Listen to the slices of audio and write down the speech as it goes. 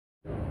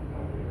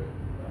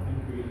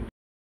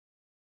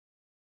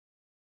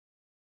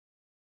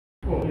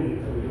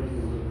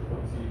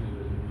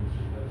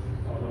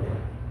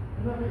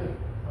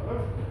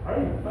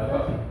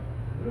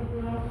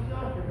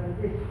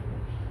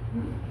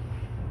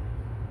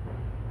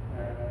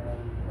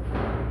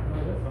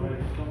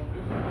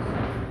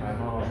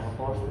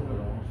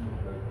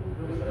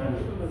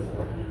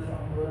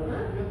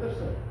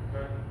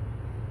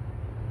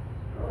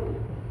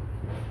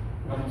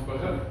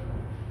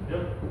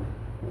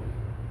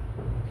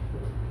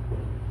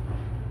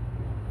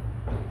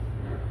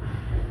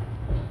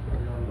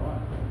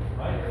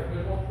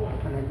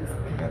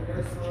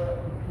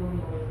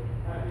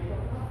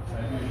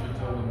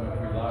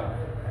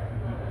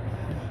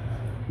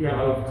Good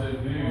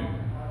afternoon.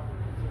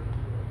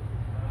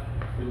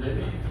 Wil jy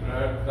nie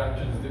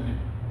introductions doen nie?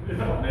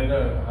 Nee,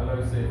 no, hallo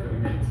sê vir die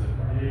mense.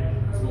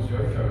 Dis mos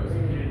jou show, is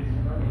it?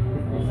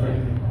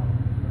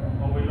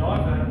 Are we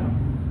live, Adam?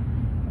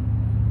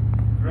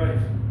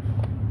 Great.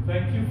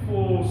 Thank you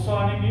for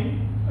signing in,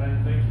 and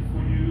thank you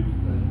for you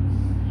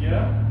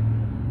here.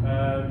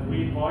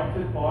 We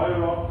invited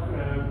Biorock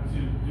to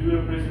do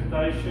a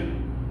presentation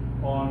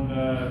on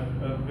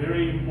a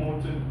very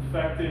important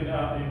factor in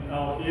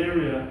our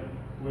area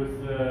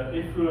with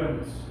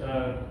effluent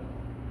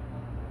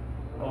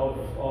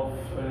of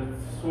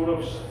sort of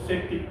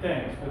septic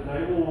tanks, but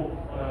they will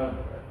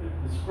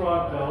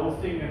describe the whole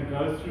thing and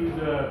go through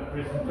the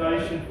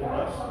presentation for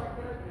us.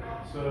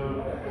 So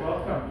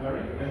welcome,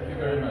 Gary. Thank you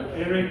very much.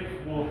 Eric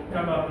will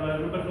come up a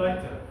little bit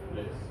later.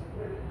 Yes.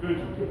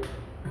 Good.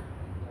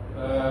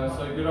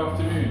 So good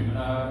afternoon.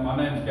 My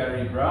name is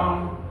Gary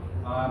Brown.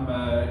 I'm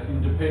an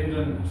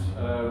independent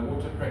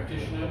water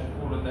practitioner, to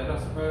call it that I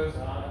suppose.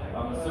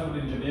 I'm a civil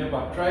engineer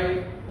by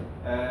trade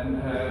and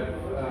have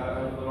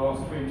over the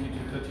last 20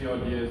 to 30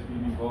 odd years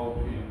been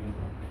involved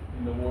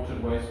in the water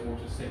and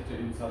wastewater sector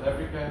in South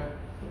Africa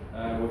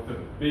with a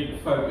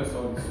big focus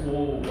on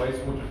small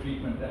wastewater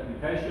treatment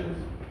applications.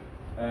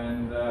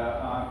 And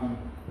I'm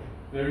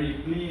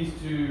very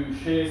pleased to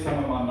share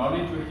some of my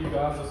knowledge with you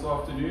guys this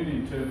afternoon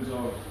in terms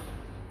of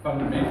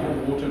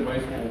fundamental water and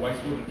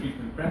wastewater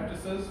treatment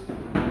practices.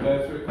 We'll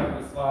go through a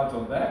couple of slides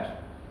on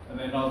that, and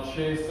then I'll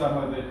share some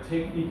of the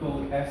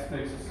technical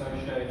aspects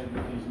associated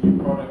with these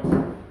new products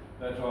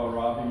that are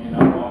arriving in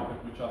our market,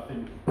 which I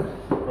think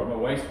from a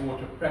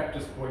wastewater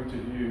practice point of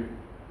view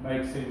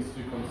makes sense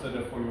to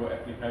consider for your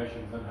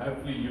applications, and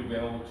hopefully you'll be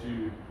able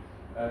to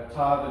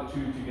tie the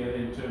two together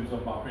in terms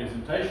of my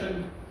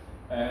presentation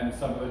and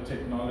some of the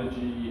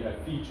technology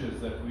features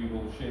that we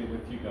will share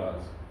with you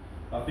guys.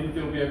 I think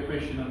there'll be a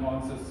question and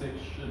answer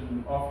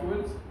section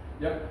afterwards.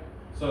 Yep.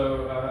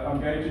 So I'm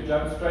going to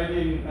jump straight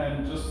in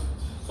and just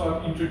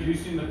start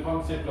introducing the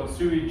concept of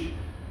sewage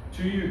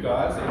to you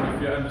guys. And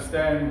if you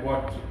understand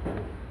what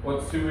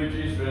sewage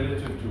is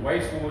relative to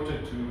wastewater,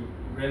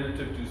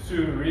 relative to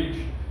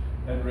sewerage,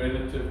 and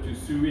relative to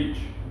sewage,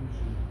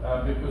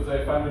 because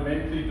they're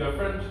fundamentally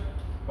different,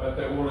 but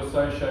they're all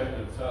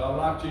associated. So I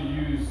like to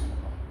use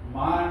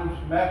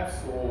mind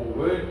maps or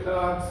word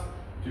clouds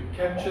to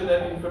capture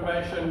that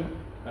information,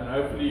 and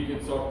hopefully you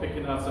can start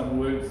picking out some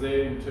words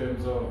there in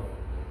terms of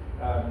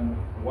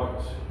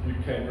what you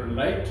can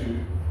relate to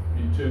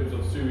in terms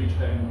of sewage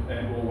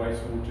and or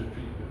wastewater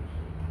treatment.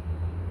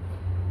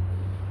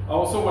 I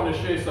also want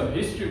to share some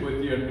history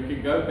with you, and we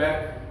can go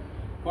back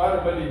quite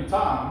a bit in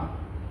time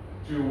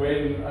to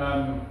when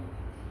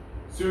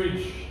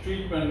sewage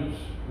treatment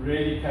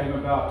really came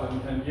about.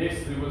 And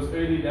yes, there was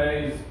early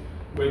days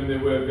when there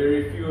were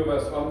very few of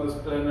us on this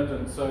planet,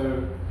 and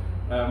so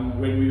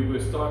when we were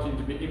starting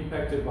to be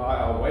impacted by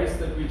our waste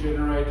that we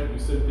generated, we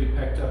simply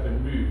packed up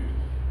and moved.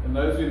 And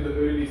those were in the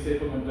early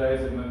settlement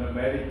days and the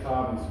nomadic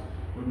times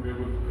when we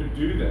could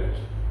do that.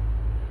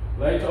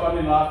 Later on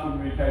in life,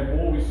 when we became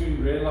more, we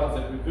soon realized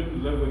that we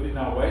couldn't live within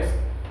our waste,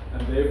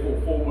 and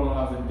therefore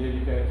formalized and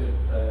dedicated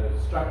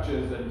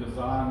structures and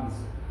designs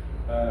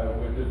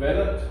were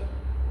developed.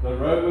 The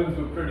Romans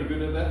were pretty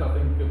good at that. I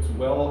think it's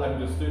well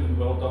understood and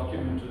well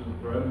documented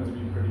that the Romans have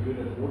been pretty good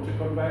at water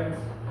conveyance.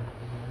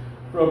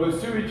 From a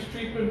sewage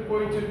treatment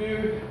point of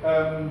view,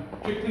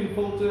 trickling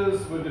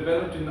filters were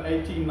developed in the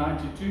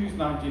 1892s,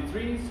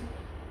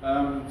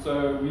 93s.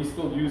 So we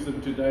still use them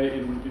today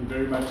in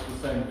very much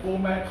the same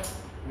format.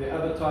 The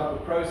other type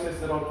of process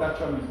that I'll touch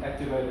on is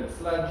activated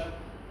sludge,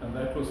 and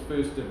that was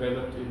first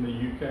developed in the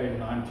UK in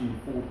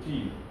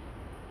 1914.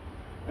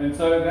 And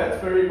so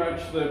that's very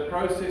much the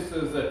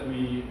processes that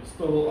we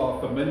still are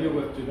familiar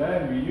with today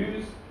and we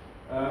use.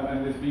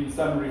 And there's been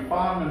some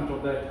refinement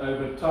of that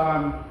over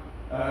time.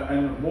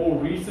 And more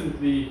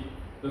recently,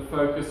 the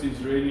focus is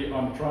really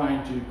on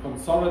trying to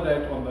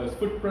consolidate on those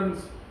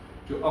footprints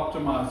to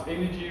optimize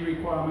energy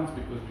requirements,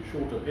 because we're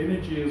short of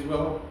energy as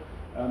well,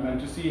 and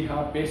to see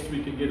how best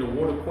we can get a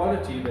water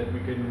quality that we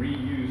can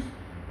reuse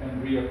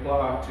and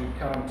reapply to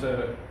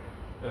counter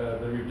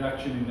the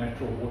reduction in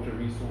natural water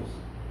resources.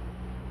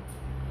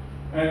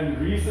 And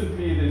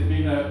recently there's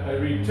been a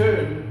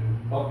return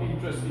of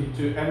interest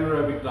into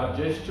anaerobic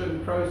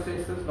digestion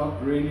processes, not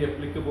really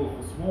applicable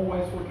for small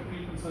wastewater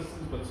treatment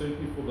systems, but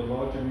certainly for the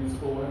larger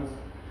municipal ones,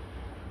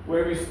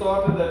 where we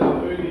started at the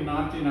early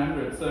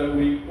 1900s. So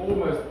we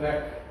almost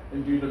back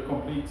and did a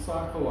complete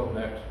cycle on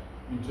that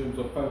in terms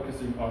of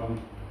focusing on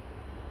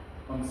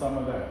some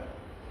of that.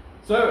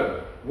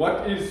 So,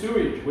 what is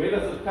sewage? Where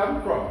does it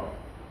come from?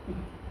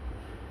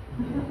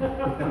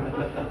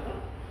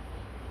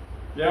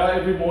 Yeah,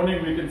 every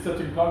morning we can sit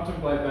and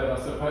contemplate that, I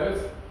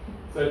suppose.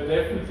 So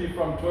definitely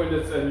from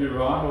toilets and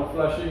urinal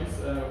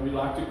flushings, we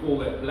like to call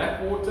that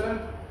black water.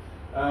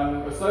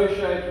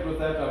 Associated with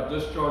that are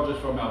discharges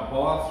from our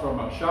baths, from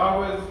our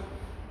showers,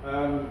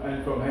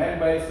 and from hand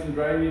basin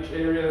drainage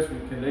areas. We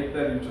collect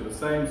that into the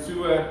same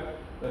sewer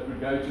that would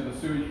go to the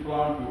sewage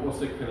plant. We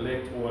also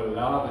collect or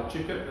allow the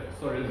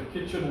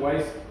kitchen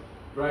waste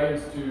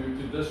drains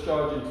to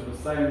discharge into the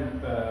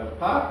same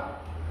pipe.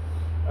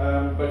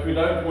 But we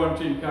don't want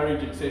to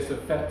encourage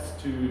excessive fats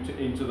to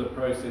enter the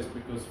process,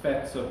 because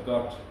fats have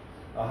got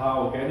a high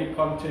organic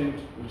content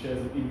which has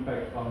an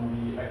impact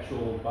on the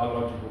actual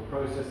biological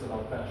process, and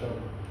I'll touch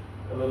on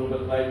a little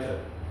bit later.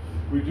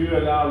 We do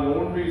allow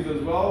laundries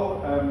as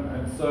well,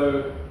 and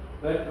so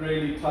that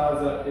really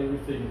ties up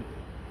everything.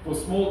 For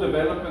small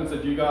developments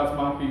that you guys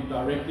might be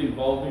directly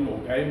involved in, or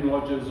game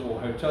lodges or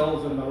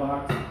hotels and the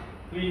like,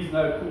 please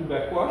no pool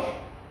backwash.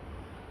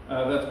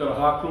 That's got a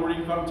high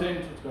chlorine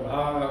content, it's got a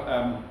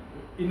high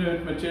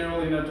inert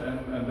material in it,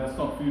 and that's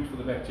not food for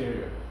the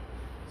bacteria.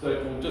 So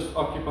it will just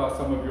occupy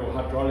some of your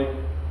hydraulic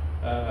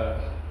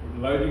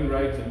loading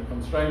rates and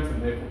constraints,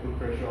 and therefore put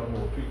pressure on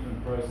your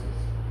treatment process.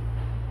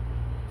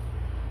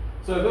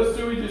 So this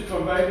sewage is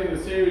conveyed in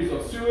a series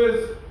of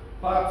sewers,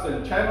 pipes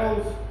and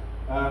channels,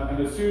 and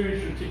the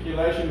sewage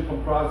reticulation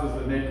comprises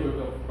a network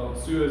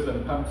of sewers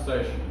and pump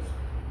stations.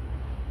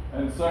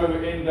 And so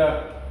we end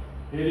up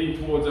heading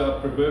towards our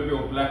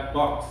proverbial black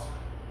box.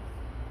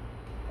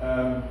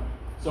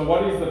 So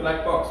what is the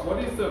black box?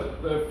 What is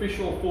the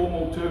official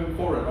formal term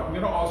for it? I'm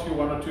going to ask you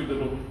one or two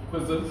little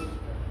quizzes.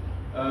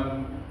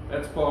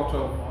 That's part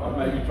of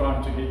maybe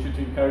trying to get you to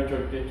encourage you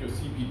to get your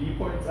CPD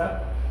points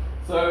up.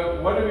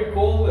 So what do we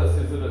call this?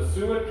 Is it a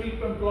sewer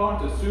treatment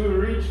plant, a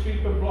sewerage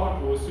treatment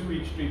plant, or a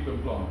sewage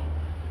treatment plant?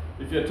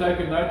 If you take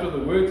a note of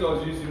the words I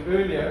was using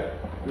earlier,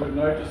 you would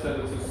notice that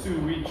it's a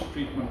sewage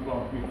treatment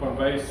plant. We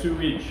convey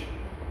sewage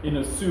in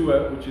a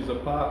sewer, which is a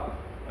pipe,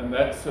 and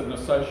that's an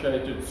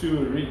associated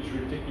sewerage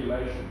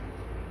reticulation.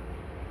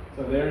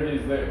 So there it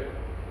is there.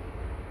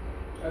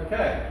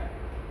 Okay,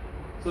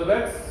 so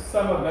that's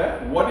some of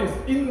that. What is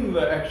in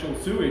the actual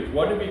sewage?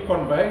 What do we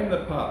convey in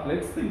the pipe?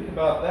 Let's think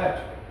about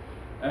that.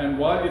 And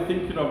while you're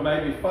thinking of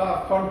maybe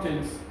 5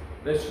 contents,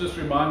 let's just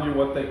remind you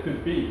what they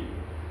could be.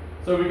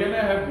 So we're going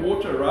to have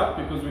water, right?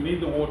 Because we need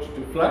the water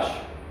to flush.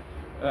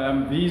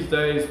 These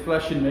days,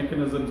 flushing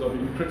mechanisms are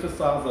being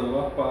criticized a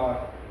lot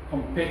by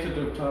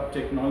competitive type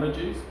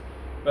technologies,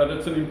 but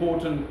it's an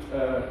important,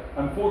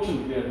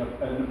 unfortunately,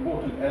 an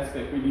important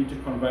aspect. We need to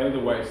convey the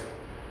waste.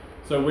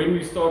 So when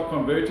we start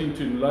converting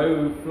to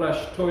low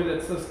flush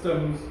toilet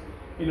systems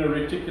in a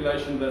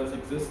reticulation that's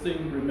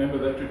existing, remember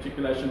that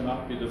reticulation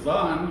might be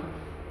designed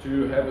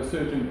to have a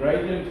certain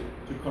gradient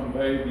to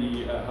convey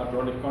the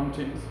hydraulic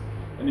contents.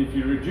 And if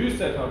you reduce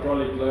that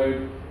hydraulic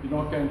load, you're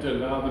not going to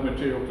allow the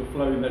material to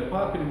flow in that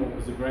pipe anymore,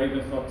 because the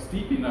gradient is not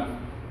steep enough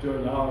to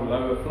allow a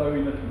lower flow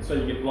in it, and so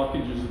you get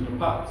blockages in your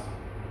pipes.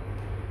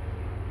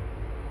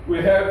 We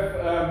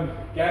have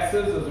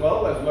gases as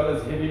well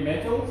as heavy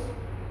metals.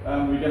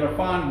 We're going to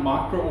find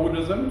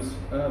microorganisms,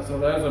 so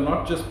those are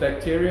not just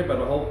bacteria, but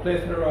a whole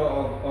plethora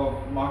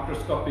of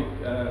microscopic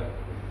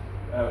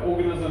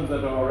organisms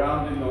that are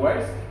around in the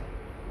waste.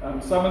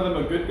 Some of them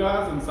are good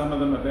guys and some of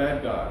them are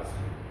bad guys.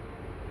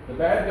 The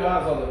bad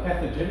guys are the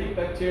pathogenic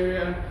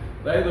bacteria.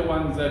 They're the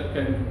ones that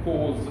can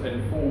cause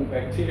and form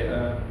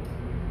bacteria,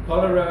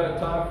 cholera,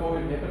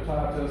 typhoid,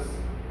 hepatitis,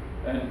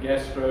 and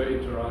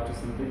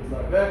gastroenteritis and things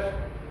like that.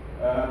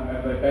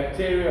 And the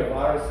bacteria,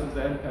 viruses,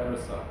 and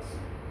parasites.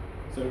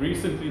 So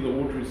recently the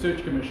Water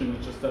Research Commission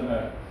has just done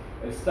a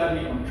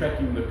study on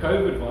tracking the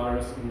COVID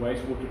virus in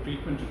wastewater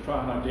treatment to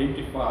try and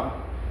identify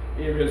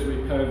areas where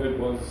COVID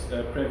was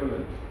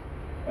prevalent,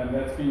 and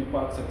that's been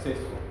quite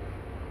successful.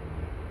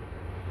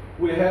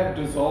 We have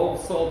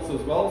dissolved salts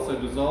as well. So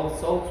dissolved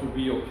salts would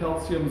be your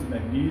calciums,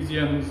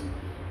 magnesiums,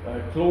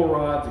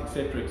 chlorides,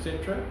 etc.,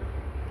 etc.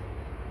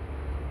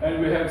 And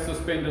we have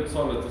suspended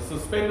solids. The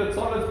suspended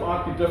solids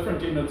might be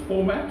different in its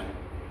format.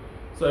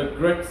 So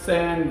grit,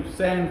 sand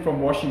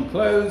from washing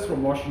clothes,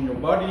 from washing your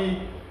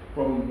body,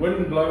 from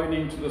wind blowing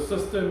into the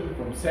system,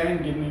 from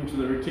sand getting into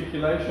the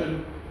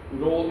reticulation,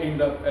 would all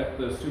end up at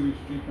the sewage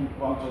treatment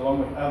plant, along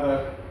with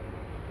other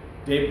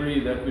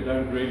debris that we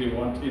don't really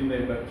want in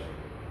there, but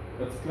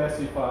it's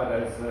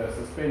classified as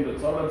suspended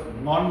solids,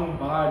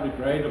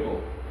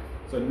 non-biodegradable.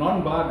 So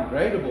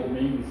non-biodegradable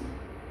means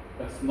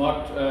it's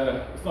not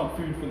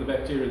food for the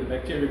bacteria. The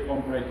bacteria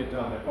can't break it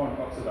down, they can't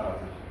oxidize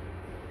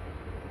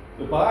it.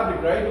 The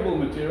biodegradable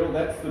material,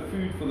 that's the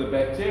food for the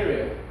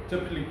bacteria,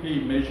 typically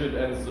measured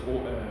as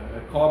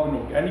a carbon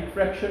organic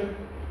fraction,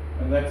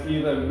 and that's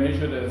either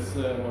measured as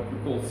what we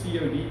call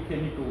COD,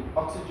 chemical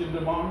oxygen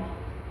demand,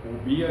 or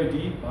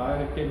BOD,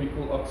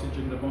 biochemical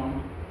oxygen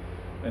demand.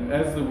 And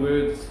as the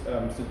words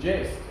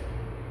suggest,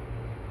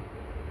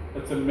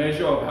 it's a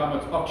measure of how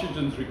much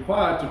oxygen is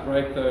required to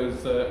break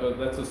those,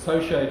 that's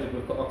associated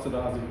with the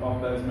oxidizing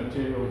of those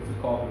materials,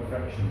 the carbon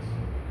fractions.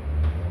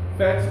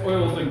 Fats,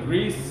 oils and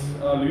grease,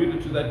 I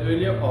alluded to that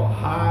earlier, are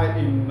high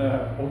in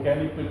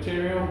organic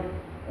material,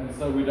 and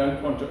so we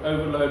don't want to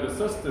overload the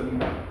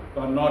system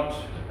by not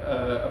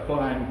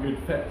applying good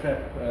fat trap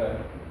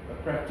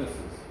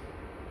practices.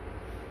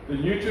 The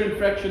nutrient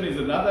fraction is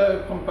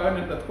another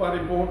component that's quite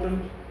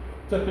important.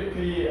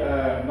 Typically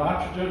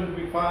nitrogen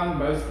we find,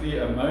 mostly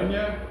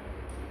ammonia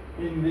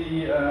in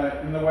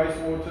the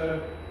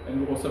wastewater,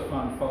 and we also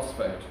find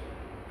phosphate.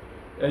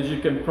 As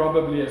you can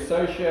probably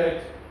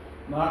associate,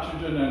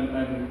 nitrogen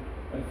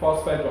and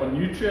phosphate are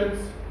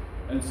nutrients,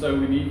 and so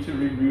we need to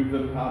remove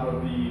them out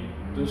of the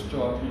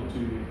discharge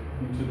into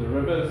the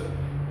rivers.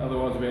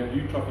 Otherwise we have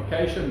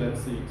eutrophication,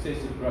 that's the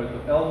excessive growth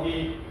of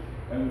algae,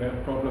 and we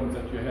have problems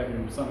that you have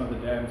in some of the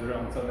dams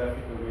around South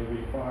Africa where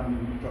we find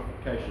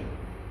eutrophication.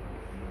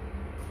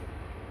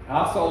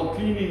 Household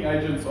cleaning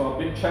agents are a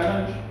big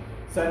challenge.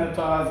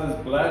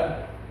 Sanitizers,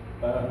 blood,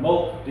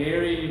 milk,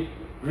 dairy,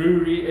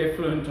 brewery,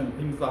 effluent and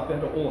things like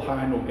that are all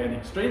high in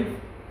organic strength.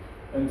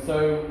 And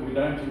so we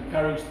don't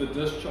encourage the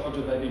discharge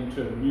of that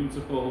into a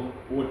municipal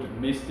or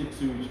domestic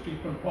sewage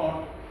treatment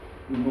plant.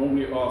 We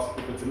normally ask,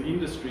 if it's an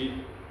industry,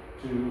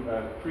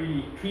 to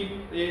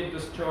pre-treat their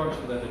discharge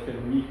so that it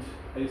can meet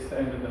a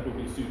standard that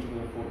will be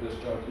suitable for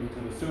discharge into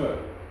the sewer.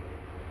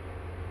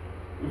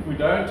 If we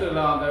don't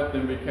allow that,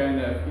 then we can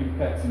have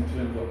impacts in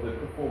terms of the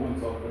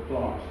performance of the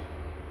plant.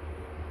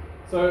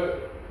 So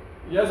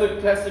here's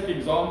a classic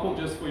example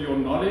just for your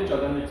knowledge. I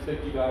don't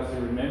expect you guys to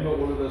remember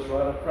all of this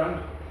right up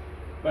front.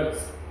 But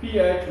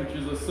pH, which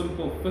is a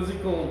simple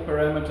physical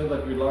parameter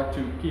that we like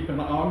to keep an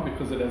eye on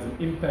because it has an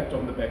impact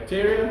on the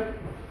bacteria,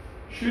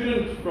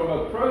 shouldn't, from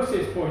a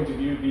process point of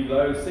view, be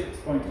below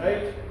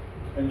 6.8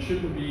 and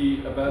shouldn't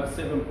be above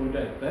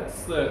 7.8.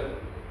 That's the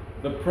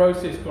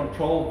process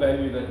control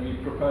value that we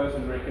propose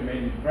and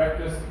recommend in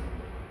practice.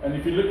 And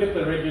if you look at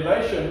the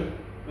regulation,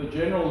 the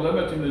general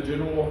limit in the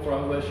general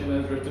authorization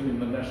as written in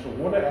the National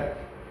Water Act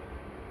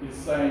is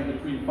saying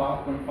between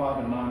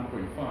 5.5 and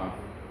 9.5.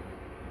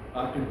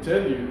 I can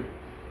tell you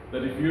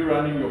that if you're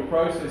running your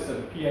process at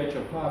a pH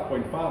of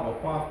 5.5 or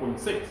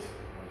 5.6,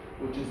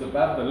 which is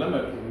above the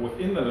limit or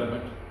within the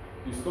limit,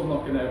 you're still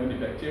not going to have any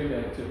bacterial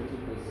activity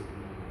because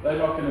they're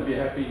not going to be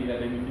happy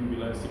at anything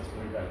below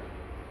 6.8.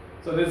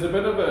 So there's a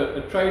bit of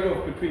a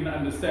trade-off between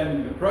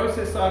understanding the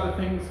process side of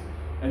things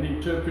and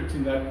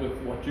interpreting that with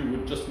what you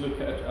would just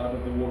look at out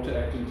of the Water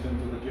Act in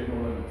terms of the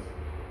general limits.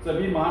 So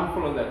be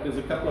mindful of that. There's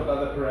a couple of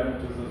other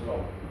parameters as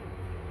well.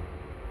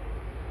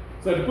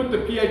 So to put the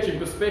pH in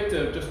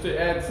perspective, just to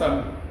add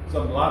some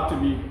light to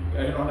me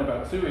going on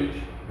about sewage,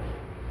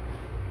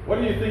 what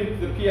do you think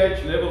the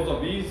pH levels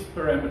of these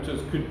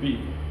parameters could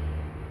be?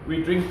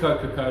 We drink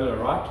Coca-Cola,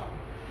 right?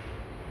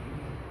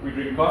 We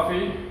drink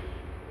coffee.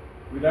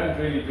 We don't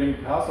really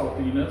drink household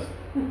cleaners.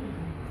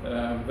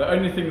 The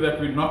only thing that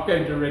we're not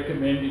going to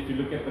recommend, if you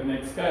look at the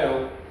next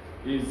scale,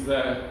 is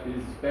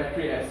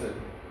battery acid.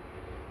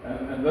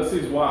 And this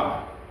is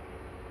why.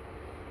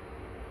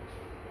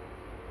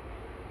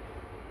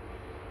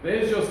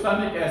 There's your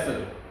stomach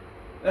acid.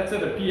 That's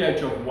at a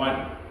pH of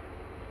 1.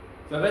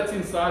 So that's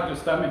inside your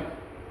stomach.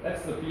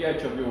 That's the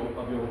pH of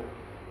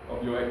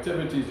your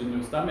activities in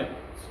your stomach.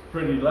 It's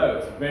pretty low.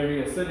 It's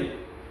very acidic.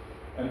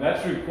 And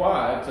that's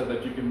required so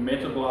that you can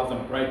metabolize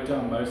and break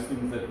down most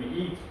things that we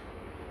eat.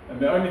 And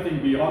the only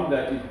thing beyond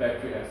that is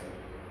battery acid.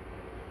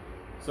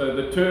 So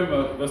the term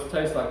of this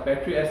tastes like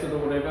battery acid or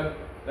whatever,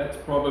 that's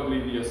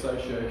probably the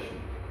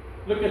association.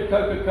 Look at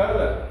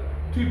Coca-Cola,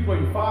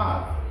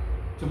 2.5.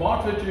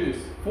 Tomato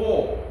juice,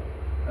 4.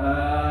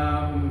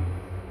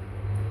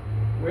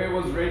 Where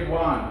was red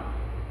wine?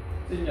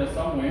 It's in here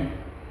somewhere.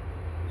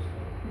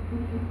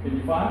 Can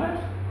you find it?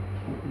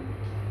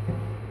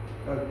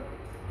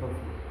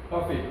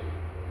 Coffee,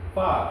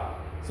 5.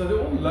 So they're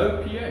all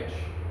low pH.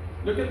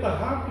 Look at the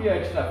high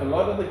pH stuff. A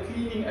lot of the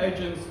cleaning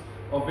agents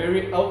are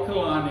very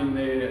alkaline in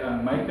their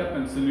makeup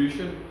and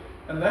solution,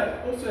 and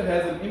that also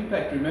has an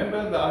impact.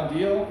 Remember the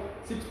ideal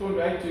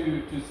 6.8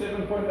 to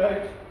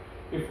 7.8?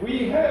 If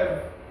we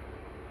have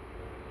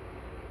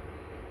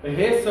a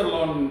hair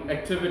salon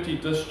activity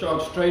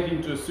discharged straight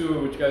into a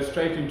sewer, which goes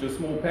straight into a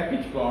small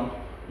package plant,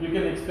 you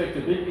can expect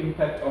a big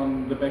impact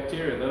on the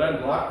bacteria. They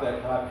don't like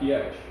that high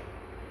pH,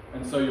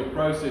 and so your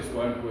process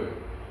won't work.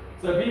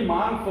 So be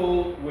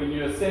mindful when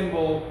you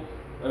assemble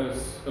a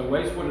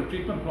wastewater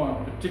treatment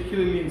plant,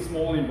 particularly in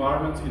small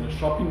environments, in a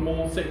shopping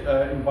mall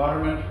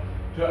environment,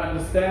 to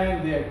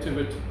understand the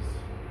activities.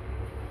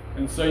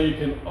 And so you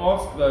can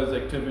ask those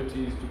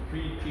activities to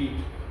pre-treat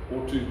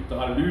or to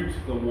dilute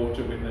the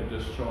water when they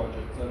discharge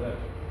it, so that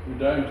we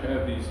don't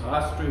have these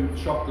high-strength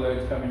shock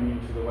loads coming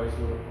into the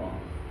wastewater plant.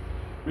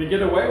 We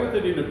get away with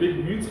it in a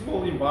big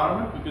municipal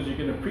environment because you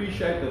can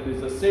appreciate that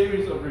there's a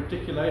series of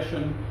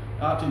reticulation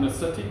out in a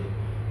city,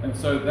 and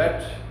so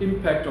that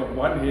impact of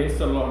one hair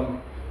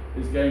salon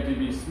is going to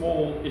be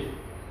small,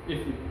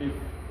 if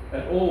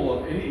at all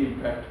of any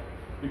impact,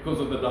 because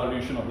of the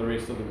dilution of the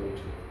rest of the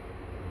water.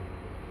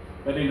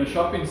 But in a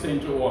shopping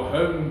center or a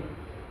home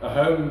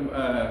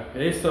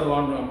hair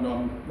salon,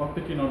 I'm not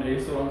picking on hair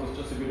salons, it's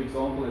just a good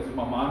example that's in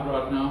my mind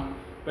right now.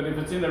 But if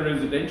it's in a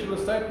residential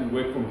estate, we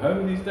work from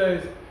home these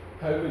days,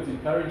 COVID's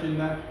encouraging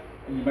that,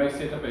 and you may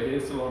set up a hair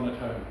salon at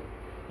home.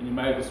 And you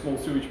may have a small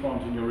sewage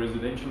plant in your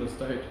residential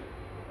estate,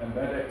 and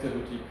that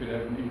activity could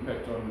have an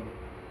impact on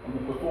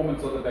the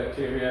performance of the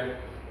bacteria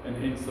and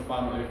hence the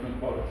final effluent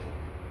quality.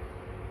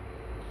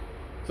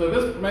 So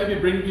this maybe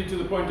brings you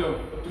to the point to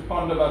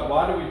ponder about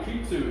why do we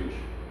treat sewage?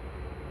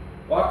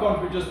 Why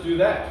can't we just do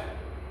that?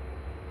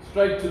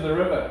 Straight to the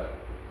river.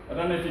 I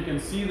don't know if you can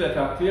see that,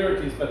 how clear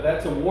it is, but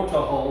that's a water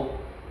hole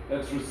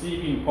that's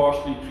receiving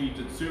partially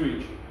treated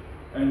sewage.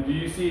 And do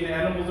you see any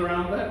animals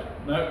around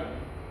that? No.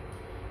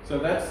 So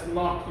that's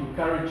not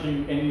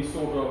encouraging any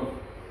sort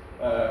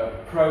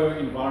of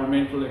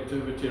pro-environmental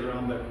activity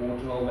around that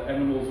waterhole. The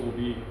animals will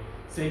be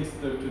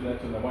sensitive to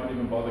that and they won't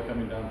even bother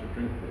coming down to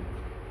drink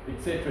there,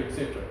 etc.,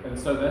 etc. And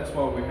so that's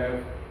why we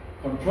have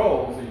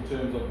controls in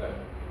terms of that.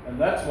 And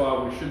that's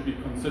why we should be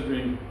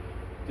considering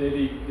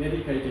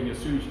dedicating a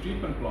sewage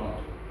treatment plant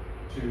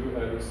to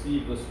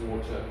receive this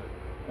water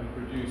and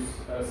produce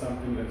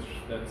something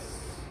that's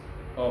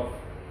of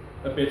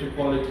a better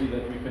quality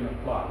that we can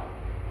apply.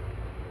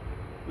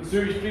 The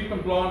sewage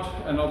treatment plant,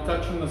 and I'll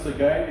touch on this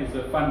again, is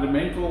a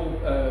fundamental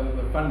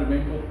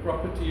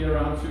property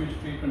around sewage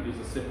treatment is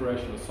the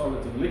separation of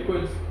solids and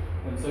liquids,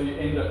 and so you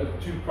end up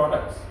with two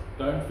products.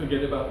 Don't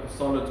forget about the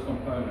solids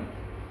component.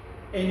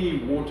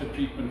 Any water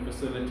treatment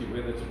facility,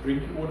 whether it's a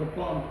drinking water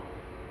plant,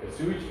 a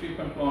sewage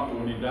treatment plant,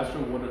 or an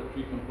industrial water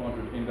treatment plant,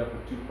 would end up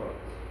with two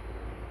products.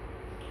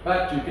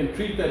 But you can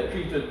treat the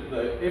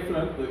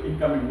effluent, the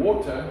incoming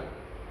water,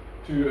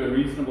 to a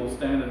reasonable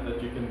standard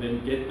that you can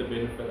then get the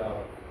benefit out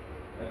of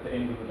at the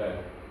end of the day,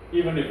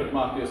 even if it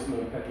might be a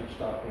small package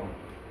type plant.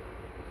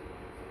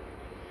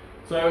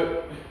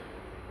 So,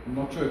 I'm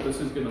not sure if this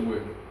is going to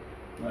work.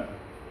 No.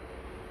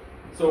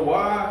 So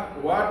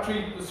why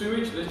treat the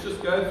sewage? Let's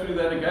just go through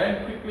that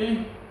again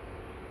quickly.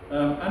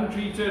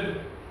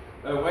 Untreated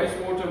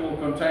wastewater will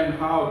contain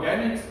high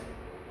organics,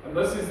 and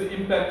this is the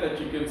impact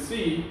that you can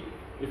see.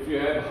 If you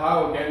have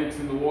high organics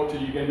in the water,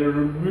 you're going to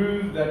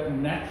remove that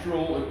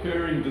natural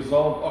occurring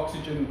dissolved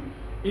oxygen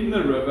in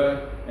the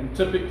river, and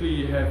typically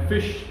you have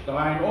fish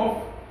dying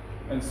off.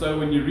 And so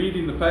when you read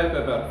in the paper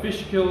about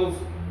fish kills,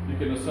 you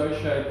can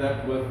associate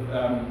that with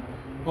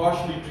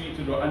partially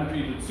treated or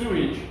untreated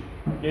sewage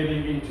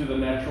getting into the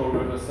natural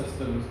river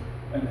systems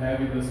and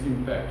having this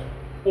impact,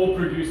 or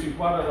producing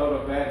quite a lot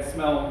of bad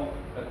smell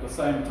at the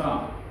same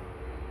time.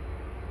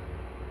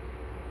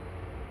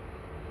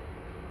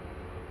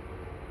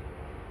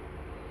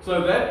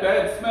 So that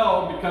bad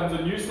smell becomes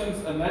a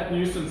nuisance, and that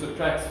nuisance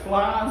attracts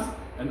flies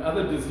and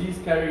other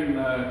disease-carrying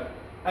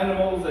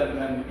animals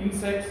and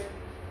insects,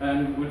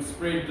 and would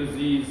spread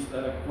disease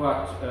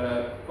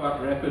quite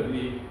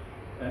rapidly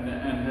and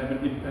have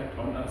an impact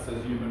on us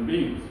as human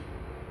beings.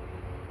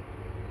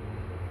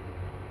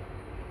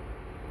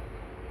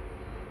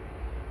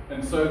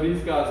 And so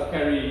these guys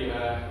carry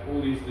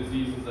all these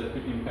diseases that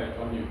could impact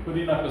on you.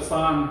 Putting up a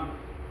sign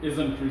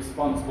isn't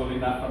responsible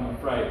enough, I'm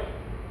afraid.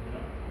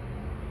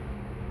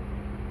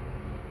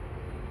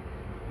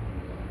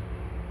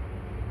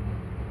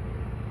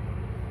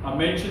 I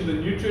mentioned the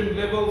nutrient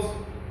levels.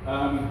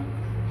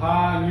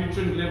 High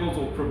nutrient levels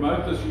will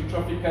promote this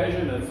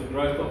eutrophication, as the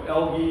growth of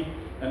algae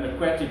and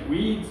aquatic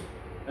weeds,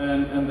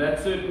 and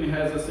that certainly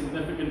has a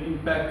significant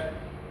impact.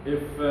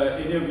 If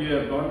any of you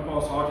have gone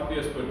past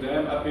Hartbeespoort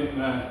Dam up in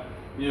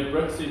near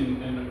Brits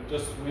in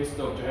just west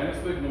of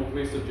Johannesburg,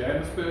 northwest of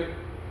Johannesburg,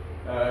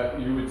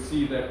 you would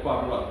see that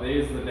quite a lot.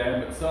 There's the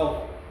dam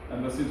itself,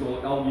 and this is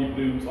all algae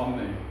blooms on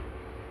there.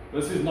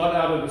 This is not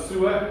out of the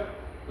sewer.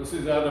 This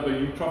is out of a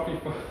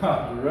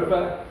eutrophied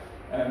river,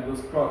 and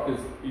this croc is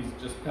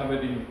just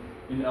covered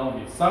in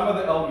algae. Some of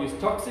the algae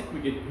is toxic. We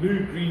get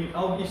blue-green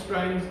algae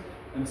strains,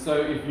 and so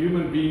if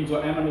human beings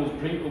or animals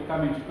drink or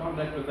come into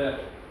contact with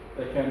that,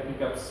 they can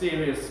pick up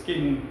serious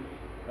skin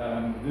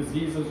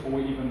diseases,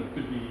 or even it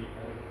could be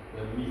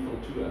lethal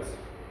to us.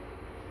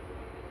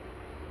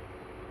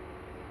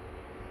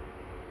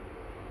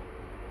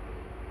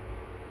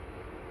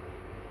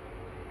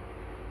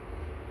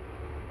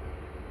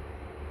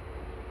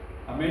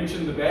 I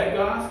mentioned the bad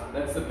guys.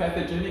 That's the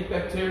pathogenic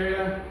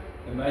bacteria,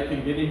 and they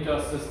can get into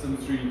our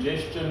systems through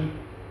ingestion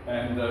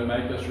and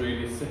make us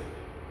really sick.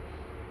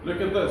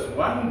 Look at this.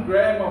 1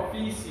 gram of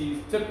feces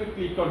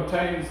typically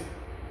contains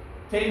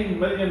 10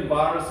 million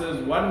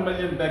viruses, 1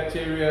 million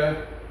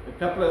bacteria, a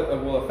couple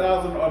of,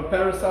 1,000 odd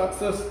parasite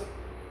cysts,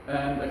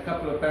 and a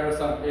couple of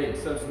parasite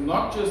eggs. So it's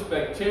not just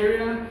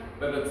bacteria,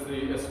 but it's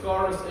the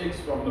Ascaris eggs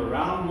from the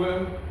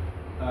roundworm,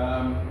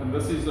 and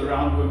this is the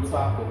roundworm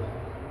cycle.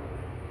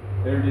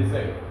 There it is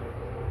there.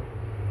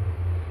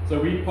 So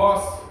we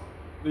pass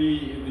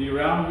the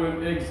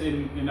roundworm eggs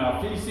in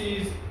our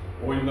feces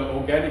or in the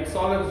organic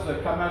solids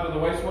that come out of the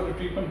wastewater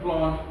treatment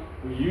plant.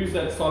 We use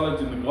that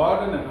solids in the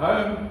garden at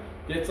home,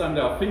 gets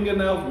under our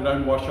fingernails, we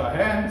don't wash our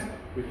hands,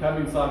 we come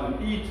inside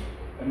and eat,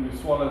 and we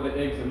swallow the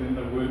eggs, and then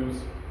the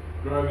worms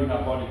grow in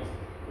our bodies,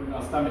 in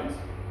our stomachs.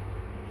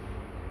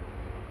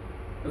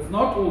 It's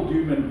not all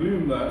doom and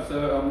gloom though,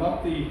 so I'm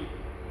not the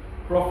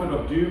prophet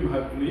of doom,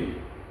 hopefully.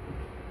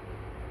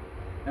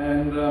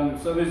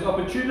 And so there's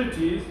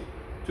opportunities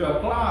to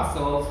apply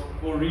ourselves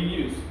for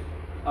reuse.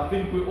 I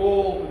think we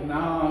all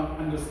now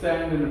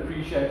understand and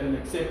appreciate and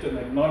accept and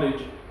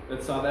acknowledge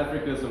that South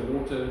Africa is a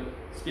water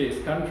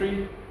scarce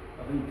country.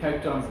 I think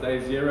Cape Town's Day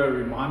Zero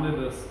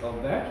reminded us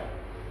of that.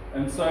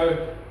 And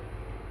so,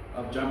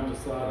 I've jumped a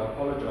slide, I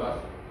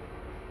apologize.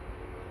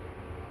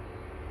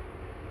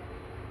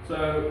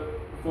 So,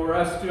 for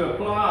us to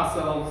apply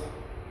ourselves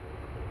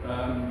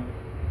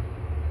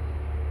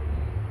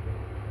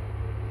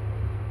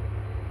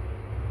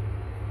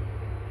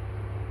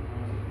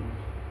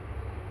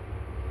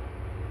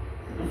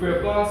If we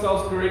apply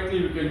ourselves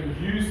correctly, we can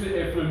use the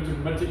effluent to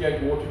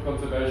mitigate water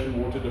conservation,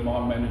 water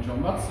demand management.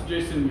 I'm not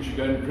suggesting we should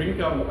go and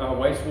drink our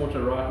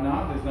wastewater right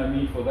now. There's no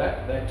need for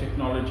that. That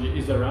technology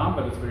is around,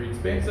 but it's very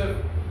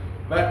expensive.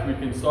 But we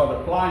can start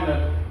applying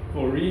it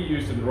for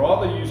reuse and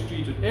rather use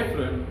treated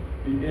effluent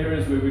in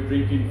areas where we're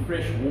drinking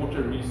fresh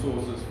water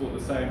resources for the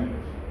same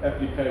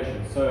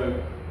application.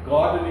 So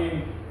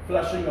gardening,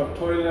 flushing of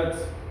toilets,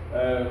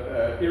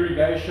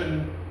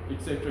 irrigation,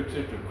 etc.,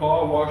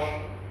 car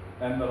wash,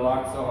 and the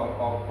likes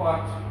are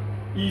quite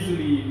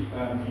easily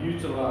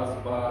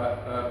utilized by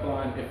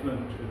applying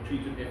effluent,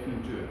 treated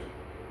effluent to it.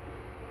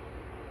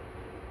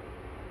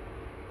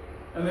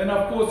 And then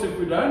of course, if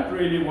we don't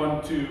really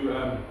want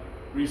to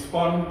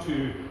respond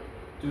to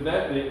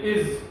that, there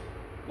is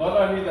not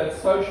only that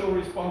social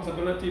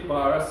responsibility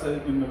by us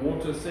in the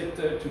water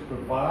sector to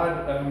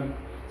provide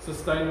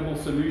sustainable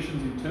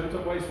solutions in terms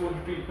of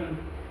wastewater treatment,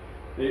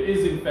 there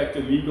is in fact a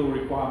legal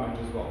requirement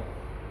as well.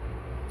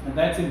 And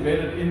that's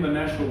embedded in the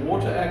National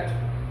Water Act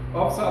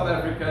of South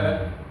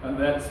Africa, and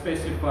that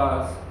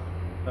specifies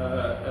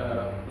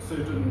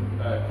certain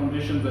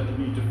conditions that you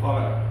need to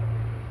follow.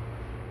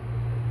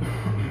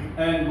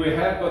 And we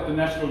have got the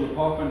National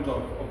Department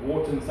of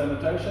Water and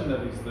Sanitation,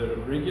 that is the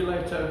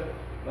regulator.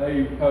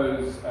 They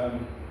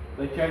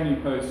can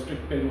impose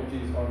strict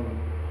penalties on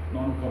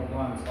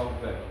non-compliance of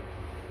that.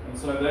 And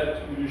so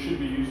that you should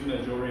be using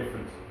as your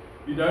reference.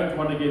 You don't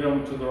want to get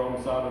onto the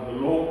wrong side of the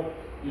law.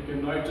 You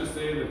can notice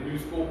there that blue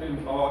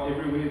scorpions are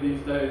everywhere these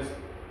days,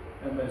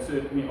 and they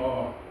certainly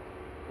are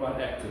quite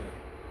active.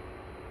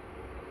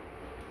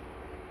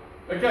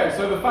 Okay,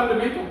 so the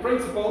fundamental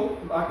principle,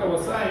 like I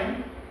was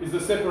saying, is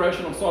the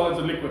separation of solids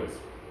and liquids.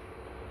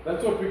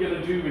 That's what we're going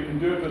to do. We can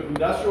do it with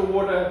industrial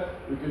water,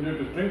 we can do it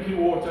with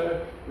drinking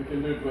water, we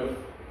can do it with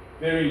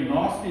very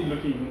nasty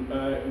looking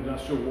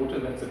industrial water.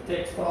 That's a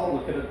textile.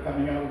 Look at it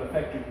coming out of the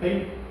factory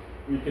pink.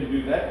 We can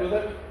do that with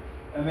it.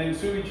 And then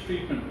sewage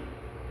treatment.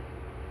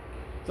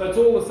 So it's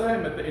all the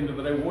same at the end of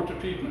the day, water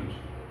treatment,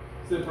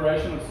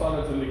 separation of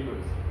solids and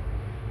liquids.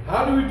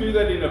 How do we do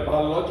that in a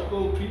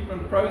biological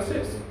treatment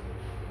process?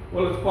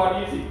 Well, it's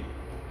quite easy.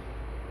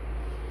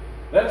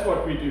 That's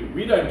what we do.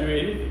 We don't do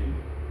anything.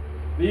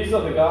 These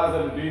are the guys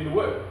that are doing the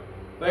work.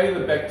 They're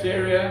the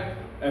bacteria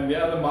and the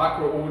other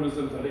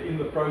microorganisms that are in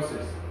the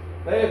process.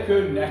 They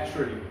occur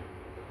naturally.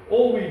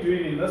 All we're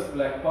doing in this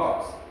black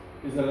box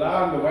is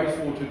allowing the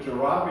wastewater to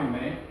arrive in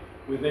there.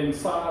 We then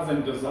size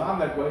and design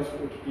that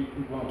wastewater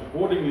treatment plant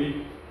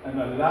accordingly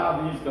and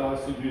allow these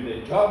guys to do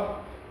their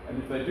job.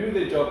 And if they do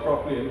their job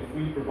properly, and if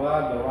we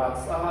provide the right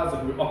size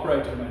and we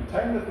operate and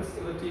maintain the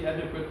facility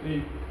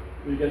adequately,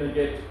 we're going to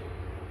get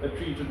a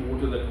treated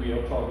water that we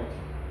are targeting.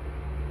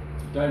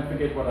 Don't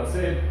forget what I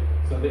said,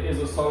 so there is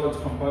a solids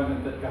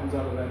component that comes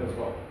out of that as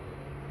well.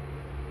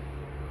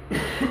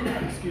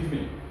 Excuse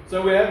me.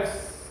 So we have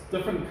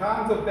different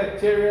kinds of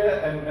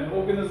bacteria and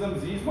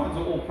organisms. These ones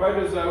are all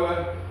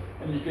protozoa,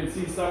 and you can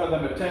see some of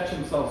them attach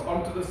themselves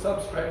onto the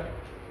substrate.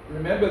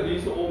 Remember,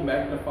 these are all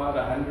magnified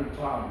 100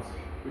 times.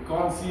 We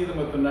can't see them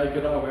with the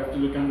naked eye. We have to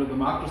look under the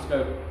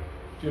microscope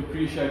to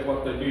appreciate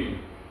what they're doing.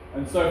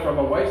 And so from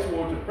a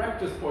wastewater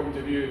practice point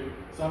of view,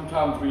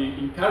 sometimes we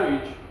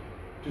encourage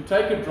to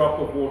take a drop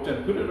of water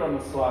and put it on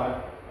a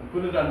slide and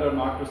put it under a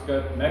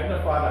microscope,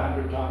 magnified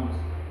 100 times,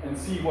 and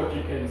see what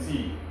you can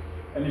see.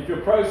 And if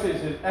your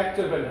process is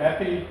active and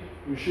happy,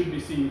 you should be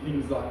seeing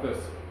things like this,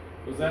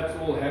 because that's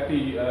all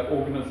happy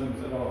organisms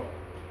that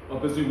are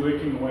busy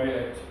working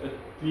away at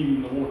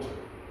cleaning the water.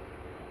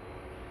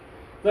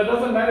 So it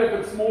doesn't matter if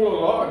it's small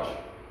or large,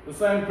 the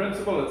same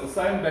principle, it's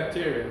the same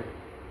bacteria.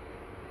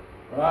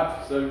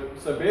 Right? So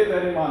bear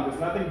that in mind.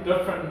 There's nothing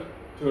different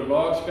to a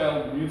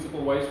large-scale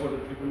municipal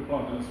wastewater treatment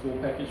plant and a small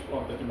package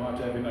plant that you might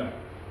have in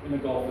a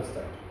Gulf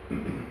estate.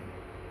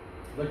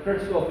 The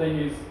critical thing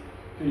is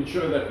to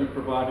ensure that we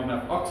provide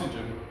enough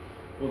oxygen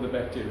for the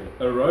bacteria.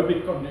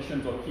 Aerobic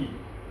conditions are key,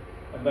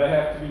 and they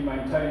have to be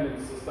maintained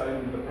and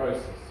sustained in the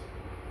process.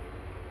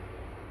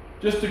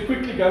 Just to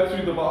quickly go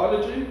through the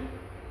biology.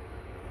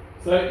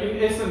 So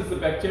in essence, the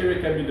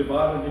bacteria can be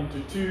divided into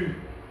two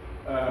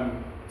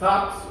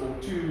types or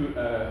two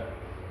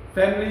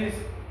families,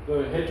 the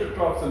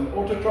heterotrophs and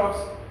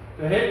autotrophs.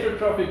 The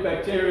heterotrophic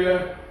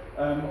bacteria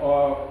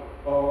are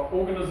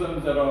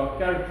organisms that are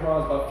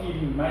characterized by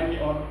feeding mainly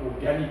on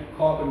organic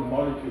carbon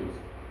molecules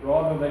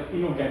rather than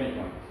inorganic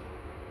ones.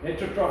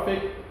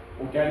 Heterotrophic,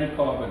 organic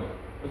carbon.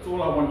 That's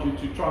all I want you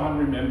to try and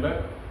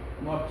remember.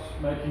 I'm not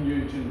making you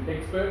into an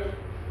expert,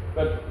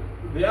 but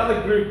the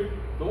other group,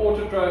 the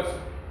autotrophs,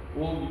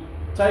 will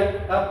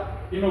take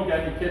up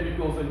inorganic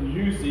chemicals and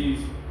use these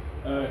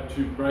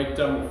to break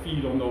down or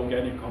feed on the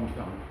organic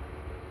compound.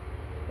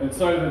 And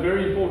so the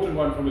very important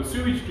one from a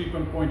sewage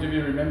treatment point of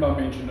view, remember I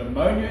mentioned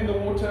ammonia in the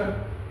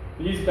water.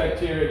 These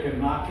bacteria can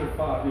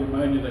nitrify the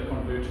ammonia, they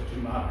convert it to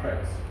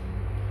nitrates.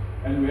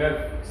 And we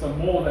have some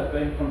more that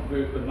then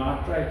convert the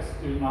nitrates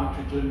to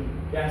nitrogen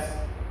gas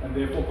and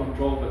therefore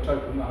control the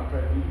total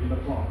nitrate in the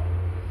plant.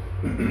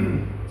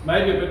 It's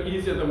maybe a bit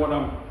easier than what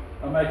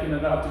I'm making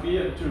it out to be,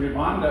 to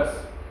remind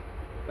us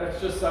That's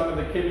just some of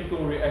the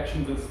chemical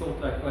reactions that still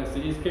take place.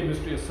 There is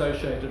chemistry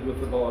associated with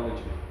the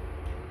biology.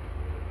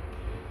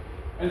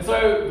 And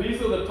so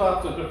these are the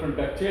types of different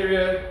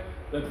bacteria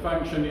that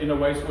function in a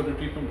wastewater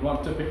treatment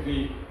plant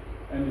typically.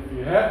 And if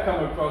you have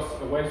come across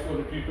a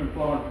wastewater treatment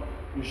plant,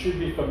 you should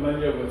be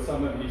familiar with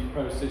some of these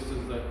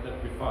processes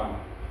that we find.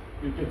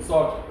 You can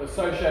start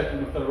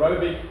associating with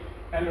aerobic,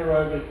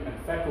 anaerobic,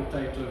 and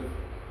facultative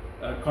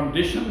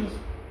conditions.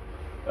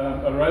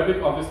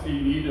 Aerobic, obviously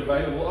you need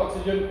available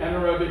oxygen.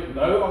 Anaerobic,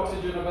 no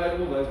oxygen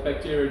available. Those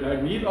bacteria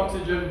don't need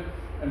oxygen.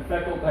 And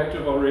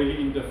facultative are really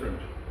indifferent.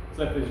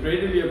 So if there's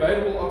readily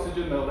available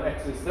oxygen, they'll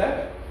access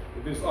that.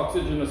 If there's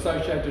oxygen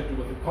associated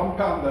with the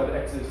compound, they'll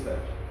access that.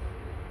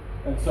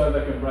 And so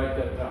they can break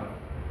that down.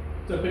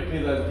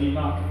 Typically those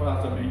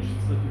denitrifiers I mentioned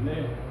sit in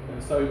there,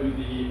 and so do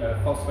the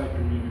phosphate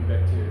removing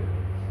bacteria.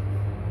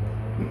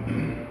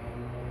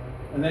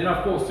 And then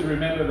of course to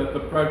remember that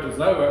the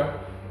protozoa,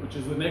 which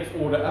is the next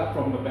order up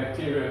from the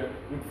bacteria,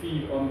 would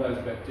feed on those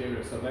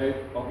bacteria. So they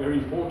are very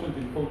important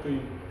in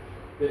filtering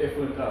the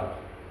effluent out.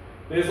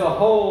 There's a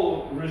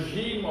whole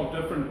regime of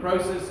different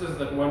processes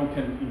that one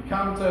can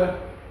encounter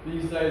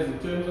these days in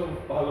terms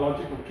of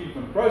biological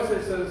treatment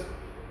processes.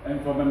 And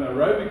from an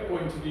aerobic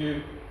point of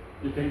view,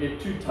 you can get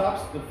two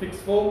types. The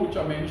fixed film, which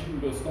I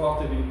mentioned, was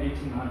started in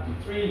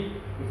 1893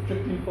 with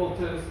tryptophan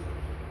filters.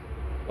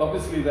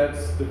 Obviously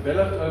that's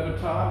developed over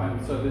time,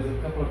 and so there's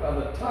a couple of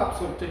other types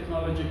of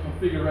technology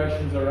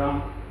configurations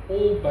around,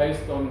 all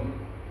based on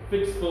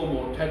fixed film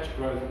or attached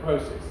growth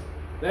process.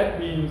 That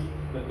means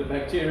that the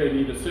bacteria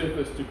need a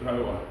surface to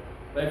grow on.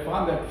 They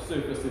find that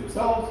surface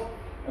themselves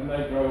and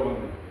they grow on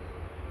it.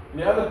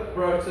 The other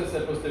process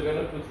that was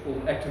developed was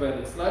called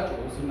activated sludge,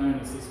 also known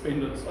as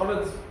suspended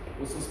solids,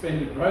 or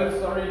suspended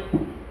growth,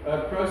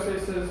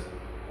 processes,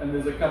 and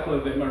there's a couple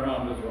of them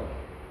around as well.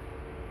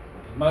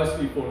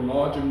 Mostly for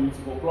larger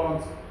municipal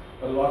plants,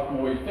 a lot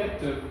more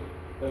effective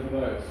than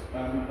those.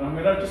 I'm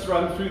going to just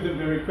run through them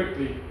very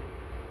quickly,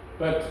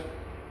 but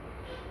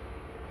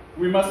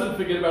we mustn't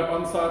forget about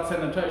on-site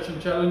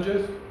sanitation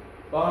challenges.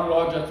 By and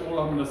large, that's all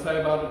I'm going to say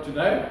about it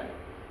today.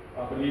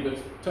 I believe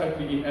it's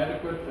totally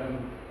inadequate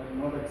and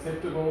not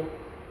acceptable.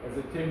 As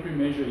a temporary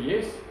measure,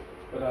 yes,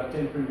 but our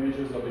temporary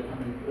measures are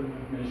becoming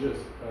permanent measures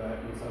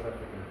in South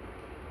Africa.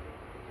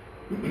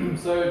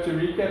 So to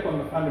recap on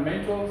the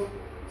fundamentals,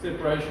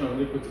 separation of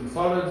liquids and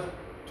solids,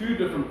 two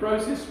different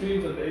process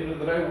streams at the end of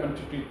the day. One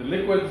to treat the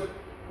liquids,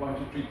 one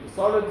to treat the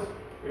solids.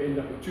 We end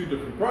up with two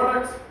different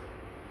products.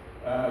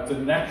 It's a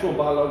natural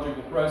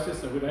biological process,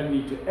 so we don't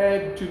need to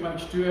add too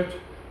much to it.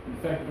 In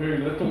fact, very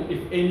little,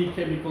 if any,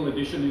 chemical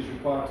addition is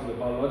required to the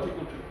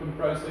biological treatment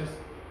process.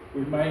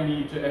 We may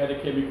need to add a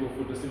chemical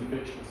for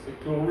disinfections.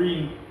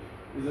 Chlorine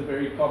is a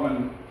very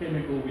common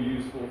chemical we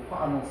use for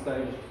final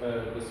stage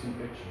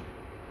disinfection.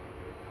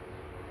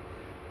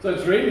 So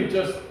it's really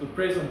just the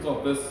presence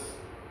of this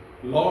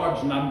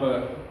large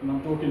number, and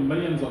I'm talking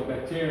millions of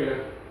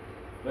bacteria,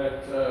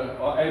 that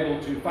are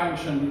able to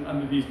function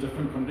under these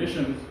different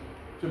conditions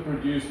to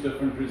produce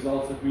different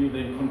results that we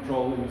then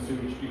control in the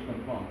sewage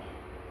treatment plant.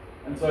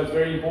 And so it's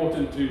very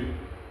important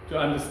to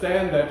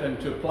understand that and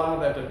to apply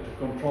that and to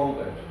control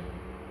that,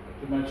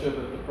 to make sure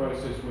that the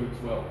process works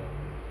well.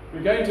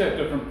 We're going to have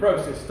different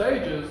process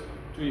stages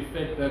to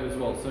effect that as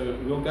well, so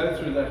we'll go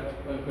through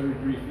that very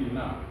briefly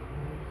now.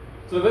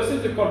 So this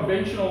is the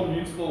conventional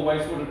municipal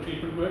wastewater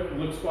treatment work. It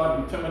looks quite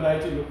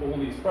intimidating with all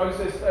these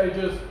process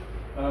stages,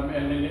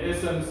 and in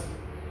essence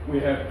we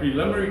have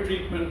preliminary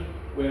treatment,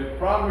 we have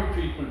primary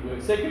treatment, we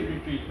have secondary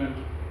treatment,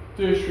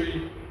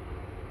 tertiary,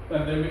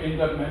 and then we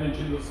end up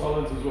managing the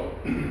solids as well.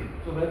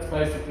 So that's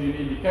basically an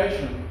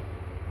indication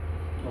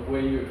of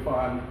where you would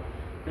find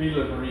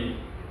preliminary,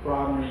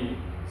 primary,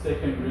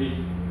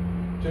 secondary,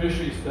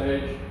 tertiary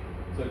stage.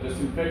 So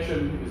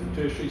disinfection is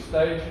a tertiary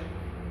stage,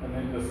 and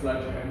then the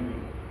sludge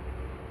handling.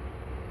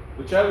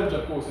 The challenge,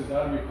 of course, is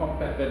how do we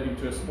compact that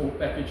into a small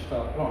package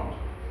type plant.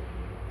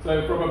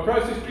 So from a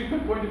process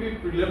treatment point of view,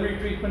 preliminary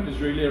treatment is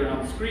really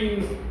around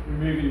screens,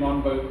 removing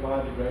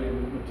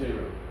non-biodegradable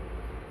material.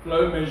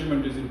 Flow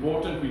measurement is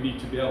important. We need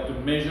to be able to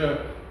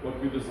measure what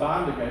we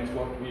designed against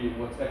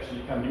what's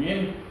actually coming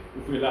in.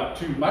 If we allow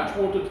too much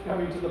water to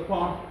come into the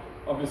plant,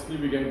 obviously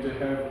we're going to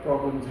have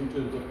problems in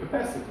terms of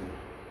capacity.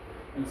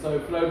 And so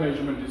flow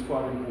measurement is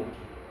quite important.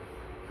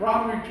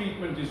 Primary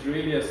treatment is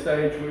really a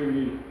stage where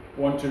we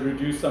want to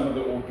reduce some of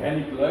the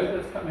organic load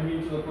that's coming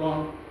into the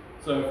plant.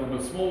 So from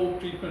a small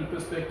treatment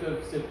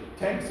perspective, septic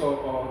tanks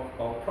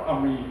are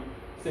primary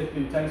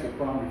settling tanks or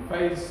primary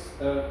phase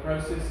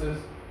processes,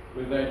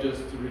 where they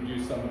just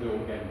reduce some of the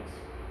organics.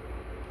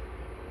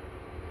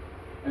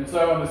 And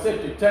so on the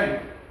septic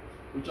tank,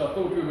 which I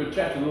thought we would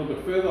chat a little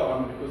bit further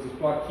on because it's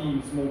quite key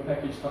in small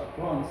package type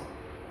plants,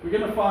 we're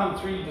going to find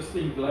three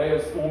distinct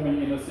layers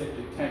forming in a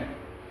septic tank.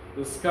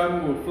 The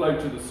scum will flow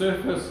to the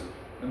surface,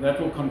 and that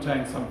will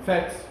contain some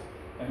fats,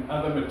 and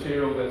other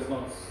material that's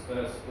not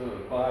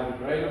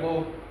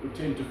biodegradable would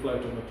tend to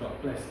float on the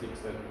top, plastics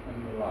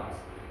and the likes.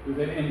 We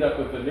then end up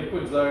with the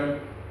liquid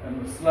zone,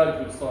 and the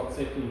sludge would start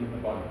settling in the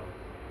bottom.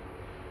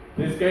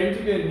 There's going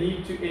to be a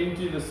need to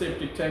empty the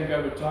septic tank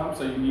over time,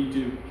 so you need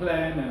to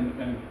plan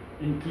and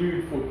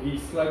include for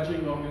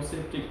desludging of your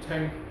septic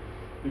tank,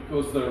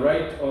 because the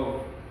rate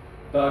of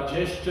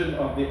digestion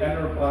of the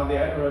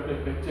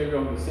anaerobic bacteria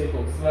on the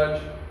settled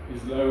sludge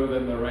is lower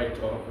than the rate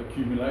of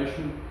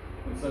accumulation,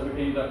 and so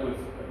we end up with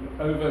an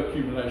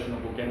over-accumulation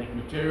of organic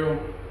material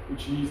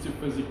which needs to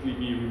physically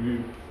be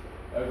removed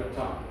over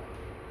time.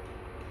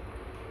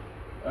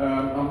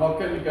 I'm not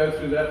going to go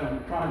through that.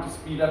 I'm trying to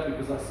speed up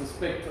because I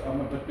suspect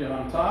I'm a bit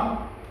behind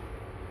time.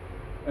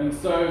 And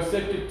so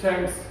septic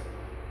tanks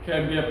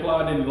can be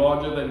applied in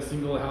larger than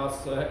single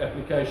house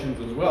applications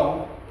as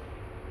well.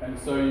 And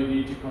so you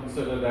need to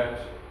consider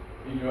that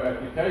in your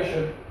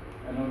application.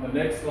 And on the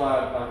next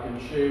slide, I can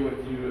share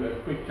with you a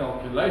quick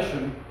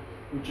calculation,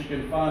 which you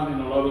can find in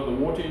a lot of the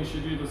Water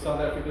Institute of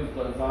South Africa's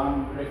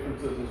design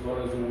references as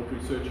well as the Water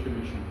Research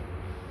Commission.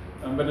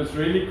 But it's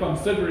really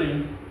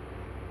considering,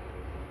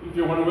 if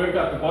you want to work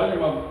out the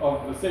volume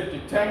of the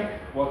septic tank,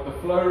 what the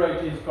flow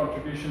rate is,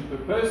 contribution per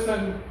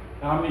person,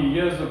 how many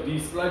years of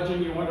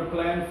desludging you want to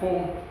plan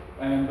for,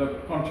 and the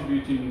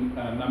contributing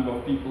number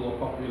of people or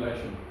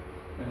population.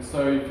 And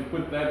so if you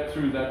put that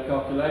through that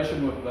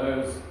calculation with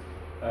those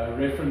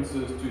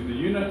references to the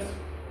units,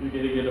 you're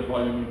going to get a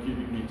volume in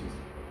cubic meters.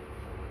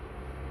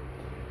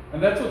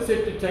 And that's what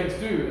septic tanks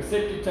do, a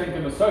septic tank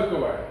and a soak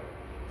away.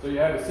 So you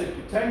have a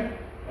septic tank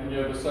and you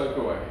have a soak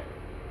away.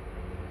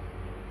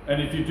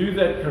 And if you do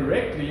that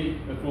correctly,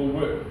 it will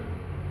work.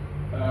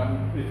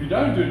 If you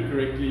don't do it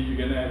correctly, you're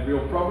going to have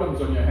real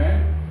problems on your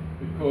hand,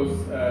 because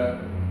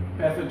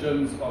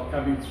pathogens are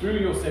coming through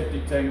your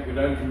septic tank. We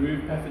don't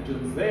remove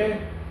pathogens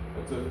there.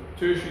 It's a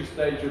tertiary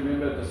stage,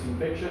 remember,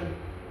 disinfection,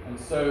 and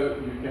so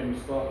you can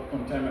start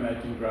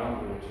contaminating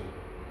groundwater.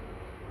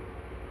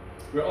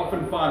 We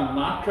often find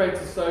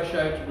nitrates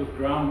associated with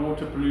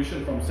groundwater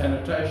pollution from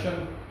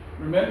sanitation.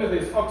 Remember,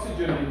 there's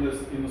oxygen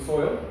in the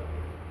soil.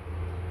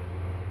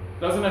 It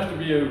doesn't have to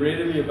be a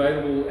readily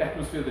available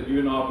atmosphere that you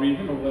and I are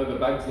breathing, although the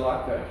bugs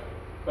like that.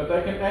 But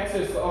they can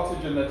access the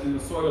oxygen that's in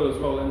the soil as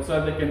well, and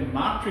so they can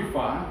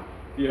nitrify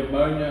the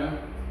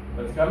ammonia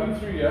that's coming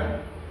through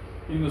here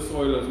in the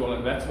soil as well,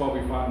 and that's why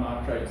we find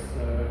nitrates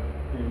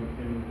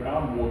in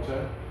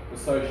groundwater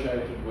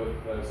associated with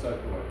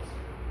soakaways.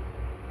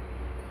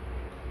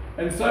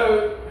 And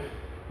so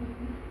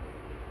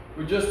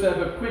we just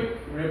have a quick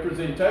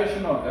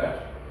representation of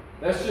that.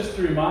 That's just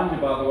to remind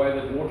you, by the way,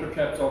 that water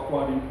traps are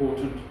quite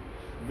important.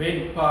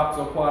 Vent pipes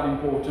are quite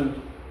important.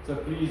 So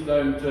please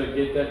don't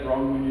get that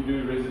wrong when you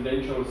do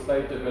residential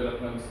estate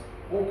developments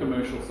or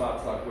commercial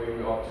sites like where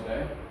we are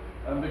today.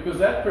 Because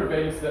that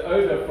prevents the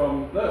odor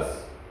from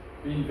this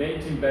being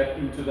venting back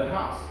into the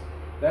house.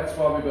 That's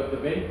why we've got the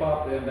vent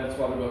pipe there, and that's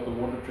why we've got the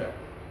water trap.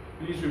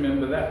 Please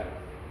remember that.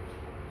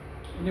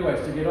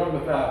 Anyways, to get on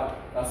with our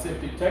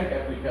septic tank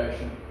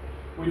application,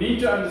 we need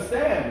to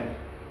understand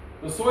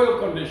the soil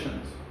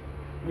conditions.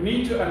 We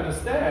need to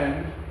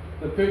understand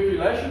the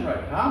percolation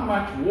rate. How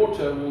much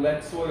water will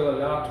that soil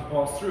allow to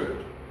pass through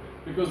it?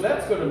 Because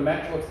that's got to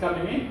match what's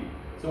coming in.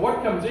 So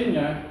what comes in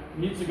here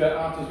needs to go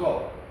out as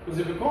well. Because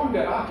if it can't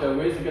go out here,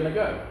 where's it going to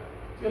go?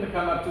 It's going to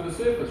come up to the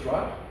surface,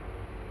 right?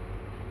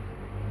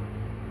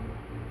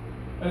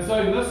 And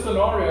so in this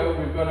scenario,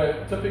 we've got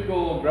a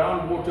typical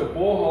groundwater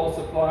borehole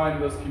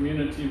supplying this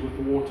community with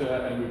water,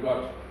 and we've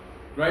got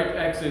great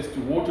access to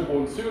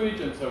waterborne sewage,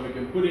 and so we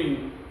can put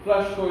in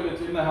flush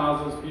toilets in the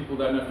houses. People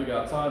don't have to go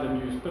outside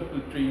and use pit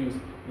latrines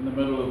in the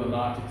middle of the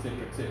night,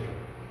 etc., etc.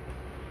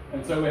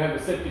 And so we have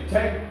a septic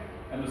tank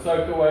and a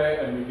soak away,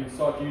 and we can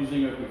start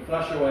using it. We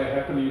flush away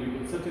happily. We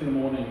can sit in the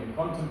morning and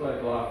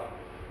contemplate life.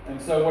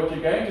 And so what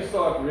you're going to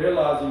start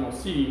realizing or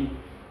seeing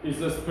is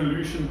this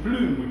pollution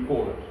plume, we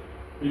call it,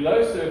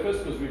 below surface,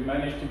 because we've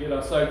managed to get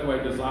our soak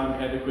away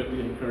designed adequately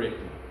and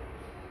correctly.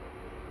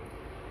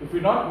 If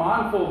we're not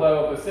mindful,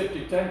 though, of the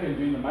septic tank and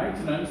doing the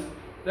maintenance,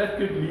 that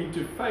could lead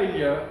to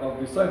failure of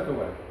the soak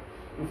away.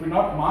 If we're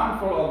not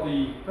mindful of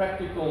the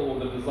practical or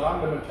the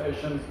design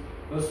limitations,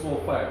 this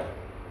will fail.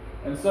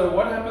 And so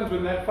what happens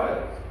when that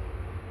fails?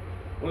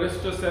 Well,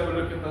 let's just have a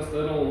look at this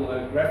little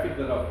graphic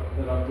that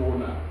I've drawn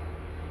now.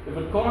 If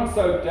it can't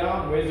soak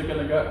down, where's it going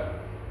to go?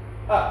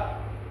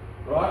 Up,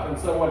 right? And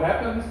so what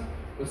happens?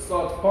 It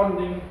starts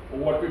ponding, or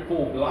what we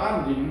call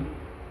blinding,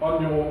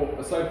 on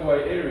your soak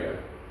away area.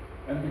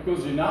 And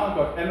because you now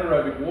got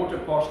anaerobic water,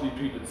 partially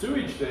treated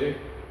sewage there,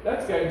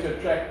 that's going to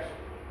attract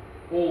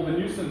all the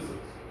nuisances,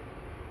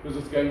 because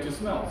it's going to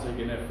smell. So you're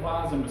going to have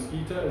flies and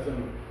mosquitoes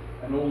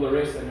and all the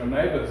rest, and your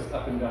neighbors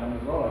up and down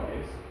as well, I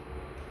guess.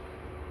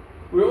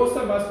 We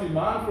also must be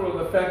mindful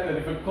of the fact that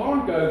if it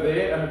can't go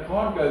there and it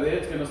can't go there,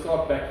 it's going to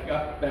start back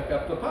up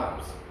the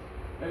pipes.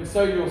 And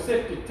so your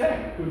septic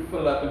tank could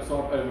fill up and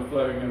start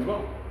overflowing as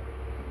well.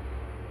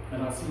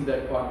 And I see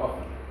that quite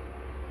often.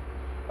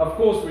 Of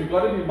course, we've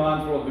got to be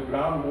mindful of the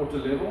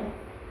groundwater level.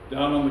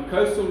 Down on the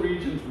coastal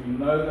regions, we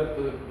know that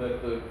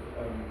the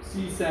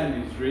sea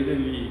sand is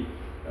readily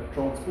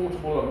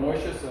transportable or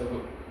moisture, so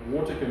the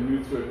water can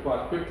move through it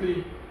quite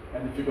quickly.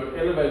 And if you've got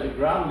elevated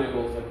ground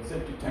levels and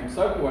septic tank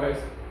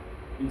soakaways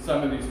in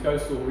some of these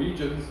coastal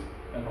regions,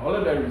 and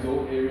holiday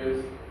resort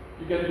areas,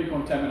 you're going to be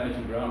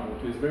contaminating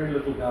groundwater. There's very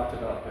little doubt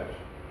about that.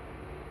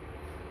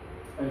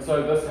 And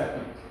so this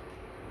happens.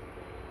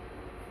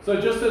 So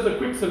just as a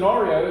quick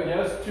scenario,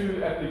 here's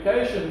two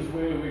applications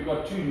where we've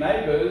got two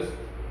neighbors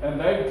and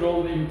they've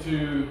drilled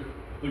into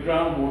the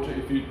groundwater.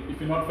 If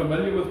you're not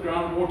familiar with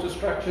groundwater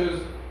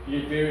structures, you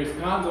get various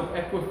kinds of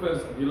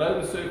aquifers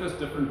below the surface,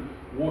 different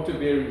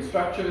water-bearing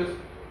structures,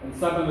 and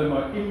some of them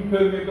are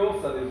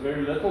impermeable, so there's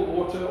very little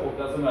water or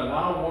doesn't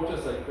allow water,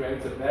 so it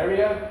creates a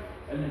barrier.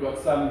 And you've got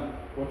some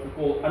what we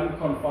call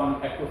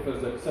unconfined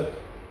aquifers that sit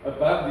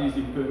above these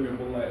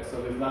impermeable layers,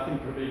 so there's nothing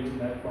preventing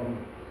that from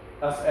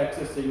us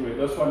accessing where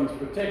this one is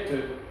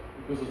protected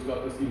because it's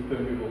got this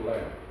impermeable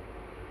layer.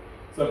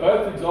 So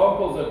both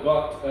examples have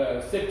got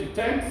septic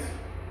tanks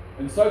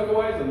and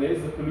soakaways, and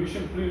there's the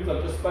pollution plumes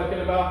I've just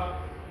spoken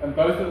about, and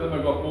both of them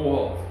have got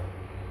boreholes.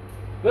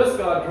 This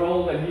guy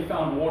drilled and he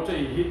found water,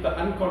 he hit the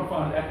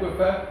unconfined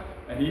aquifer,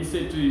 and he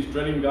said to his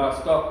drilling guy,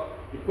 stop,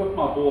 equip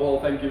my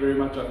borehole, thank you very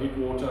much, I've hit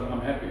water and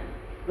I'm happy.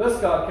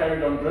 This guy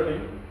carried on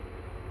drilling,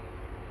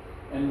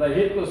 and they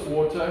hit this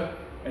water,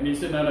 and he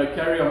said, no,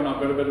 carry on, I've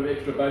got a bit of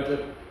extra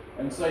budget.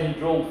 And so he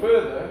drilled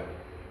further,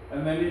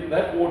 and then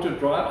that water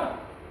dried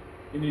up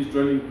in his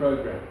drilling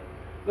program.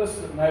 This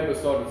neighbor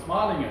started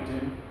smiling at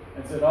him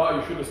and said, oh,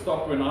 you should have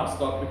stopped when I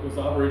stopped because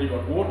I've already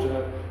got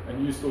water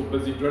and you're still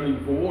busy drilling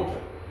for water.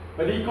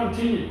 But he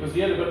continued because he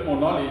had a bit more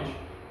knowledge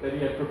that he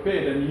had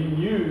prepared, and he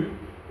knew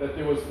that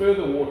there was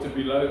further water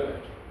below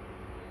that.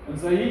 And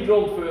so he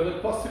drilled further,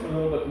 it cost him a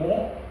little bit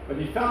more, but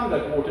he found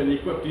that water and he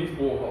equipped his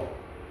borehole.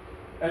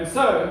 And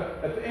so,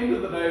 at the end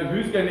of the day,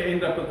 who's going to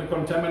end up with the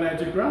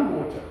contaminated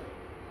groundwater?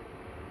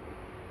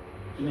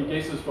 Any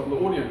guesses from the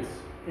audience?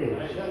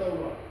 The shallow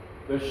one.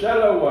 The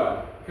shallow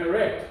one,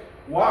 correct.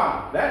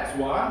 Why? That's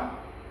why.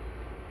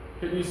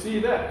 Can you see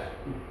that?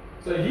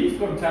 So his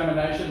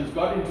contamination has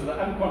got into the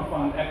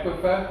unconfined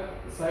aquifer,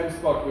 the same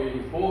spot where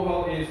his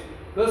borehole is.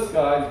 This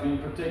guy is being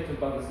protected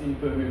by this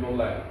impermeable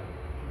layer.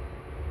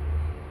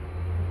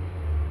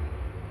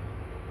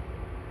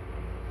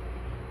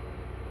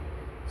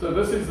 So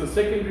this is the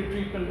secondary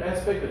treatment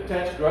aspect,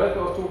 attached growth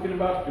I was talking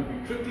about. It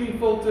could be trickling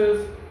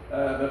filters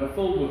that are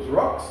filled with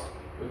rocks.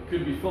 It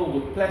could be filled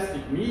with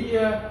plastic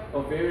media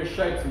of various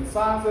shapes and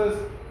sizes.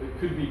 It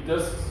could be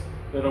discs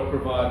that are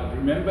provided.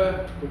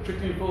 Remember, for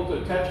trickling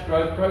filter attached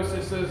growth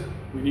processes,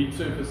 we need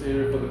surface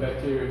area for the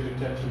bacteria to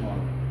attach them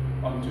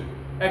onto.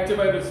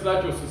 Activated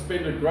sludge or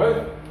suspended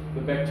growth,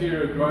 the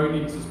bacteria grown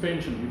in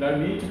suspension. You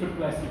don't need to put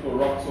plastic or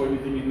rocks or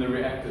anything in the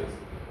reactors.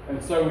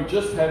 And so we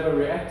just have a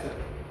reactor.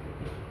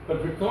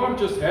 But we can't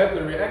just have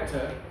the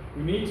reactor,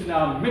 we need to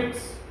now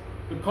mix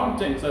the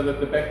content so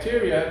that the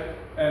bacteria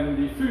and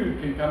the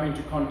food can come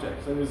into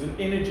contact. So there's an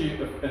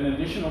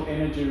additional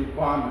energy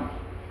requirement.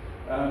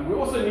 We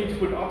also need to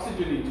put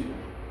oxygen into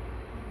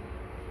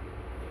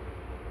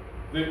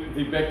them.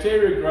 The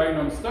bacteria growing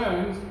on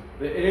stones,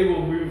 the air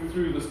will move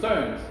through the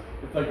stones.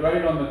 If they're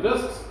growing on the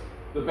discs,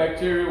 the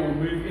bacteria will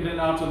move in and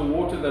out of the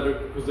water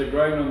because they're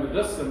growing on the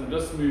discs, and the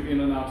discs move in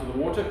and out of the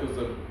water because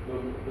the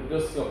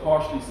discs are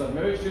partially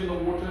submerged in the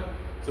water.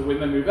 So when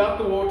they move out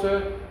the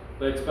water,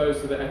 they're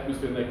exposed to the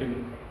atmosphere and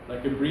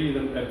they can breathe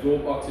and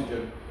absorb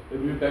oxygen. They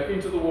move back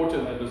into the water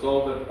and they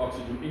dissolve that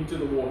oxygen into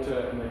the water,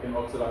 and they can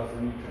oxidize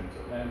the nutrients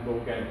and the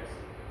organics.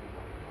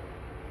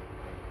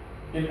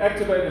 In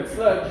activated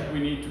sludge, we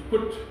need to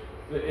put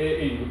the air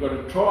in. We've got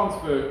to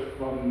transfer it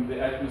from the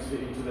atmosphere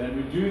into that,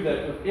 and we do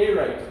that with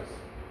aerators.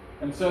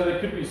 And so there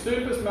could be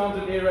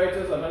surface-mounted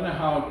aerators. I don't know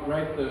how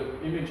great the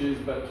image is,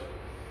 but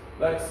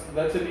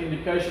that's an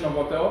indication of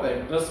what they are.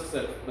 They're discs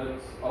that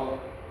are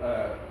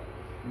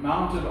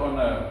mounted on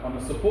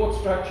a support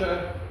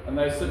structure, and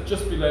they sit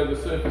just below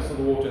the surface of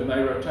the water, and they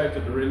rotate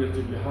at a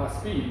relatively high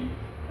speed.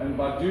 And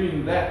by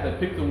doing that,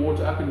 they pick the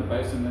water up in the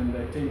basin, and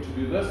they tend to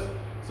do this.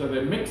 So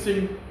they're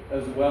mixing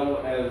as well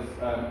as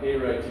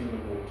aerating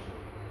the water.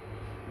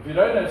 If you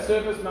don't have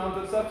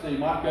surface-mounted stuff, so you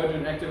might go to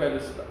an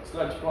activated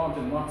sludge plant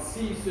and not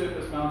see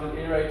surface-mounted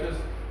aerators,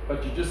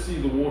 but you just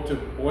see the water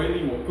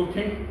boiling or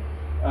cooking.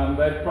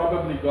 They've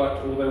probably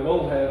got, or they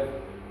will have,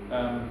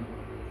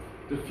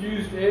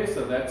 diffused air,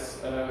 so that's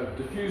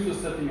diffuser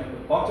sitting at the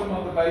bottom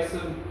of the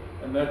basin,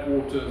 and that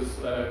water's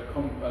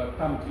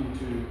pumped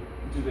into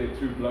there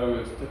through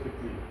blowers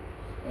typically.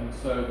 And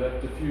so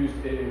that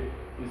diffused air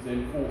is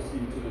then forced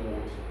into the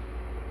water.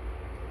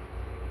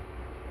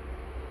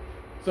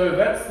 So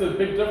that's the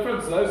big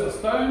difference. Those are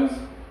stones.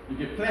 You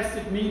get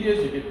plastic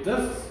medias, you get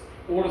discs,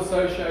 all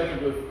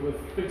associated with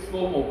fixed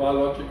film or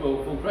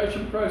biological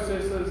filtration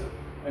processes,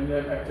 and you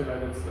have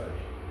activated sludge.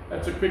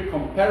 That's a quick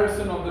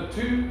comparison of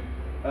the two.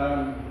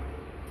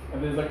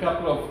 And there's a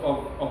couple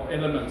of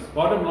elements.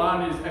 Bottom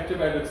line is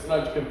activated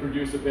sludge can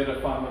produce a better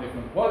final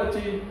effluent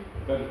quality,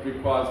 but it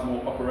requires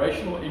more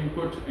operational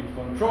input and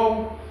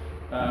control.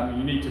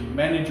 You need to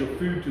manage your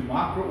food to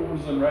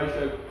microorganism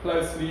ratio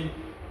closely,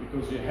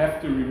 because you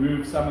have to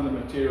remove some of the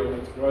material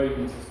that's growing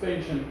in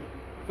suspension.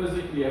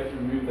 Physically, you have to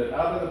remove that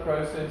out of the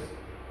process.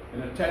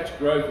 And attached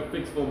growth of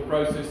fixed film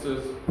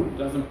processes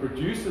doesn't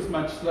produce as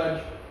much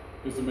sludge,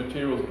 because the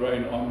materials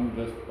drain on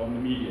the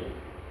media.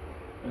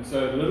 And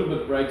so a little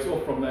bit breaks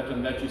off from that,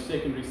 and that's your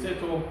secondary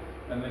settle,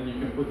 and then you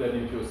can put that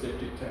into your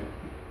septic tank.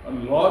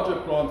 On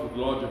larger plants with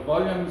larger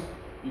volumes,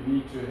 you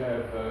need to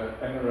have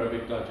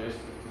anaerobic digesters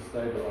to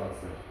stabilize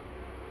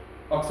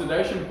that.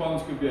 Oxidation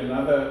ponds could be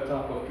another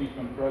type of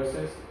treatment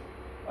process.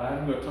 I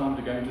haven't got time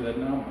to go into that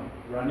now,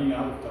 I'm running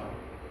out of time.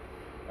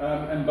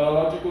 And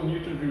biological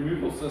nutrient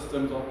removal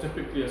systems are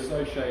typically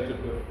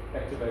associated with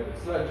activated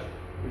sludge,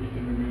 where you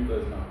can remove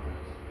those nitrates.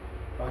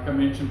 Like I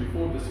mentioned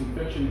before,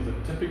 disinfection is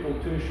a typical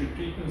tertiary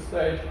treatment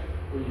stage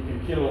where you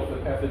can kill off the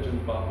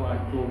pathogens by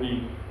applying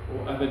chlorine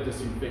or other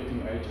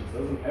disinfecting agents. It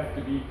doesn't have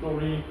to be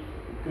chlorine,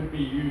 it could be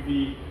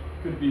UV, it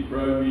could be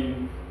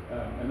bromine,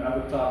 and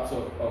other types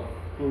of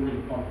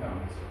chlorine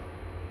compounds.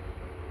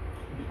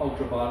 The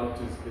ultraviolet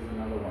is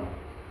another one.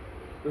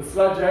 The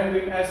sludge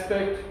handling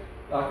aspect,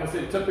 like I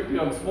said, typically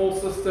on small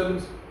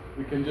systems,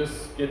 we can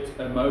just get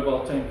a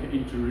mobile tanker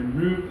in to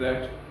remove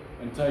that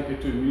and take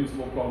it to a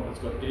municipal plant that's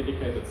got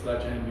dedicated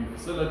sludge handling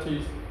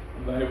facilities,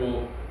 and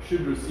they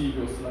should receive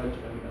your sludge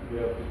and be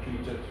able to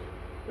treat it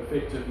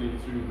effectively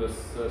through this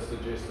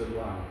suggested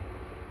line.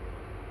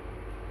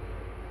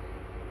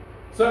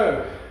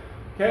 So,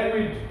 can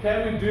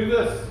we do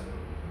this?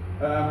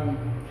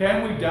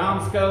 Can we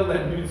downscale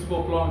that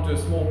municipal plant to a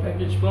small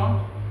package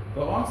plant?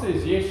 The answer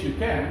is yes, you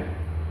can,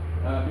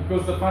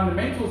 because the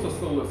fundamentals are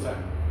still the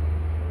same.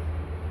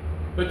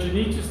 But you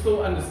need to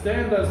still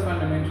understand those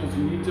fundamentals,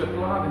 you need to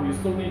apply them, you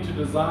still need to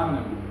design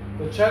them.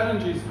 The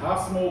challenge is, how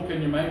small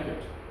can you make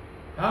it?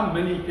 How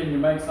many can you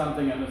make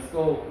something and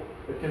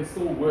it can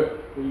still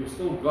work, where you've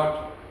still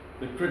got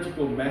the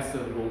critical mass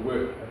that will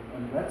work.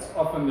 And that's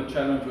often the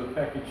challenge with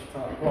package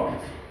type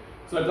plants.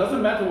 So it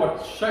doesn't matter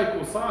what shape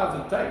or size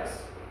it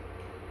takes.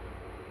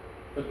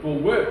 It will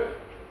work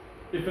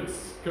if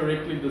it's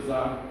correctly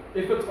designed,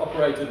 if it's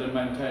operated and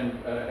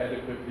maintained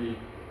adequately,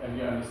 and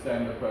you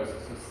understand the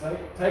processes.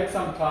 Take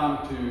some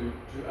time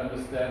to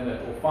understand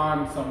that, or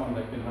find someone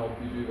that can help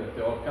you do that.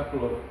 There are a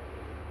couple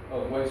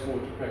of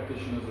wastewater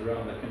practitioners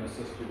around that can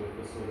assist you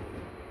with this sort of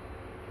thing.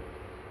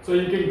 So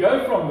you can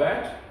go from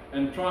that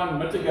and try and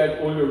mitigate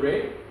all your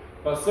red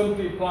by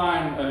simply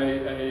applying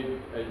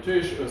a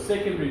tertiary or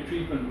secondary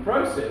treatment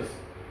process.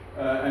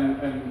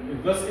 And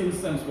in this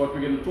instance, what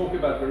we're going to talk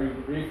about very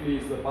briefly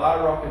is the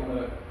Biorock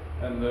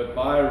and the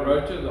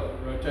Biorotor, the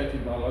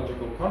rotating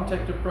biological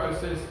contactor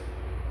process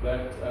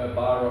that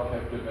Biorock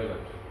have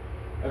developed.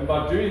 And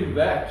by doing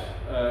that,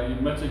 you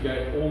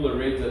mitigate all the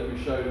reds that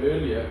we showed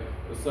earlier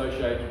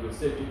associated with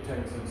septic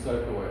tanks and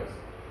soakaways.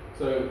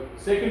 So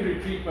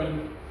secondary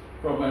treatment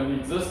from an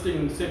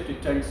existing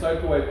septic tank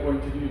soakaway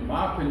point of view, in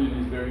my opinion,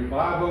 is very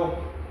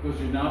viable, because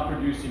you're now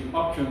producing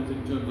options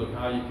in terms of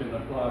how you can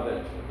apply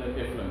that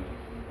effluent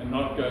and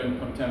not go and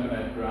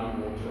contaminate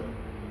groundwater.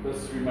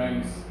 This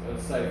remains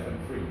safe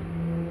and free.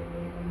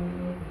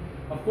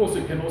 Of course,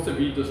 it can also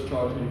be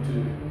discharged into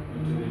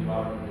the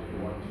environment if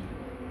you want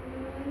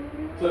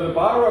to. So the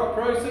Biorock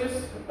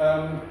process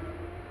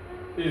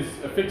is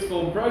a fixed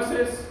film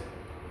process,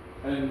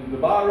 and the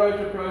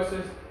Biorotor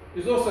process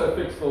is also a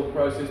fixed film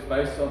process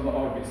based on the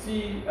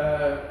RBC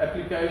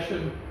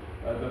application.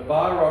 The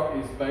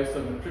Biorock is based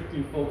on a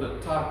trickling filter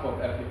type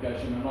of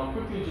application, and I'll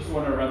quickly just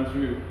want to run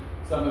through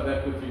some of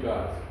that with you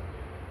guys.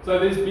 So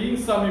there's been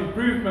some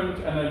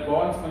improvement and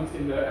advancements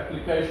in the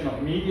application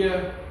of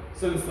media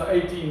since the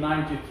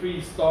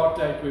 1893 start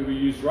date, where we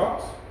used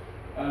rocks.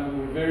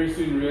 We very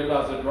soon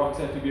realized that rocks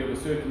had to be of a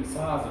certain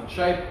size and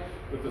shape,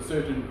 with a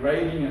certain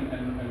grading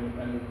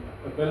and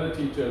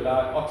ability to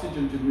allow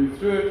oxygen to move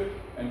through it,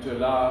 and to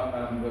allow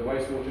the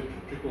wastewater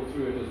to trickle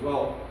through it as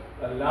well.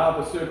 Allow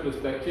the surplus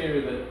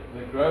bacteria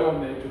that grow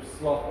on there to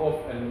slough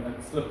off and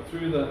slip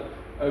through the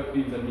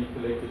openings and be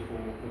collected for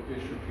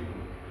tertiary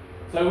treatment.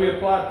 So we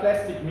applied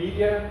plastic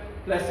media.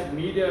 Plastic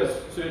media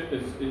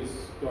is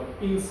got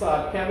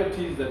inside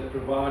cavities that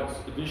provides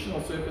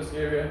additional surface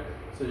area,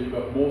 so you've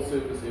got more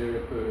surface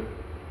area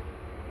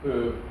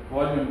per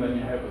volume than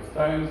you have with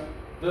stones,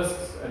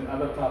 discs, and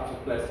other types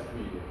of plastic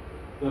media.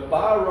 The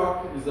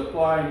Biorock is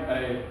applying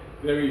a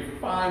very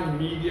fine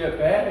media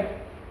bag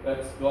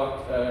that's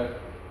got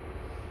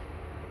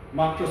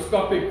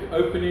microscopic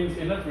openings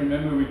in it.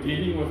 Remember, we're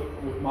dealing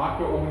with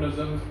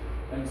microorganisms,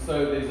 and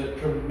so there's a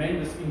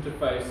tremendous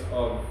interface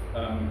of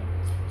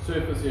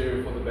surface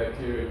area for the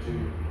bacteria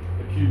to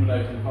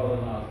accumulate and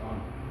colonize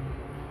on.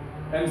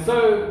 And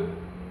so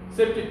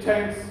septic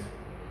tanks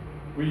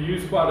we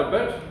use quite a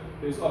bit.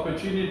 There's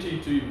opportunity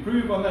to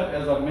improve on that.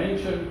 As I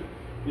mentioned,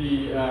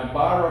 the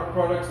Biorock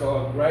products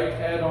are a great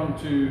add-on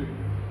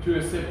to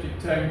a septic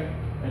tank,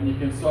 and you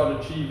can start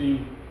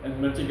achieving and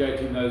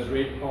mitigating those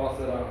red paths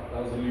that I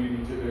was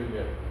alluding to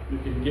earlier. You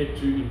can get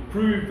to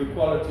improve the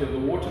quality of the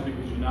water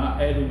because you're now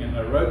adding an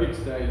aerobic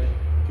stage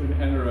to an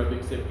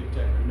anaerobic septic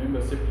tank. Remember,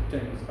 septic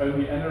tank is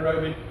only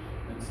anaerobic,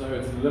 and so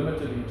it's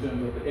limited in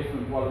terms of the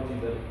effluent quality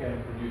that it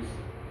can produce.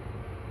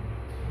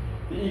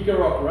 The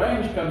Biorock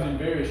range comes in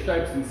various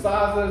shapes and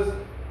sizes,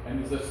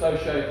 and is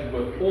associated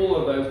with all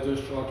of those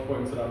discharge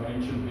points that I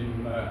mentioned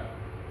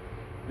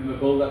in the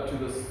build-up to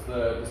this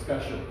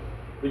discussion.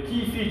 The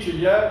key feature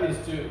here is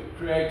to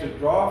create a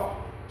draft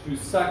to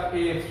suck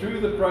air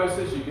through the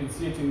process. You can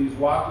see it in these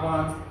white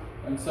lines,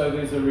 and so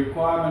there's a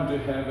requirement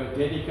to have a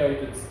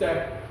dedicated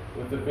stack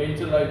with a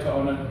ventilator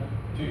on it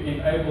to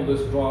enable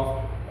this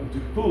draft and to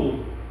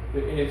pull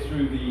the air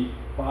through the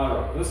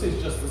Biorock. This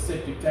is just the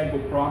septic tank or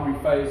primary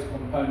phase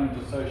component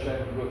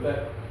associated with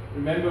that.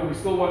 Remember, we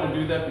still want to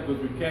do that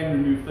because we can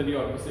remove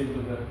 30%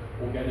 of the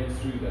organics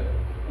through that.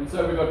 And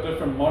so we've got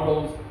different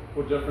models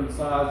for different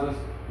sizes.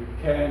 We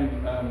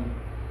can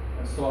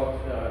start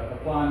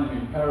applying them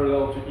in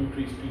parallel to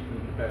increase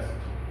treatment capacity.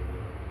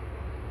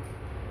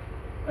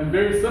 And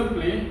very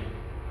simply,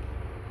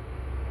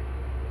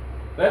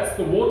 that's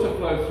the water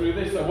flow through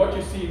there. So what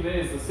you see there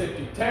is the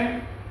septic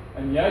tank,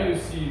 and here you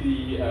see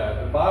the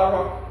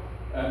Biorock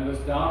and this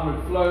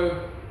downward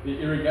flow, the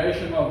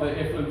irrigation of the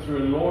effluent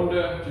through a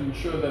launder to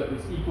ensure that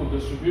there's equal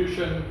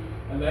distribution,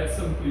 and that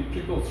simply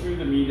trickles through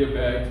the media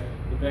bags.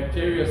 The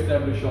bacteria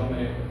establish on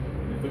there.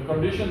 If the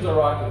conditions are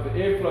right, if the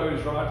airflow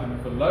is right, and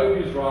if the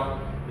load is right,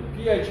 the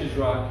pH is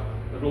right,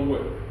 it'll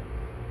work.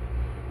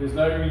 There's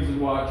no reason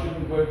why it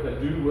shouldn't work. They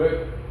do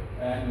work,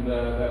 and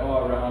they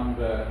are around,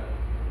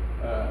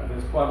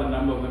 there's quite a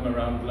number of them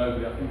around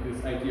globally. I think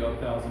there's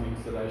 80,000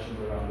 installations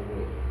around the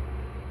world.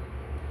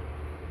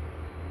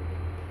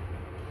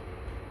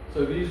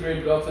 So these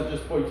red dots are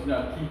just pointing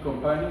out key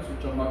components,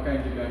 which I'm not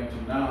going to go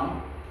into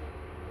now.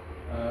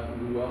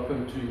 You're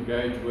welcome to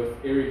engage with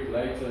Eric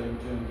later in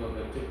terms of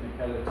the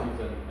technicalities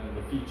and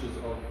the features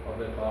of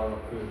that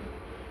Biorock curve.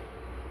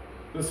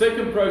 The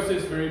second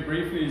process, very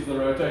briefly, is the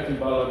rotating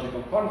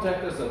biological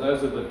contactor. So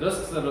those are the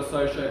discs that are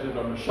associated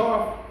on the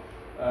shaft,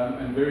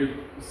 and very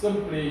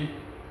simply,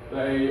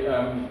 they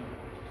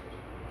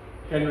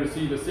can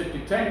receive a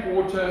septic tank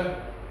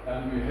water.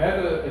 You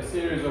have a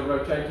series of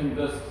rotating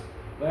discs.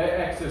 They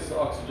access the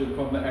oxygen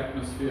from the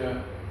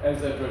atmosphere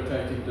as that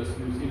rotating disc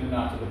moves in and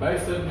out of the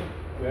basin.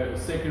 We have a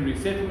secondary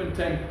settlement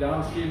tank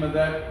downstream of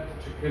that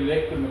to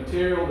collect the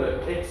material,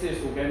 the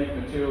excess organic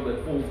material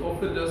that falls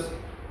off the disc,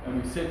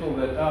 and we settle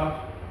that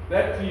out.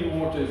 That clean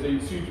water is then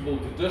suitable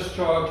to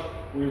discharge.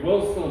 We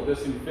will still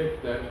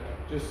disinfect that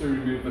just to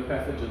remove the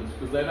pathogens,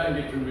 because they don't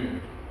get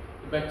removed.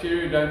 The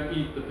bacteria don't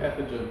eat the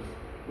pathogens.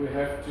 We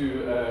have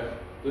to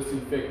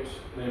disinfect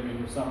them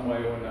in some way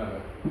or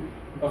another.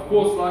 Of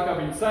course, like I've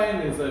been saying,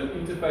 there's an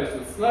interface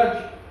with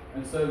sludge,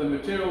 and so the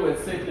material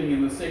that's settling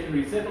in the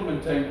secondary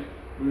settlement tank,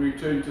 we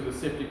return to the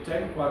septic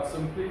tank quite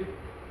simply.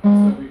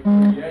 So we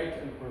create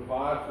and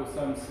provide for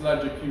some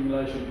sludge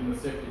accumulation in the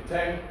septic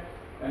tank,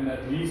 and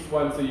at least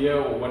once a year,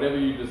 or whatever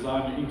you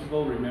design your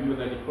interval, remember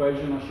that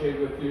equation I shared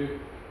with you,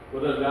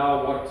 will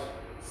allow what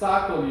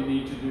cycle you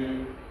need to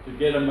do to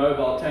get a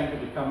mobile tanker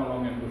to come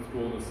along and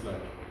withdraw the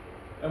sludge.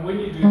 And when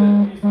you do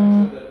that, please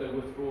make sure that they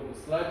withdraw the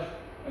sludge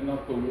and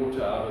not the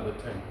water out of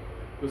the tank,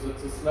 because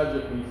it's the sludge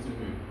that needs to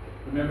move.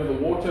 Remember, the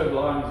water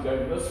line is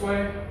going this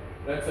way.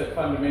 That's a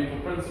fundamental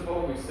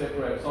principle. We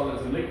separate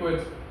solids and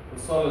liquids. The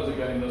solids are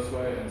going this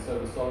way, and so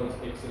the solids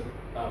exit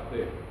out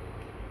there.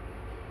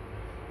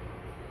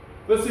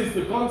 This is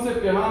the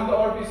concept behind the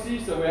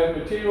RBC. So we have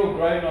material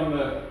growing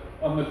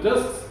on the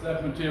discs.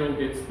 That material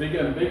gets bigger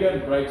and bigger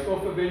and breaks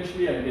off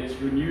eventually and gets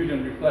renewed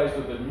and replaced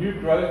with a new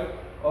growth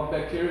of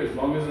bacteria. As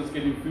long as it's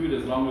getting food,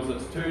 as long as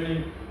it's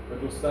turning,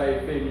 it will stay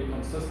fairly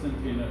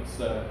consistent in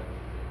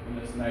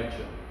its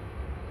nature.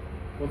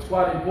 What's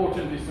quite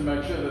important is to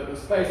make sure that the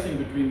spacing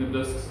between the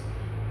discs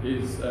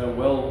is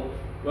well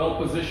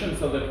positioned,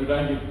 so that we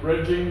don't get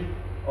bridging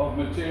of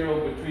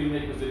material between there,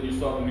 because then you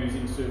start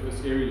losing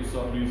surface area, you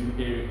start losing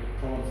air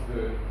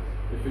transfer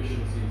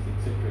efficiencies,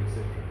 etc.,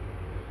 etc.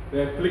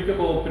 They're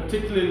applicable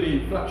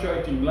particularly in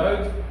fluctuating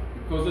loads.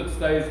 Because it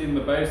stays in the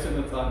basin,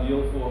 it's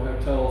ideal for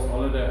hotels,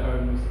 holiday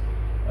homes,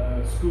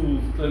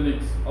 schools,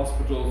 clinics,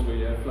 hospitals where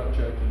you have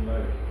fluctuating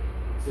load,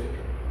 etc.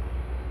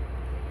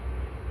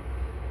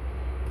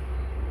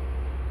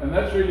 And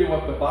that's really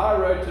what the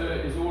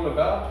biorotor is all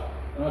about.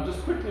 And I just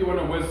quickly want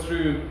to whiz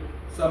through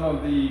some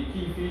of the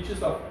key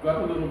features. I've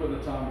got a little bit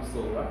of time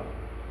still,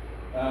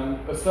 right?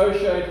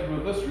 Associated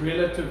with this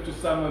relative to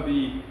some of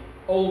the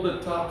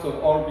older types of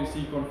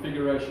RBC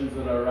configurations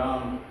that are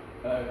around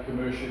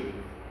commercially.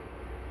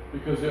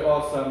 Because there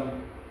are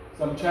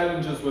some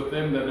challenges with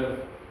them that have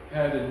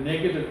had a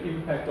negative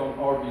impact on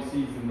RBCs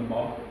in the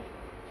market.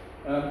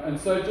 And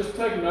so just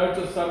take note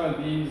of some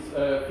of these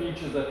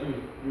features that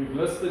we've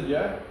listed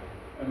here,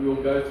 and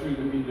we'll go through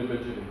them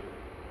individually.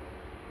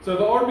 So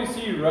the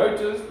RBC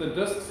rotors, the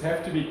discs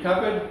have to be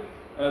covered.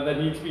 They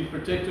need to be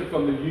protected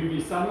from the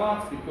UV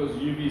sunlight, because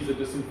UV is a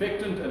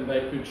disinfectant and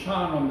they could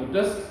shine on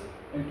the discs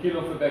and kill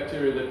off the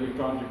bacteria that we're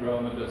trying to grow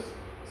on the disc.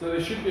 So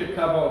there should be a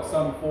cover of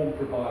some form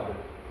provided.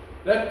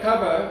 That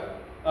cover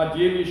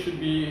ideally should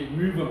be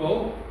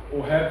movable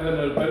or have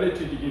the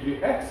ability to give you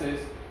access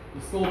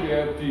to still be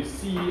able to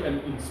see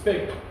and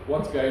inspect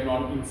what's going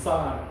on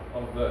inside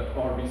of the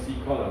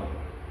RBC column.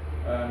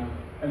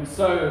 And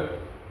so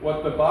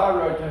what the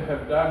Biorotor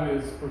have done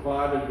is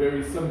provided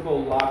very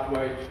simple,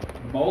 lightweight,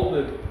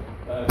 molded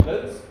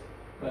lids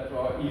that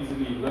are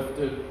easily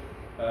lifted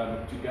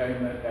to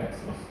gain that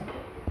access.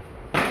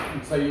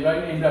 So you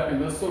don't end up in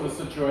this sort of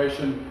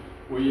situation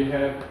where you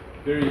have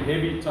very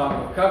heavy type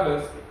of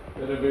covers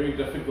that are very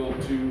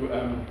difficult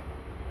to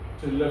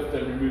lift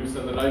and remove,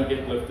 so they don't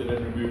get lifted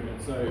and removed,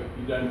 and so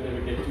you don't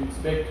ever get to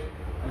inspect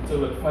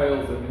until it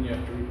fails, and then you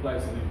have to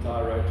replace an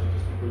entire rotor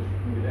just because you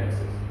couldn't get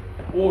access.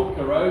 Or it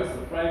corrodes,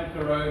 the frame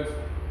corrodes,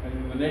 and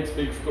in the next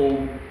big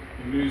storm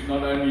you lose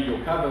not only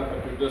your cover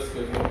but your disc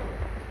as well.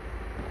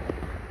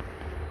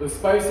 The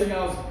spacing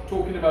I was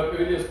talking about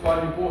earlier is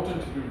quite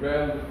important to be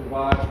able to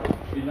provide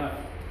enough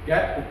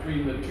gap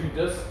between the two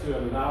discs to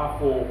allow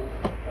for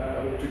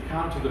or to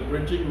counter the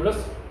bridging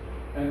risk.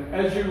 And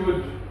as you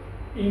would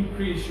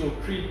increase your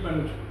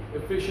treatment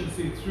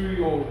efficiency through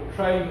your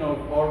train of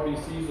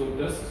RBCs or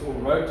discs or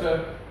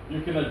rotor,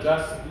 you can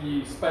adjust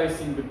the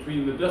spacing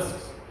between the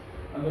discs.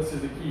 And this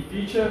is a key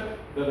feature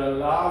that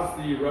allows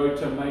the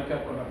rotor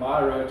makeup on a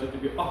biorotor to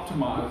be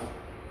optimized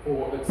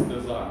for its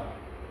design.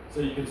 So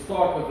you can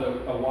start with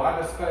a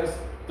wider space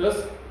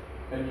disc,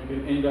 and you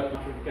can end up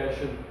with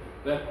nitrification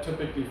that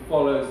typically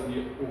follows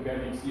the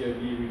organic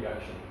COD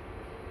reduction.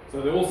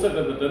 So they all sit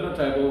at the dinner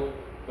table,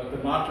 but the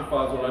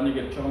nitrifiers will only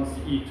get a chance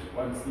to eat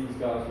once these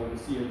guys, or the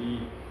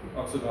COD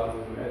oxidizers,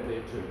 will add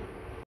there too.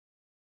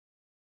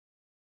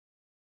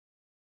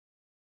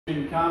 You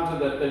encounter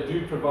that they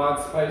do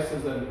provide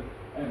spaces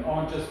and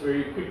aren't just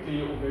very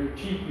quickly or very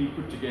cheaply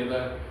put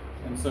together,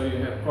 and so you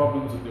have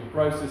problems with your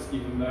process,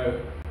 even though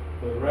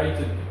the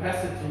rated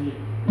capacity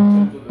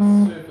in terms of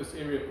the surface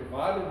area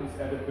provided is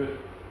adequate,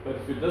 but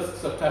if your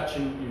discs are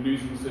touching, you're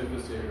losing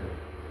surface area.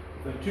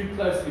 If they're too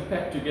closely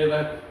packed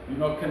together, you're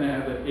not going to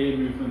have that air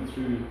movement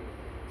through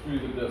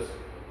the disc.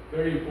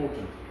 Very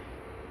important.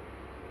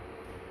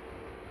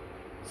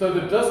 So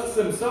the discs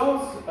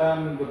themselves,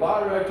 the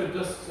biorotor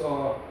discs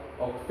are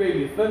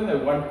fairly thin. They're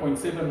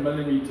 1.7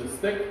 millimeters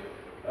thick,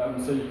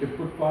 so you can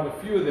put quite a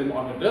few of them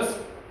on a disc,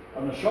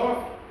 on a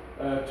shaft,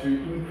 to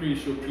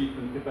increase your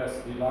treatment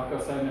capacity. Like I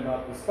was saying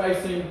about the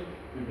spacing,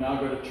 we've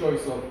now got a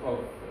choice of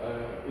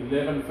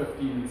 11,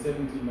 15 and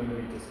 17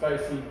 millimeter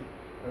spacing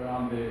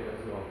around there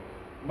as well.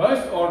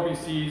 Most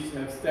RBCs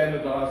have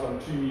standardized on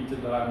 2 meter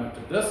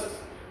diameter discs,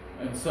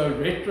 and so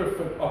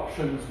retrofit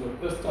options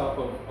with this type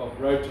of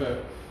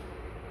rotor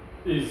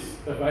is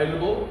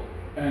available,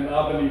 and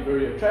I believe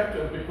very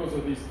attractive because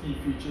of these key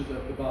features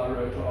that the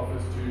biorotor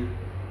offers to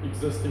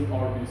existing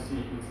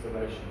RBC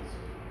installations.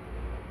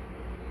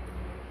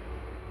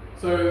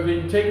 So the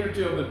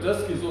integrity of the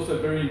disc is also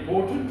very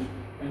important,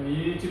 and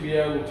you need to be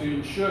able to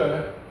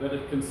ensure that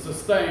it can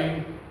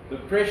sustain the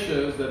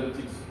pressures that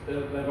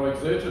are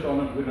exerted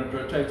on it when it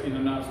rotates in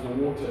and out of the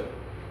water.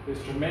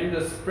 There's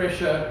tremendous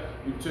pressure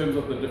in terms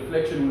of the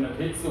deflection when it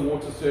hits the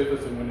water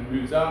surface, and when it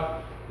moves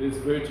out, there's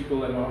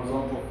vertical and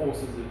horizontal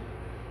forces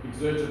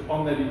exerted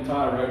on that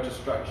entire rotor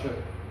structure,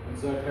 and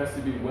so it has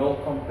to be well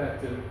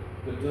compacted.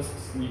 The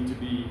discs need to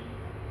be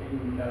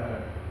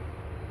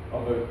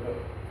of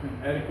an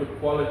adequate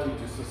quality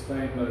to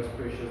sustain those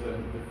pressures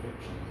and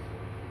deflections.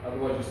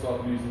 Otherwise you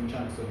start losing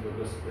chunks of the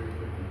disc very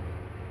quickly.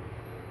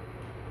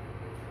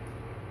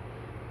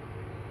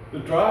 The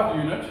drive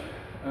unit,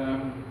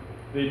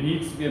 there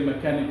needs to be a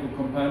mechanical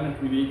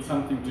component. We need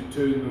something to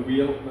turn the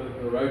wheel,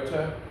 the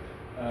rotor.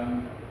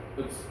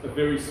 It's a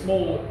very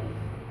small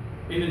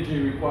energy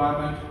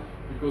requirement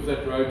because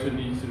that rotor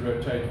needs to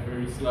rotate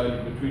very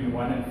slowly. Between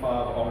 1 and 5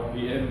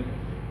 RPM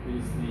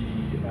is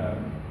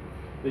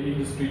the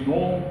industry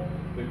norm.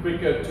 The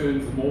quicker it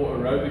turns, the more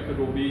aerobic it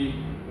will be,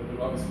 but it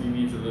obviously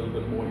needs a little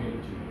bit more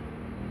energy.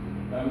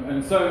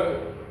 And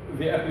so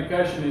the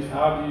application is,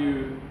 how do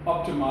you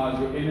optimize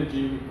your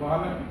energy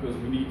requirement, because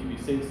we need to be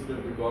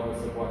sensitive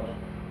regardless of what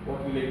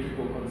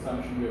electrical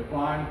consumption we're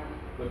applying.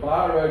 The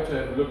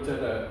biorotor have looked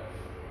at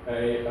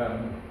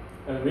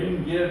a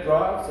ring gear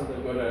drive, so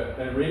they've got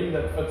a ring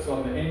that fits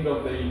on the end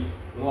of the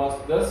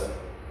last disc,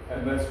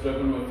 and that's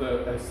driven with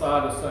a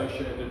side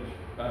associated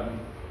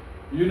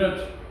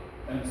unit,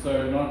 and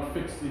so not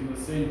fixed in the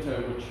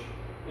center, which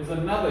is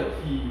another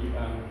key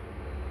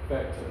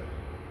factor.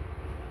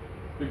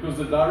 Because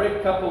the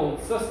direct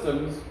coupled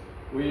systems,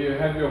 where you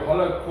have your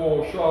hollow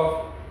core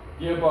shaft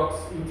gearbox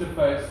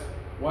interface,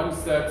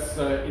 once that's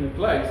in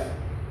place,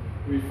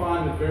 we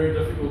find it very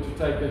difficult to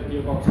take that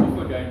gearbox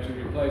off again to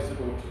replace it,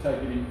 or to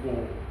take it in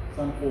for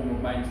some form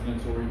of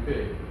maintenance or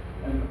repair.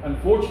 And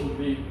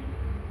unfortunately,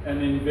 and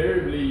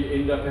invariably,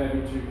 you end up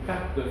having to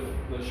cut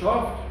the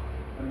shaft,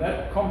 and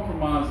that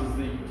compromises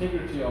the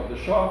integrity of the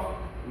shaft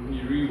when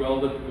you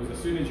re-weld it, because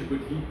as soon as you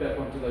put heat back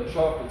onto that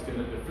shaft, it's going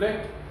to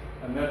deflect,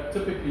 and that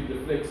typically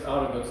deflects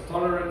out of its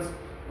tolerance,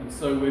 and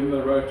so when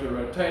the rotor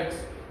rotates,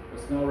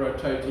 it's now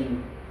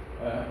rotating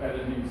at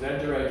an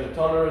exaggerated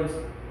tolerance,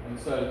 and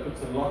so it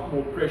puts a lot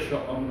more pressure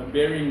on the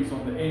bearings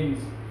on the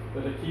ends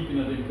that are keeping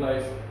it in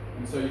place,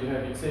 and so you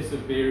have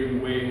excessive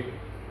bearing wear,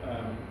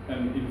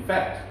 and in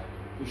fact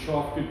the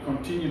shaft could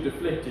continue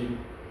deflecting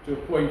to a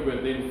point where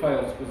it then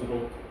fails, because it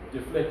will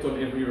deflect on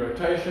every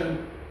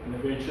rotation, and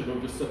eventually it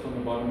will just sit on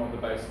the bottom of the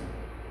basin.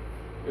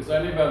 There's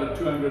only about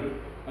a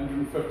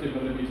 150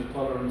 millimeter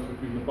tolerance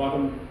between the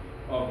bottom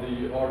of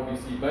the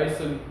RBC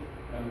basin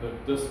and the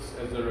discs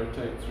as they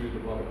rotate through the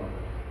bottom of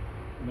it.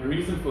 And the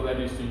reason for that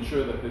is to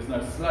ensure that there's no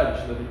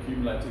sludge that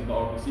accumulates in the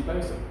RBC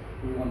basin.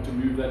 We want to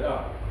move that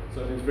out.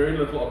 So there's very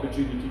little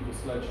opportunity for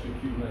sludge to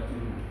accumulate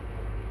in it.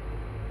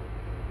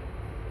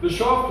 The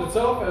shaft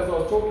itself, as I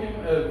was talking,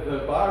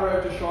 the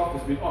Biorotor shaft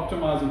has been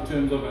optimized in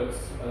terms of its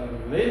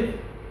length.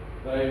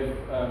 They've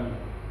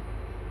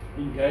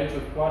engaged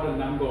with quite a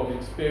number of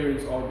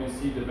experienced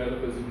RBC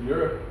developers in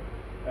Europe,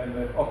 and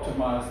they've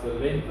optimized the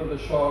length of the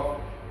shaft.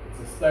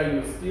 It's a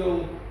stainless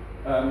steel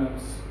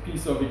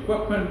piece of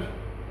equipment,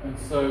 and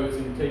so its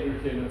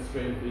integrity and its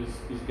strength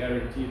is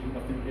guaranteed, and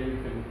I think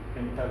Eric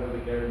can cover the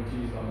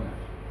guarantees on that.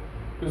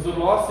 Because the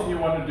last thing you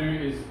want to do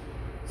is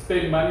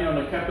spend money on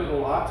a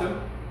capital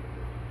item,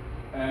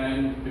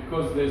 and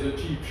because there's a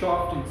cheap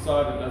shaft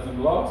inside, it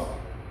doesn't last,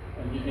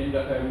 and you end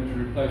up having to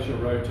replace your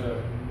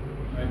rotor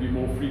maybe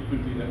more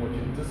frequently than what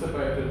you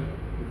anticipated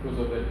because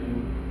of that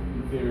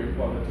inferior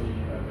quality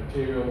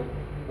material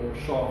or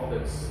shaft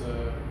that's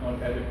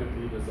not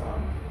adequately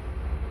designed.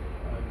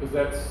 Because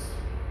that's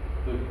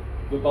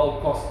the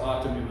bulk cost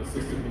item in the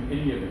system in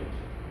any event.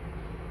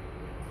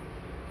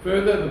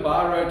 Further, the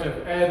Biorotor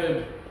have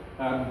added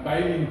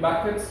baling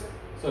buckets,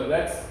 so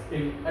that's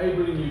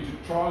enabling you to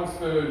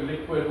transfer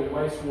liquid or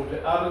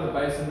wastewater out of the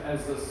basin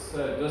as this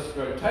disc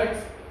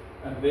rotates,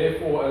 and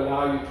therefore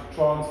allow you to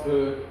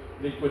transfer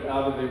liquid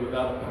out of there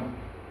without a pump.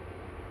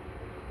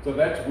 So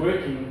that's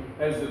working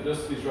as the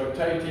disc is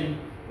rotating,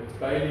 it's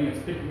baling,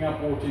 it's picking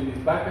up water in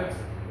these buckets.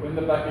 When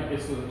the bucket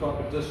gets to the top,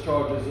 it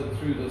discharges it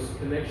through this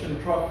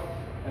collection trough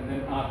and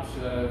then out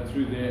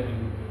through there,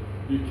 and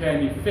you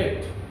can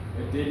effect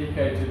a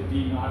dedicated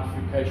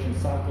denitrification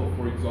cycle,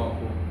 for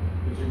example,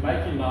 because you're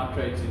making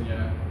nitrates in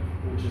here,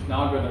 which is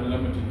now going to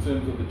limit in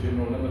terms of the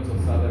general limits of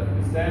South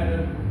African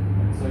standard,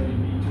 and so you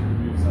need to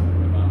remove some of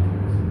the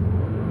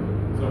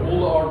nitrates. So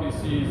all the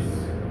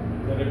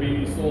RBCs that have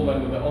been installed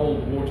under the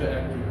old Water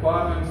Act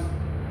requirements,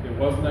 there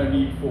was no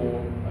need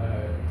for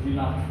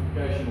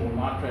denitrification or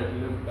nitrate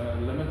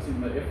limits in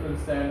the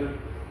effluent standard,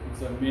 and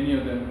so many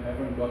of them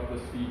haven't got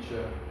this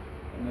feature,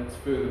 and that's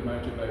further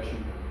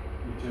motivation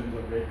in terms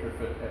of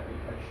retrofit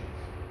applications.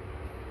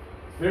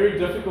 It's very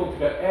difficult to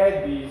go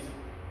add these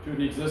to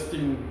an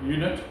existing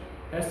unit.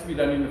 It has to be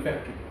done in the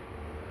factory.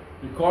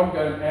 You can't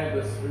go and add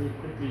this very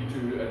quickly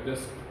to a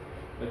disc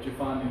that you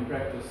find in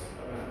practice.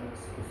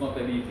 It's not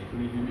that easy,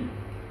 believe you me.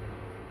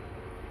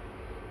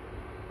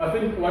 I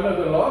think one of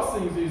the last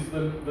things is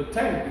the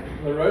tank.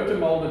 The rotor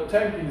molded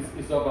tank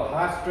is of a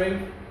high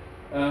strength.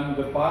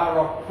 The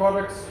Biorock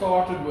products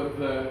started with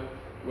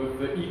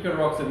the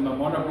Eco-Rocks and the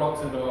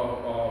monoblocks that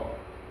are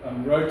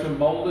rotor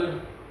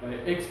molded. They're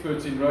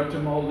experts in rotor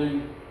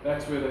molding.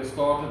 That's where they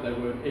started. They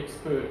were an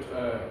expert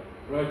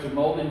rotor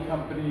molding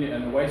company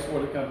and a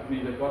wastewater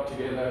company that got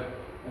together,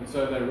 and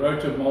so they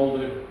rotor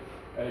molded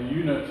a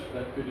unit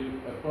that could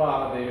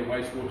apply their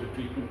wastewater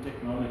treatment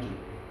technology.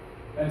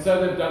 And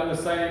so they've done the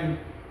same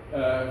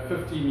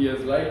 15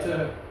 years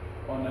later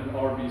on an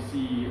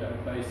RBC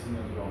basin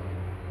as well.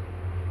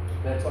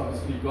 That's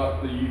obviously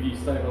got the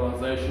UV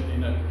stabilization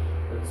in it.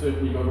 It's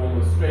certainly got all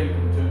the strength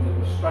in terms of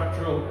the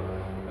structural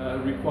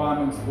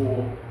requirements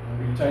for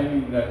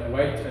retaining that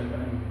weight and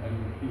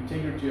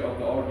integrity of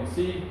the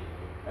RBC,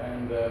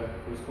 and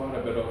there's quite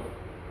a bit of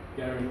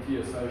guarantee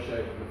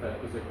associated with that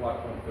because they're quite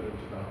confident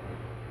about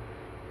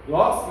it.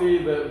 Lastly,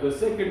 the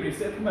secondary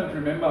settlement.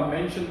 Remember I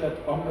mentioned that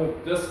on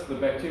the disc the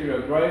bacteria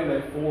are growing,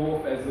 they fall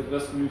off as the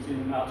disc moves in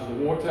and out of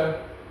the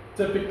water.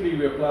 Typically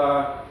we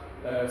apply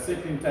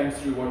settling tanks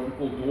through what we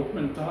call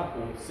Dortmund type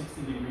or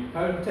 60-degree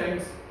cone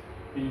tanks.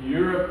 In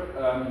Europe,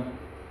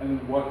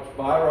 and what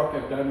Biorock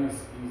have done is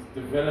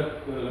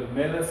developed the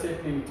lamellar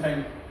settling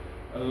tank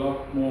a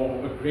lot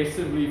more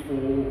aggressively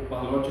for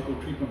biological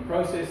treatment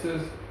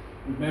processes.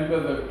 Remember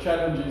the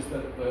challenge is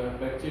that the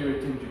bacteria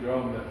tend to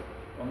grow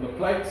on the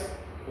plates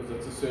because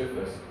it's a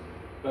surface.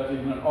 But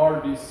in an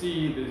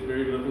RBC there's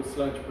very little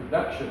sludge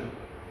production,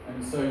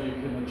 and so you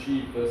can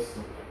achieve this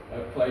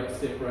plate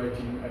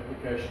separating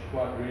application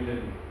quite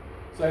readily.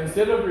 So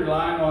instead of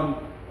relying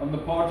on the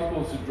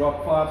particles to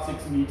drop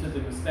 5-6 meters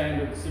in a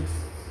standard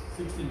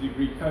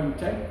 60-degree cone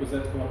tank, because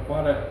that's got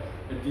quite a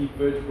deep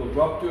vertical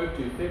drop to it,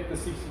 to effect the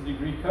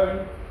 60-degree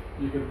cone,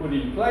 you can put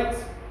in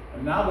plates,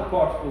 and now the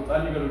particles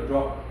only got to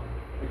drop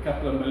a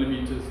couple of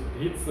millimeters.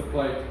 It hits the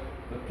plate.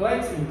 The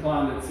plate's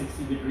inclined at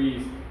 60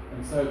 degrees,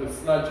 and so the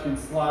sludge can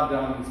slide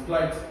down these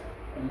plates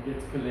and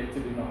gets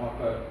collected in a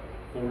hopper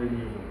for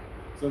removal.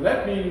 So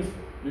that means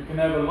you can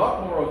have a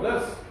lot more of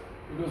this,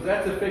 because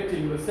that's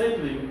affecting the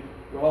settling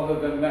rather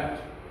than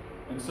that.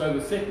 And so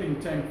the settling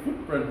tank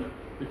footprint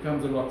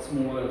becomes a lot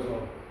smaller as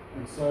well.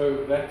 And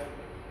so that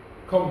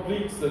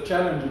completes the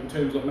challenge in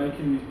terms of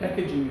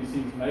packaging these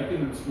things, making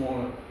them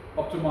smaller,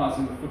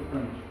 optimizing the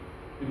footprint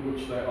in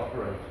which they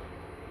operate.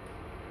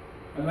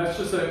 And that's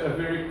just a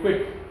very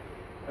quick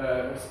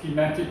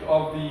schematic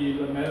of the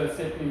lamellar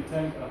settling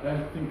tank. I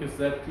don't think it's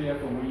that clear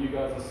from where you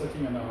guys are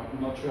sitting, and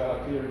I'm not sure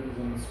how clear it is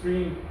on the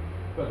screen.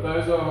 But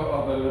those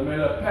are the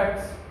lamellar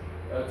packs.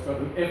 It's got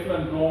an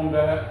effluent launder,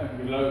 and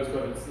below it's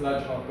got a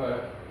sludge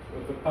hopper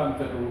with a pump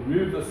that will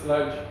remove the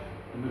sludge,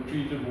 and the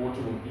treated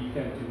water will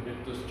decant and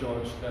get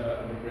discharged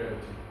under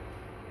gravity.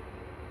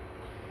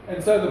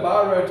 And so the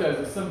Biorotor has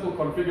a simple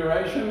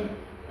configuration,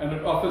 and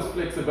it offers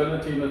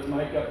flexibility in its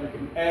makeup. You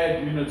can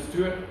add units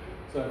to it,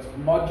 so it's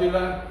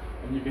modular,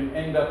 and you can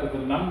end up with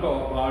a number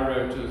of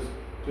Biorotors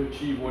to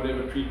achieve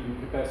whatever treatment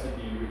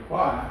capacity you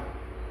require.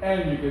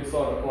 And you can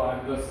start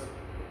applying this,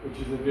 which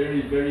is a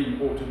very, very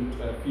important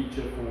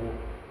feature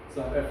for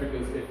South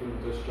Africa's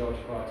effluent discharge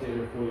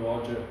criteria for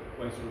larger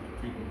wastewater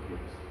treatment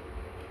plants.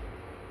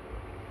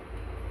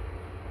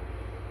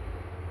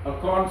 I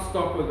can't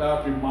stop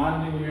without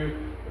reminding you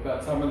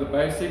about some of the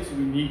basics.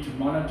 We need to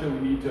monitor,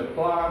 we need to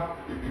apply,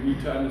 we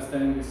need to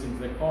understand these things.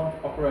 They can't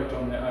operate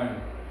on their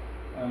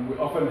own. We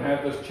often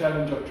have this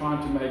challenge of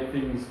trying to make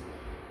things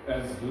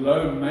as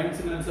low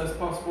maintenance as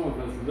possible,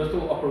 with as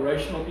little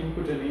operational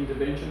input and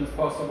intervention as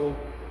possible.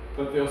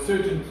 But there are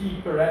certain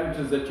key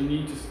parameters that you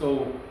need to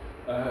still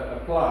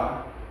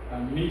apply.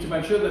 You need to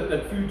make sure that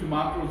that food to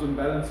microorganism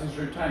balance is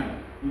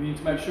retained. You need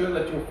to make sure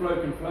that your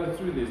flow can flow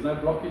through, there's no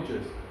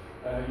blockages.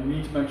 You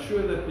need to make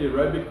sure that the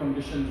aerobic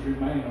conditions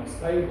remain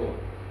stable.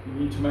 You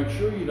need to make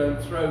sure you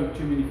don't throw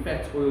too many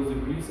fats, oils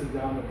and greases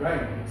down the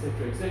drain,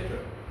 etc., etc.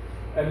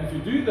 And if you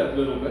do that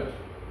little bit,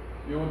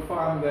 you will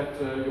find that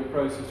your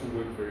process will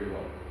work very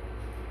well.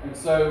 And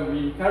so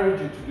we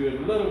encourage you to do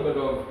a little bit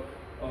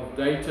of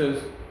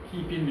data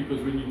keeping,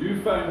 because when you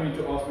do phone me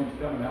to ask me to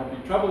come and help you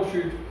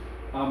troubleshoot,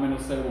 I'm going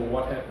to say, well,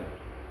 what happened?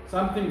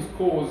 Something's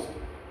caused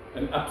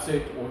an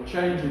upset or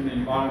change in the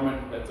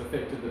environment that's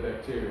affected the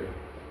bacteria.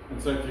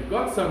 And so if you've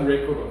got some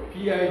record of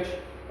pH,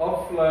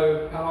 of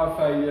flow, power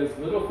failures,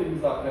 little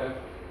things like that,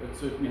 it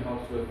certainly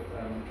helps with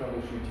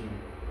troubleshooting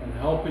and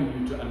helping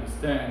you to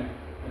understand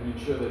and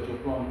ensure that your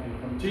plant can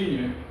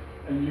continue,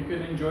 and you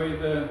can enjoy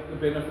the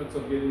benefits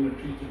of getting the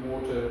treated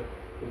water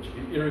that you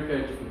can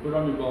irrigate, you can put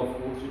on your golf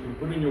course, you can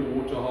put in your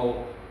water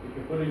hole, you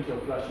can put into your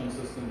flushing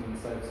systems and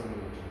save some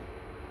water.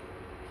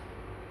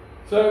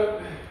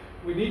 So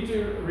we need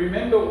to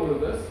remember all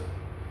of this.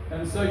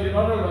 And so you're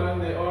not alone.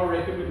 There are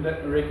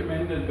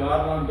recommended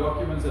guideline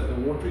documents that the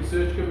Water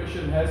Research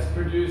Commission has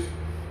produced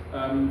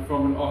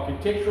from an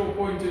architectural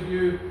point of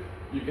view.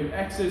 You can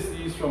access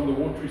these from the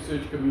Water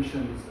Research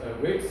Commission's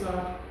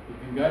website. You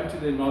can go into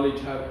their Knowledge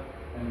Hub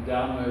and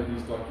download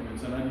these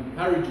documents. And I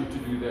encourage you to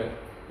do that,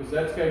 because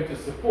that's going to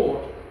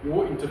support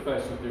your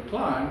interface with your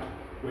client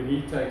when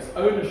he takes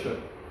ownership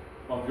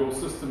of your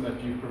system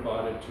that you've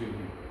provided to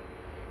him.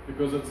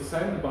 Because it's the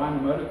same as buying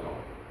a motor car.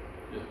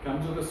 It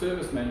comes with a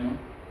service manual.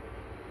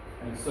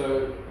 And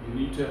so you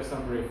need to have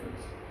some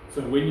reference.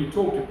 So when you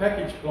talk to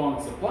package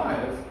plant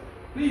suppliers,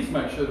 please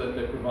make sure that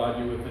they provide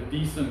you with a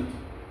decent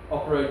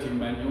operating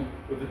manual,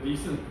 with a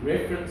decent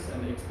reference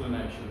and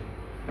explanation.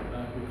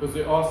 Because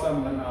there are some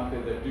of them out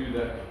there that do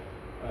that,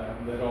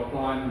 that are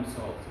applying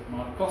themselves. It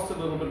might cost a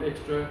little bit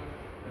extra,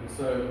 and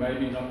so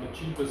maybe not the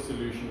cheapest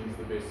solution is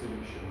the best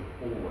solution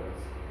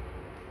always.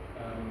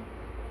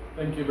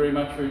 Thank you very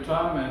much for your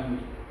time,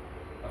 and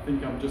I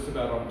think I'm just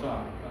about on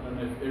time. I don't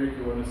know if Eric,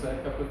 you want to say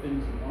a couple of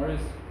things, and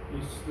Marius?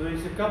 Yes,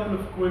 there's a couple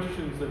of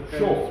questions that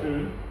came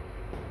through.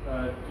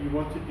 Do you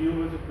want to deal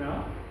with it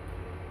now?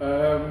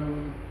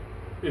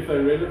 If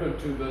they're relevant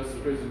to this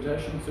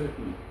presentation,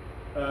 certainly.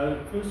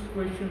 First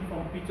question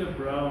from Peter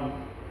Brown.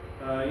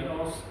 He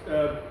asked,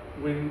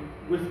 when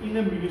within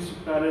a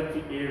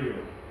municipality area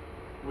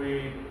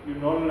where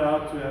you're not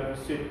allowed to have a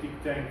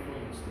septic tank, for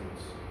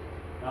instance,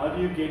 how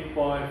do you get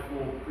by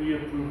for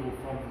pre-approval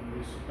from the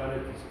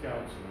municipalities'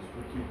 councils?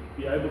 Would you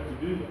be able to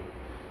do that?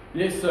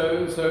 Yes,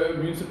 so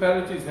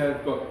municipalities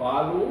have got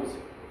bylaws,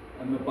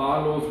 and the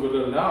bylaws would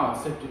allow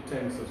septic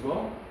tanks as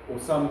well, or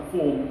some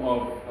form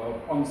of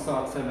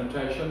on-site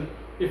sanitation,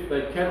 if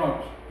they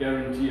cannot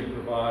guarantee and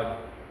provide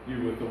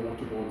you with a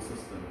waterborne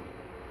system.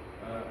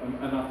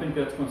 And I think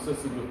that's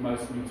consistent with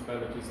most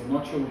municipalities. I'm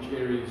not sure which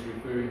area he's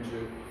referring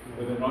to,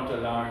 where they're not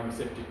allowing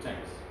septic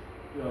tanks.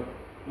 Yeah.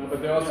 No,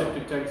 but there are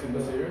septic tanks in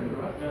this area,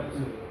 right? Yeah.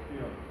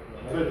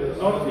 But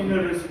not in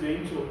a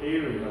residential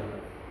area.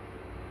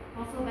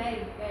 Also,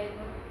 they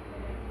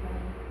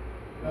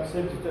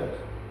septic tanks.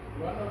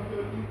 One of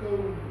your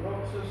eco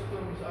rock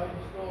systems I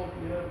installed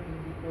here in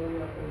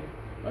Victoria.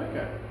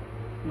 Okay.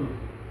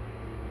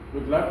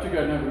 We'd love to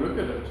go and have a look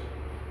at it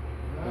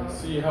and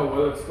see how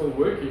well it's still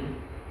working.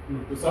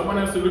 Because someone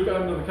has to look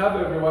under the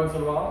cover every once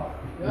in a while.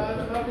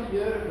 Yeah, it's not a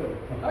year ago.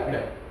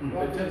 Okay.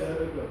 Not a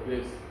year ago.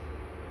 Yes.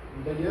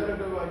 A year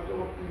ago I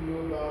talked to you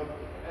about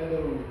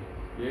Addo.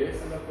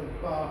 Yes.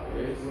 Elephant Park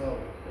Yes. as well.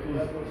 Yes.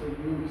 That was a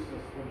huge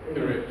system.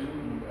 Correct. You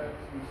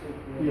actually said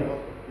a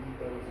lot of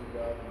details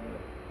about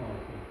that.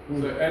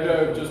 So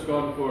Addo have just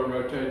gone for a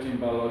rotating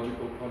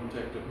biological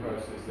contactor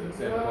process that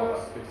SAIAT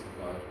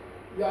specified.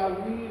 Yeah,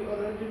 we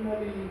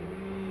originally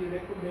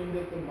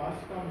recommended the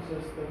Mustang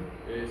system.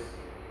 Yes.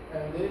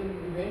 And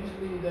then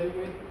eventually they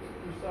went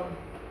to some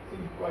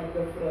think quite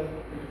different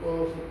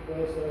because it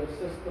was a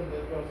system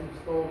that was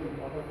installed in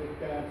one of the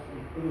camps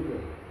in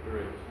Kruger.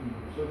 Correct.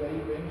 So they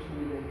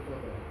eventually went for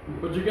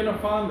that. But you're going to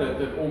find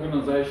that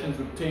organizations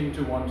would tend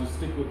to want to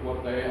stick with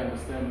what they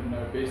understand and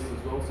know best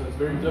as well, so it's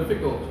very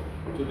difficult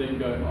to then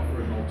go and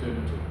offer an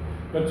alternative.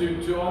 But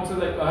to answer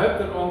that, I hope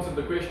that answered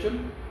the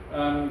question.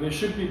 There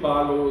should be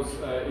bylaws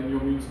in your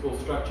municipal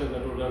structure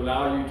that would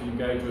allow you to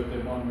engage with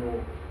them on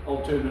your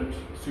alternate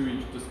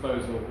sewage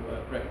disposal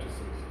practices.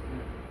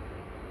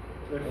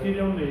 So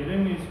Gideon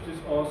Leden is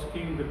just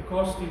asking the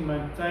cost in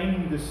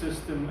maintaining the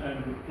system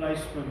and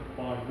replacement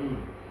by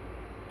whom?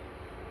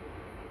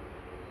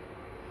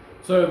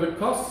 So the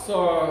costs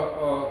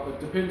it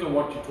depends on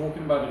what you're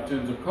talking about in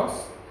terms of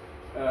costs.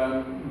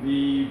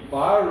 The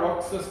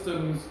Biorock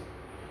systems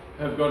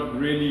have got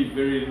really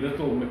very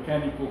little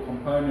mechanical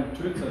component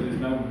to it, so there's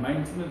no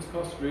maintenance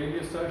cost really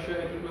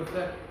associated with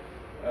that.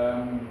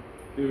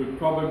 There would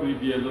probably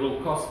be a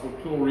little cost for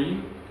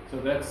chlorine, so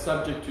that's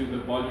subject to the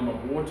volume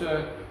of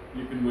water.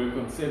 You can work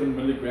on 7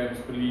 milligrams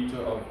per litre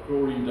of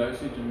chlorine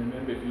dosage, and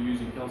remember, if you're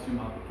using calcium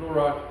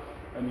hypochlorite,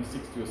 only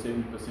 60 or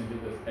 70%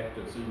 is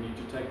active, so you need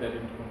to take that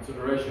into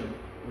consideration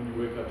when you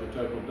work out your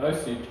total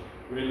dosage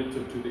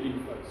relative to the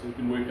inflow. So you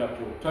can work out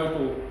your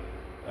total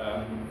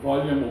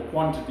volume or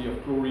quantity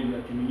of chlorine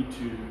that you need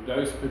to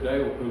dose per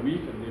day or per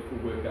week, and therefore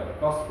work out a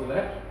cost for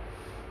that.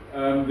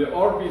 The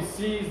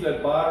RBCs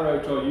that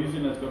Biorock are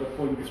using has got a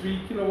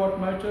 0.3 kilowatt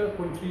motor,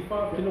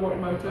 0.35 kilowatt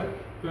motor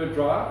per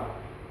drive,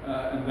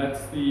 and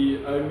that's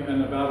the only,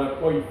 and about a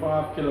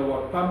 0.5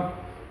 kilowatt pump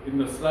in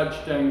the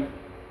sludge tank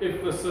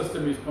if the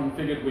system is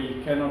configured where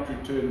you cannot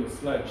return the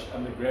sludge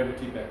under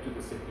gravity back to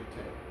the septic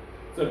tank.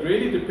 So it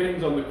really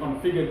depends on the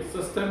configured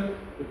system,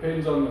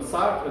 depends on the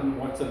site and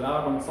what's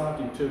allowed on site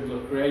in terms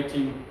of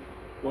creating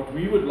what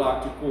we would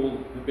like to call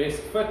the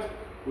best fit,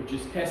 which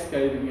is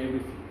cascading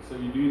everything. So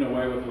you're doing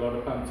away with a lot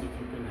of pumps if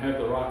you can have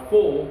the right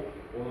fall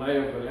or lay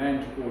of the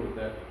land, to call it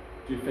that,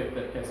 to effect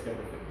that cascade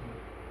effect.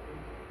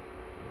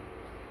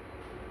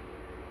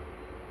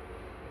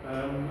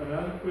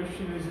 Another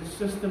question, is the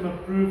system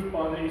approved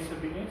by the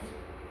SABS?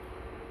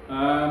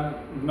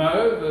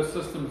 No, the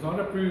system's not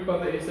approved by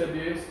the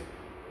SABS.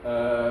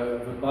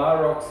 The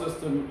Biorock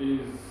system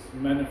is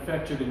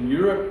manufactured in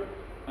Europe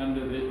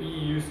under the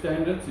EU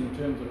standards in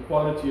terms of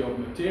quality of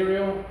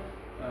material,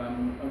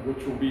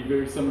 which will be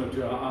very similar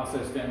to our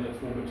ISO standards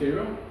for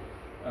material.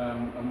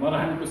 I'm not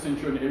 100%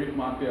 sure, and Eric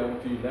might be able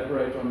to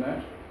elaborate on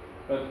that.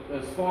 But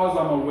as far as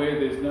I'm aware,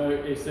 there's no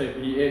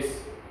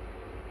SABS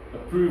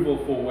approval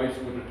for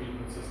wastewater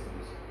treatment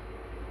systems.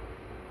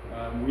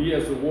 We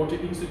as the Water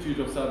Institute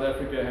of South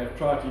Africa have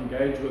tried to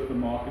engage with the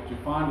market to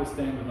find a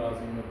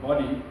standardizing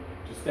body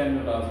to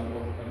standardize and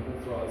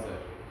authorize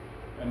that.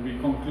 And we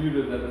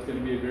concluded that it's going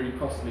to be a very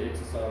costly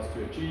exercise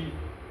to achieve,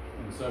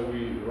 and so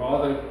we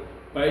rather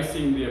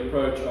basing the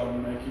approach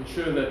on making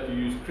sure that you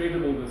use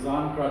credible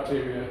design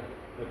criteria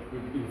that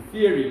would in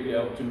theory be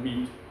able to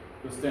meet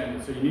the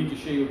standards. So you need to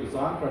share your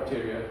design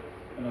criteria,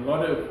 and a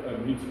lot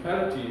of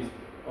municipalities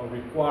are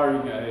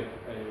requiring a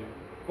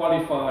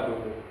qualified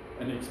or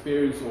an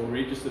experienced or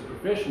registered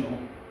professional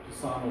to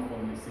sign off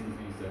on these things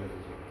these days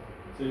as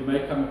well. So you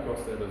may come across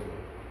that as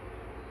well.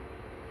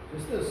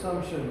 Just the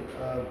assumption,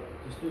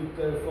 just to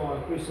clarify,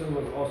 a question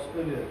was asked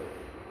earlier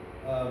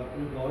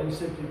regarding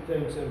septic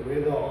tanks and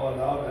whether are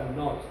allowed and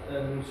not,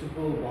 and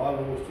municipal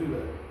bylaws to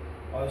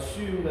that. I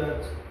assume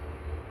that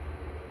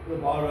the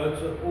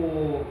Biorock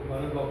or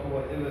monoblock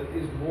or whatever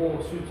is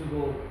more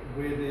suitable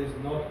where there's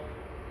not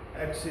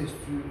access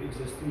to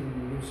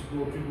existing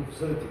municipal treatment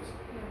facilities.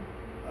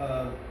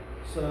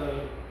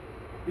 So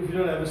if you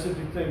don't have a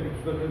septic tank,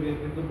 it's not going to be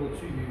applicable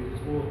to you.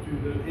 It's more to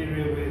the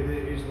area where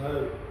there is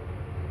no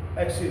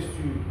access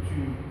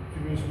to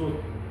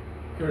municipal.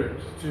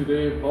 Correct, to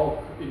their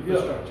bulk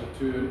infrastructure,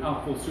 to an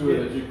outfall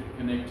sewer that you can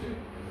connect to.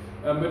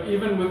 But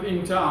even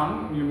within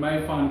town, you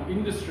may find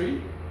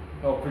industry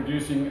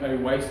producing a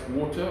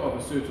wastewater of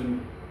a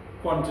certain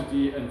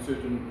quantity and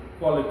certain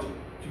quality.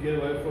 To get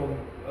away from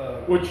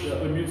which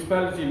the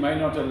municipality may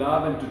not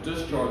allow them to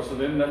discharge, so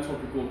then that's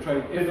what we call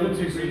trade effluent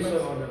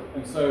agreements.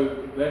 And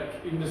so that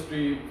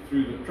industry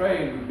through the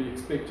trade would be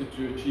expected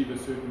to achieve a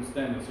certain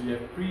standard. So you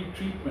have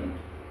pre-treatment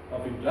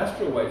of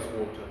industrial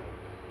wastewater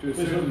to a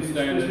certain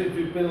standard.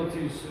 Especially to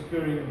penalties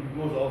occurring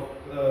because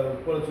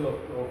of quality of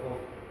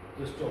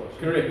discharge.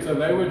 Correct. So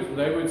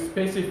they would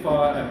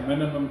specify a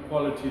minimum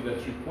quality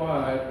that's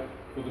required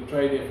for the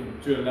trade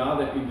effluent to allow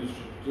that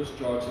industry to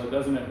discharge, so it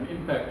doesn't have an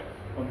impact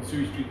on the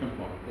sewage treatment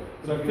plant.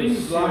 So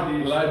things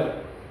like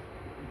blood,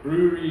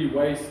 brewery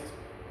waste,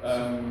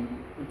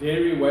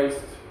 dairy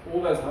waste,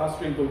 all those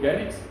high-strength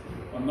organics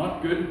are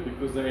not good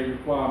because they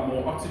require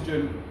more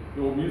oxygen.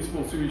 Your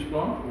municipal sewage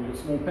plant or your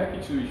small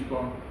package sewage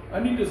plant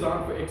only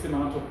designed for X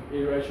amount of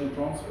aeration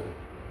transfer,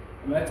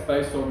 and that's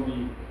based on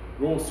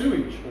the raw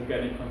sewage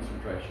organic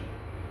concentration.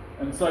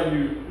 And so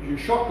you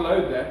shock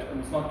load that,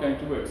 and it's not going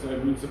to work. So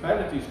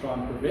municipalities try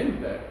and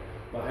prevent that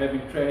by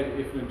having trade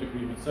effluent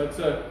agreements.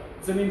 So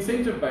it's an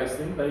incentive-based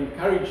thing. They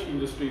encourage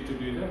industry to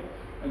do that,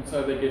 and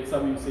so they get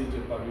some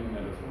incentive by doing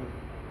that as well.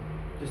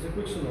 Just a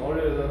quick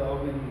scenario that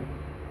I've been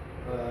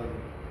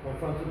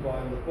confronted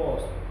by in the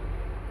past.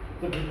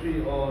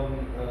 Typically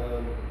on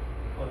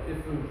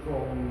effluent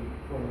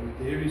from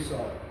the dairy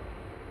side,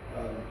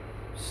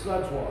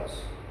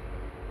 sludge-wise,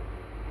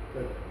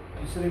 that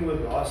you're sitting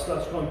with high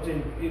sludge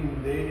content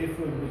in their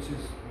effluent, which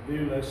is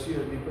very low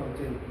COD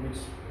content, which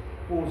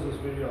causes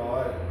very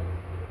high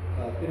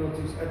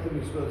penalties at the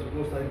municipality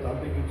because they're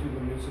dumping into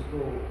the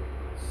municipal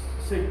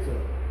sector.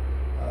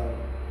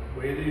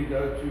 Where do you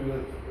go to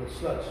with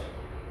sludge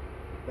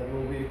that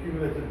will be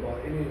accumulated by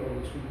any of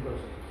the treatment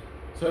processes?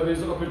 So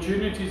there's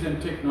opportunities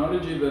and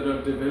technology that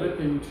are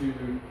developing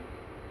to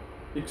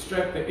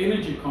extract the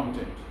energy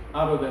content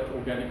out of that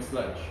organic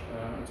sludge.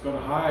 It's got a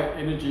high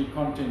energy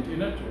content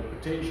in it, or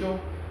potential,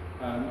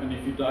 and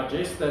if you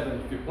digest that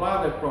and if you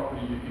apply that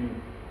properly, you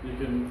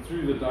can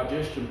through the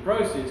digestion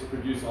process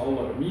produce a whole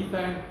lot of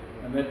methane,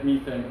 and that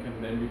methane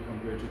can then be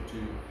converted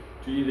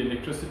to either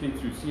electricity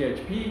through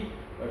CHP,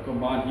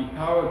 combined heat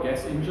power,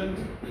 gas engines,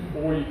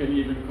 or you can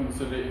even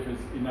consider, if there's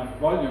enough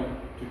volume,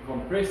 to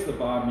compress the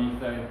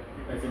biomethane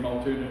as an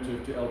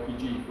alternative to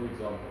LPG, for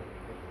example.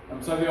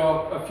 So there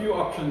are a few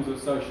options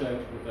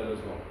associated with that as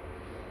well.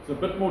 It's a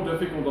bit more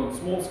difficult on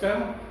small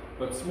scale,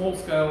 but small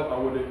scale I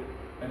would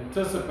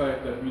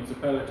anticipate that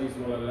municipalities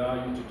will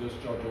allow you to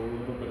discharge a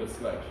little bit of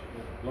sludge.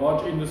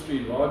 Large industry,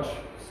 large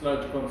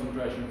sludge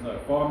concentrations, no.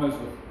 Farmers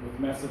with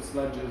massive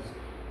sludges,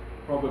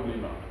 probably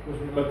not.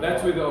 But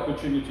that's where the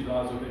opportunity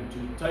lies with them,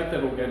 to take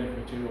that organic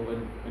material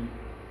and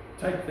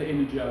take the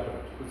energy out of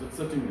it, because it's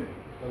sitting there.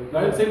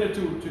 Don't send it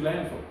to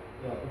landfill.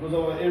 Yeah, because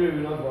our area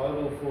we're not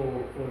viable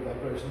for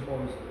evaporation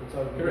ponds.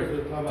 Correct.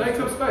 It takes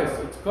up space.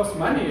 It costs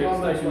money,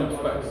 it's taking up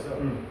space.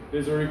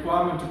 There's a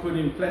requirement to put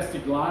in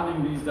plastic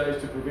lining these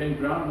days to prevent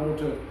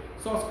groundwater.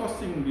 So it's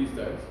costing these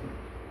days.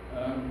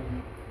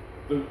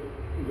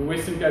 The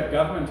Western Cape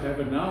government have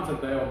announced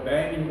that they are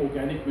banning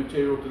organic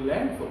material to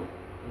landfill.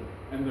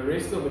 And the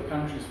rest of the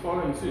country is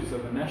following suit. So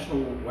the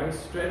national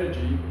waste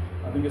strategy,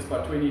 I think it's by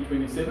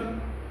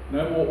 2027,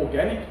 no more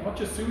organic, not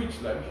just sewage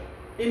sludge.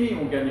 Any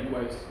organic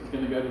waste is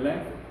going to go to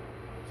landfill.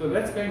 So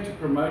that's going to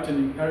promote and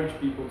encourage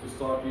people to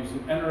start using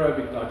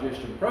anaerobic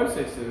digestion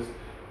processes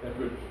that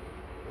would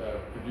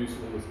produce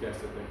all this gas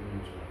that they can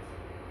utilize.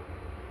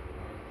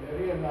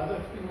 Larry, another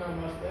thing I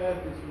must add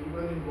is we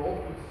were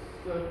involved with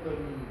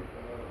certain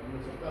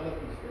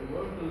municipalities. They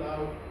won't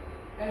allow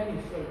any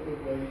circular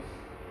waste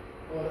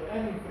or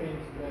any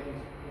French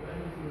drains or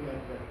anything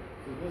like that.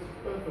 So this is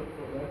perfect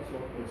for that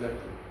sort of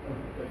Exactly.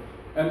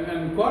 application.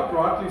 And quite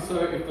rightly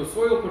so, if the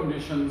soil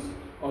conditions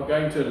are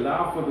going to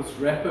allow for this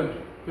rapid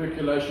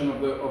percolation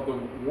of the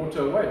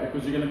water away,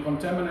 because you're going to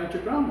contaminate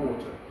your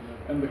groundwater.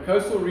 Yeah. And the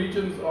coastal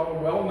regions are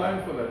well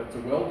known for that. It's a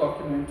well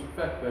documented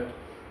fact that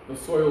the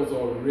soils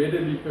are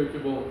readily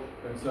permeable,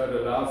 and so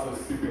it allows us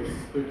this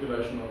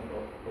percolation of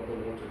the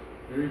water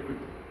very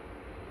quickly.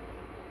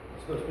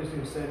 So especially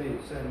in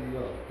sandy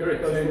yard.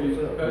 Correct, sandy,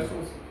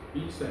 coastal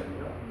beach sand.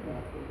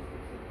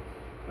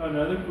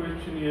 Another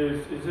question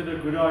is it a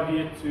good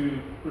idea to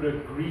put a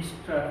grease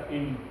trap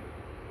in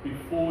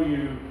before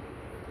you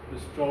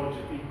discharge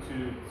it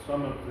into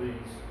some of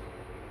these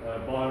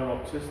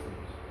Biorock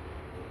systems?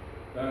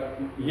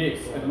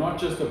 Yes, and not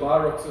just a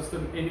Biorock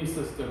system, any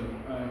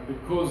system,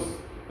 because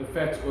the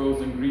fats,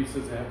 oils and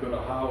greases have got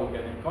a high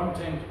organic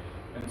content,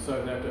 and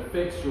so that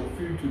affects your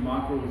food to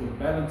microorganism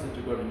balance that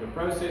you've got in your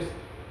process,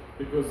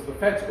 because the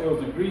fats,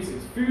 oils and grease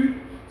is food.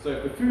 So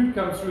if the food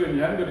comes through and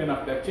you haven't got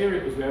enough bacteria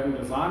because we haven't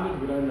designed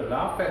it, we don't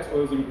allow fats,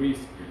 oils and grease,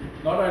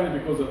 not only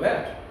because of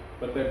that,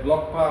 but they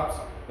block pipes,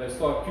 they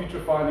start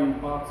putrefying in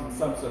pipes and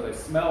some, so they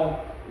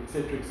smell,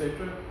 etc.,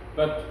 etc.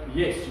 But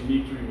yes, you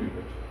need to remove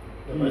it.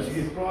 So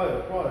basically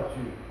prior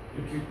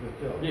to treatment,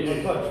 yeah.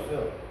 Yes.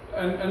 Yeah.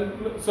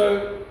 And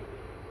so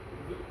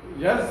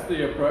here's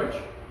the approach.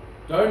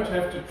 Don't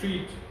have to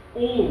treat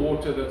all the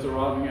water that's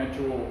arriving at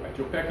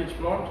your package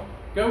plant.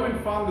 Go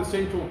and find the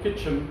central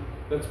kitchen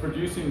that's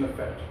producing the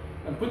fat,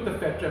 and put the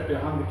fat trap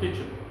behind the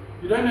kitchen.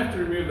 You don't have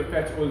to remove the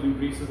fats, oils and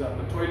greases out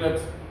the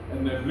toilets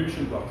and the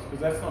ablution blocks, because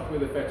that's not where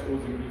the fats,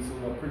 oils and greases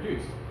are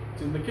produced.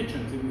 It's in the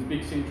kitchens, in these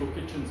big central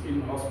kitchens,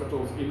 in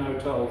hospitals, in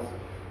hotels,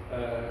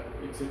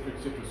 etc.,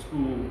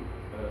 school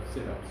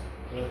setups.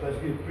 That's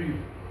basically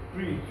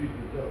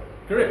pre-treatment, yeah.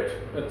 Correct.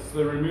 It's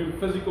the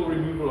physical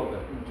removal of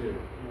that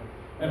material.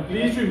 And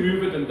please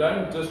remove it and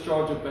don't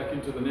discharge it back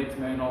into the next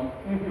manhole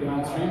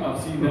downstream.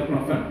 I've seen that,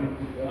 my friend.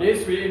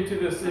 Yes, we empty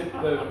the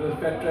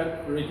fat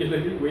trap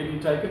regularly. Where do you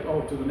take it? Oh,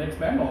 to the next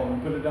manhole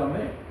and put it down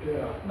there.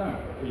 Yeah. No,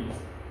 please.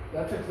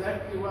 That's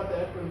exactly what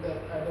happened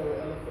at Addo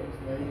Elephants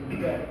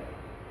Main Camp.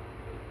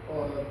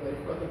 Or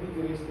they've got a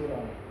big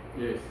restaurant.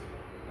 Yes.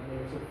 And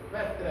there was a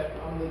fat trap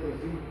under the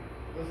zinc,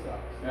 this side.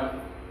 Yeah.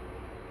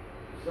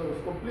 So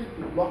it's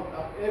completely blocked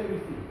up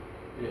everything.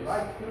 Yes.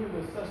 Right through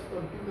the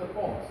system to the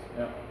ponds.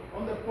 Yeah.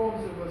 On the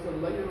ponds there was a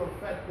layer of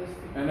fat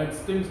listing. And it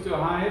stings to a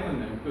high heaven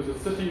then, because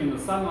it's sitting in the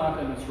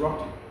sunlight and it's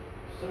rotting.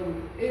 So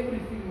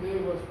everything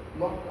there was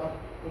blocked up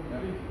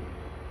completely.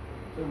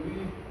 Yeah. So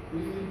we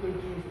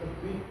introduced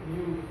a big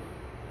new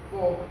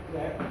fork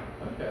trap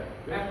Okay.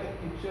 Good. at the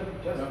kitchen,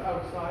 just Yeah.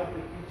 outside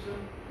the kitchen.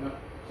 Yeah.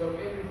 So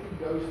everything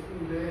goes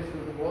through there, so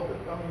the water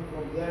coming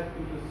from that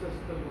to the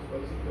system is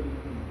basically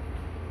clean.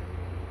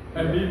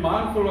 And be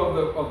mindful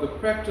of the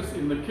practice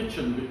in the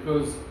kitchen,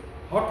 because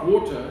hot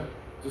water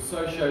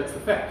dissociates the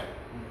fat.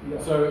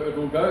 Yeah. So it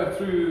will go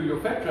through your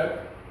fat trap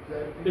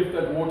Exactly. if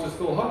that water's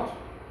still hot.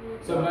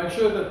 So make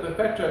sure that the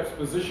fat trap's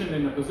positioned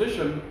in a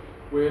position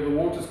where the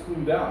water's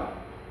cooled down.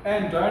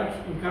 And don't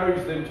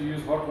encourage them to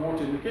use hot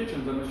water in the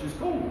kitchens unless use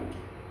cold water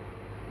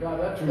Yeah,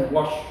 that's to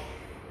wash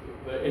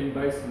the end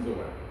basins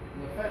away.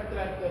 The fat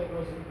trap that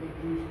was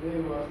introduced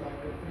there was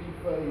like a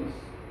three-phase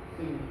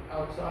thing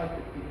outside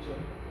the kitchen.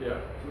 Yeah.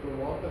 So the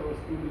water was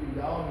cooling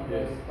down by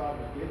Yes. the time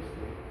it gets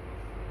there.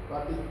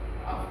 But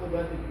after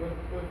that it went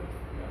perfect.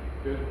 Yeah.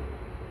 Good.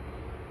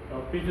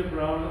 Peter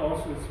Brown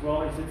asks as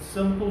well, is it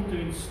simple to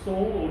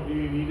install or do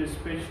you need a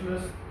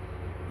specialist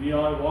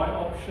DIY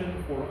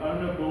option for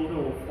owner, builder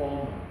or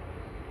farmer?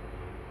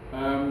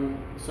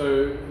 So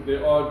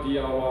there are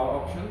DIY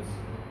options.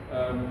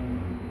 I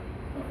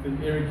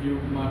think Eric, you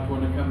might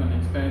want to come and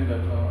expand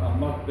that. I'm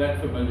not that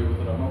familiar with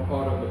it. I'm not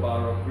part of the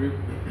Biorock group,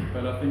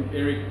 but I think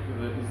Eric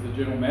is the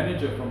general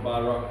manager from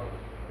Biorock,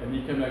 and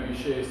he can maybe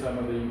share some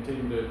of the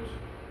intended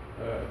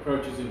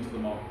approaches into the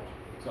market.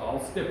 So I'll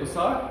step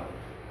aside,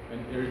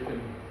 and Eric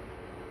can.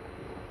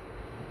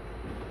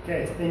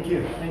 Okay, thank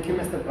you,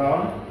 Mr.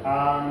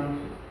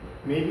 Brown.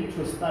 Maybe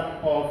to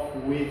start off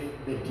with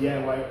the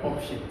DIY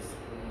options.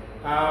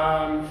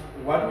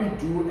 What we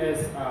do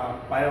as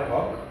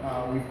Biorock,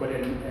 we've got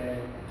a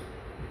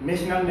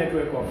national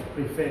network of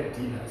preferred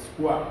dealers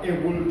who are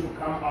able to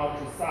come out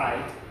to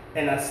site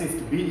and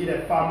assist, be it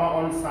a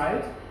farmer on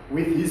site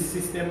with his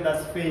system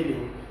that's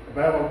failing. A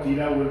Biorock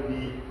dealer will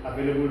be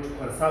available to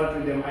consult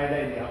with them either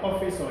in their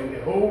office or in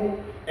their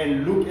home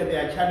and look at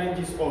their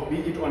challenges, or be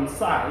it on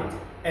site,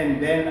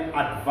 and then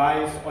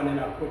advise on an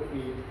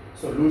appropriate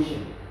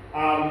solution.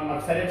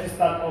 I've decided to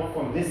start off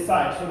from this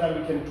side so that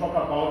we can talk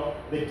about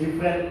the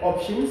different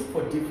options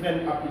for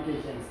different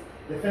applications.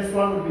 The first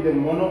one would be the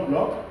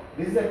monoblock.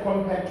 This is a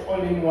compact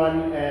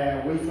all-in-one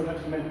wastewater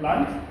treatment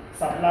plant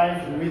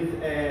supplied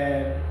with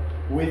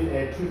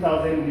a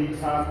 2,000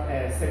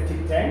 liter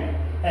septic tank,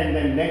 and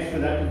then next to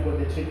that we've got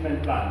the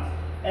treatment plant.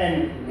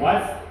 And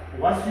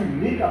what's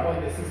unique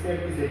about the system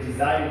is the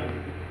design.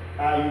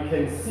 You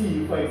can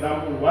see, for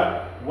example,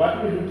 what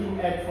we're looking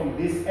at from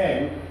this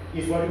end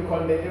is what we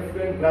call the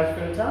effluent brush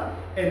filter,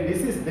 and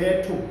this is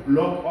there to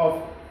block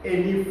off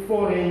any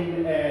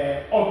foreign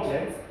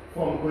objects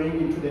from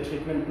going into the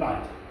treatment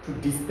plant, to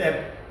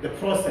disturb the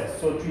process.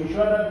 So to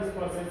ensure that this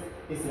process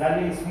is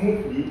running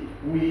smoothly,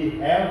 we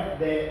have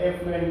the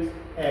effluent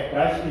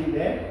brush in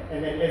there,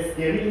 and then as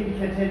Gary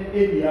indicated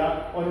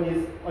earlier on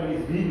his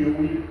video,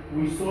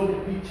 we saw the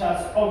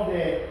pictures of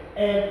the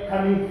air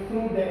coming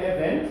through the air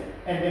vent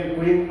and then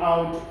going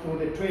out through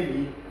the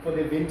trolley for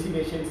the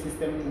ventilation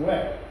system to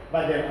work.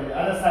 But then on the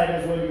other side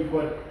as well, you've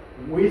got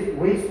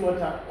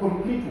wastewater,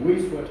 complete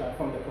wastewater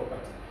from the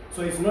property.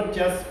 So it's not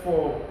just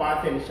for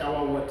bath and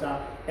shower water,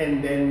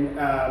 and then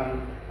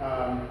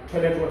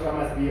toilet water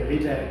must be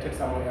redirected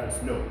somewhere else.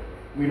 No,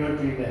 we're not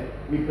doing that.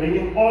 We're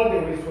bringing all the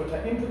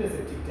wastewater into the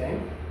septic tank,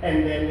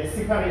 and then the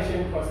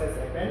separation process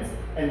happens,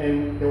 and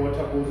then the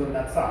water goes on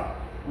that side.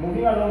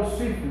 Moving along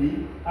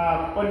swiftly,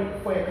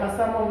 for a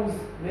customer who's,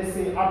 let's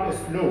say, up a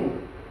slope,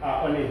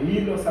 on a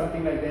hill or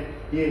something like that,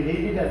 he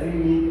really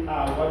doesn't need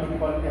what we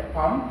call a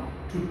pump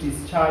to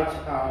discharge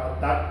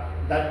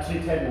that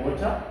treated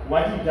water.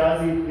 What he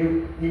does is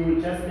he will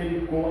just let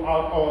it go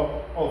out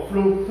or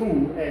flow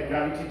through a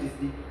gravity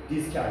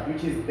discharge,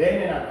 which is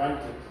then an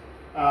advantage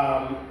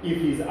if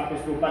he's up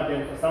a slope. But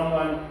then for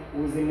someone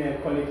who's in a,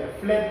 call it a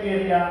flat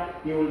area,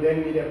 he will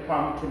then need a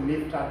pump to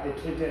lift up the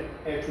treated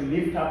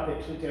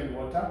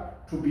water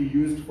to be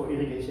used for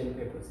irrigation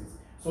purposes.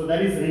 So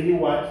that is really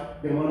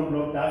what the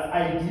monoblock does.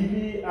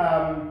 Ideally,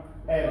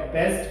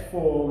 best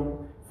for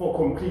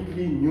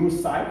completely new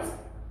sites.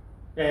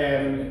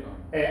 Ideally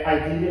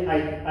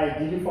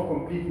for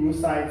complete new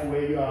sites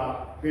where you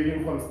are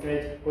building from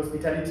scratch.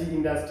 Hospitality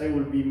industry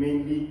will be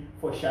mainly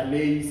for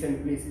chalets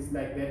and places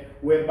like that,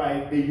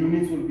 whereby the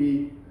units will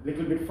be a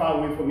little bit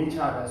far away from each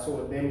other,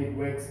 so then it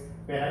works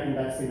better in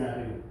that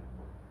scenario.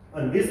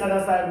 On this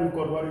other side, we've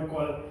got what we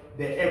call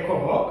the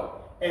Eco Rock.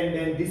 And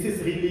then this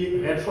is really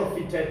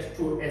retrofitted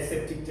to a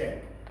septic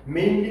tank,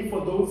 mainly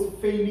for those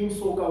failing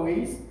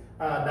soakaways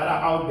that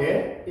are out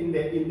there in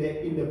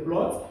the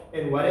plots.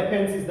 And what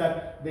happens is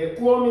that the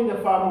poor in the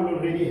farm will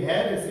already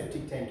have a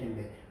septic tank in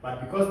there, but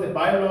because the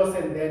bylaws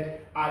and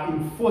that are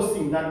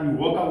enforcing that we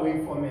walk away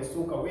from a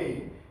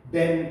soakaway,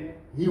 then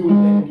he will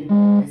then need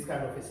this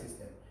kind of a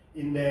system.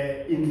 In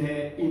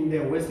the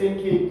Western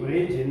Cape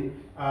region,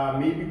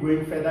 maybe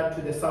going further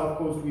to the south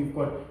coast, we've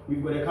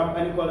got a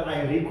company called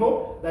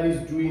Ireco that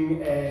is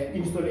doing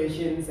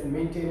installations and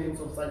maintenance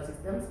of such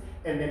systems.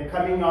 And then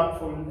coming up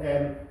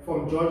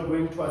from George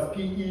going towards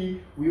PE,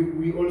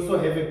 we also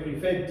have a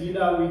preferred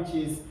dealer which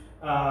is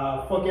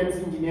Forgans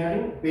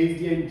Engineering, based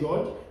here in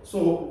George.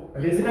 So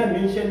the reason I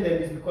mentioned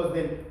them is because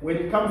then when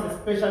it comes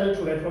especially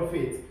to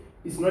retrofits,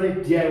 it's not a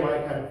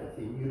DIY kind of a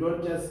thing. You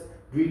don't just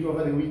do it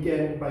over the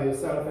weekend by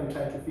yourself and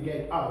try to figure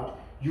it out.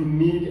 You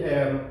need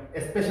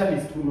a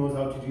specialist who knows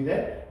how to do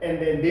that. And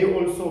then they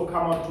also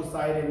come out to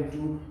site and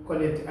do, call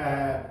it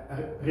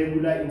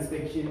regular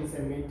inspections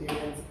and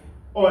maintenance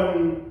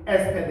on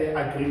as per the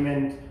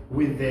agreement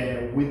with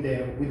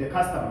the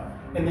customer.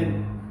 And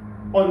then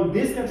on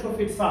this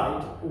retrofit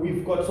side,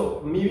 we've got,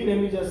 so maybe let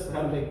me just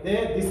have like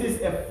there, this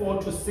is a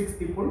 4 to 6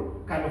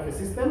 people kind of a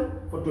system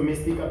for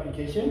domestic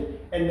application.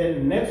 And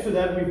then next to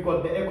that, we've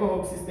got the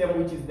EcoHawk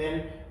system, which is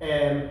then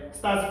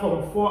starts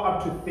from 4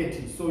 up to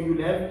 30. So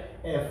you'll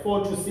have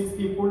 4 to 6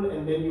 people,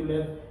 and then you'll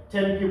have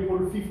 10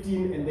 people,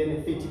 15, and then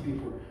 30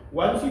 people.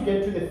 Once you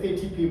get to the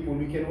 30 people,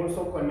 you can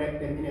also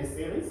connect them in a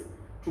series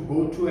to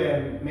go to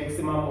a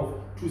maximum of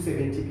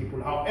 270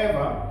 people.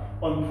 However,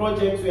 on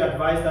projects, we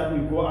advise that we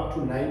go up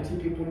to 90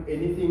 people.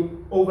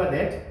 Anything over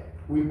that,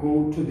 we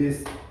go to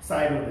this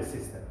side of the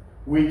system,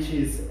 which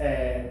is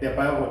the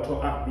Biorock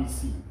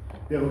RBC,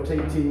 the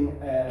rotating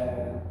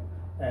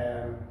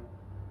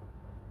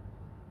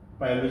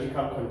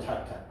biological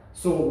contactor.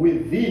 So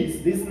with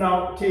this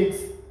now takes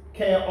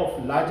care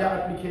of larger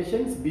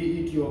applications,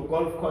 be it your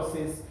golf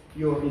courses,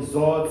 your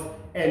resorts,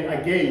 and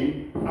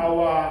again,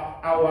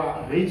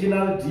 our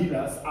regional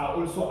dealers are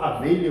also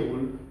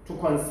available to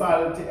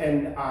consult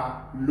and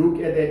look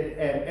at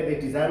the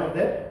design of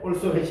that.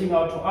 Also reaching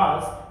out to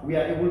us, we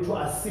are able to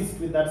assist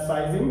with that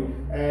sizing.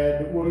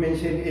 We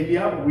mentioned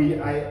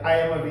earlier, I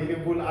am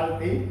available all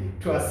day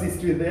to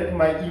assist with that.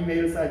 My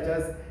emails are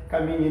just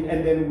coming in,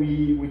 and then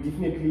we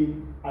definitely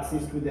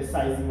assist with the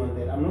sizing on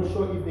that. I'm not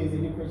sure if there's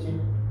any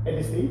question at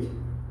this stage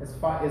as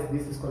far as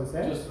this is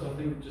concerned. I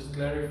think just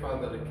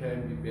clarify that it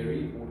can be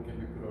buried or it can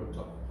be put on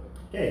top.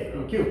 Okay,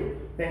 thank you.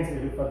 Thanks,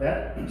 Eric, for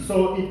that.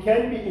 So it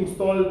can be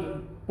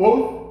installed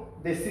both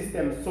the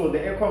systems, so the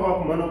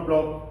EcoRock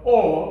monoblock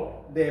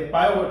or the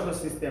Biorock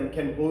system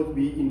can both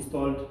be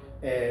installed,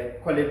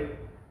 call it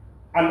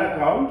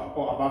underground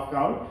or above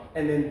ground,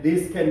 and then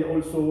this can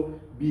also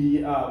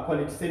be, call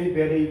it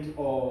semi-buried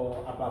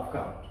or above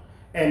ground.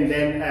 And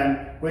then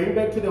going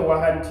back to the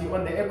warranty,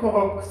 on the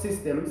EcoRock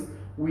systems,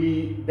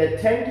 the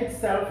tank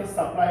itself is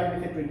supplied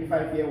with a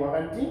 25-year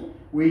warranty,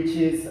 which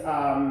is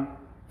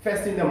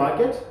first in the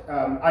market,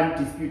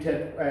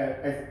 undisputed.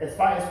 As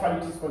far as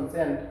quality is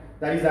concerned,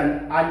 that is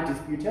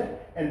undisputed.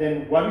 And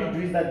then what we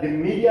do is that the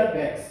media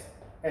bags,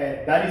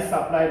 that is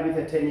supplied with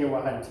a 10-year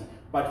warranty.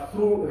 But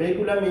through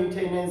regular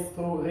maintenance,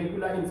 through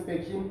regular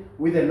inspection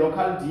with a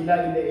local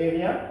dealer in the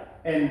area,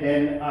 and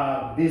then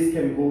this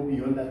can go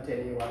beyond that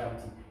 10-year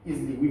warranty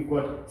easily. We've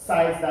got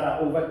sites that are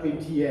over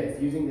 20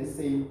 years using the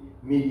same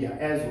media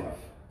as well.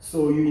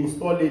 So you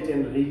install it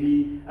and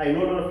really, I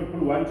know a lot of people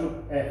want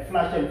to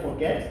flush and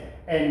forget,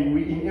 and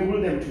we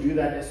enable them to do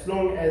that as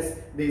long as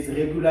there's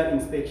regular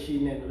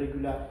inspection and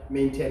regular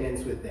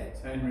maintenance with that.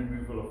 And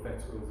removal of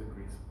fat oils and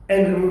grease.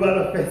 And removal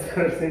of fat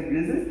oils and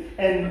greases.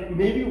 And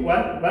maybe one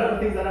of the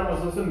things that I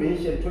was also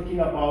mentioned, talking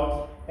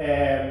about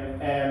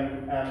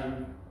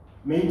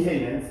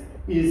maintenance,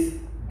 is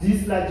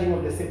dislodging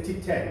of the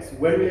septic tanks.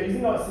 When we are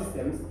using our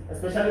systems,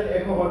 especially the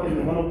EcoHawk and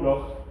the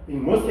monoblock,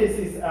 in most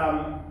cases,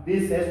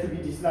 this has to be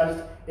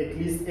dislodged at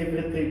least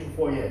every 3 to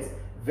 4 years,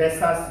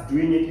 versus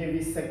doing it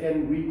every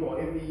second week or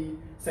every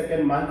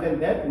second month,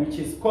 and that, which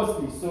is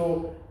costly.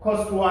 So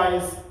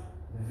cost-wise,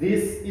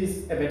 this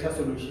is a better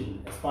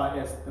solution as far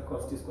as the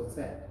cost is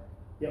concerned.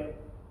 Yep.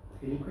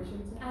 Any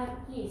questions?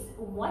 Yes.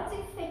 What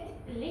effect,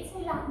 let's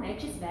say like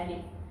Nature's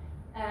Valley,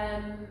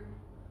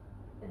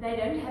 they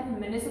don't have a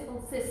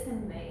municipal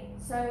system there.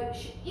 So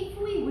if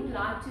we would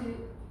like to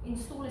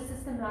install a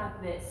system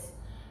like this,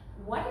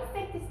 what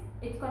effect is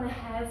it going to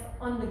have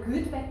on the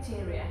good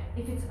bacteria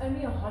if it's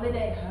only a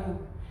holiday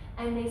home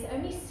and there's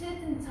only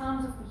certain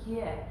times of the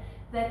year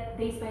that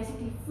there's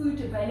basically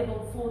food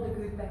available for the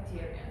good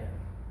bacteria?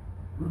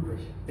 Good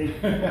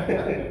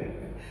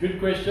question. Good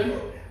question.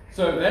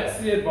 So that's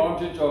the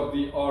advantage of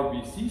the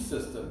RBC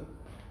system.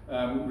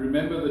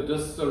 Remember, the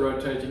discs are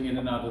rotating in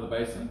and out of the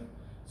basin.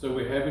 So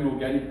we have an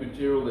organic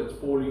material that's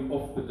falling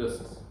off the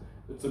discs.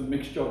 It's a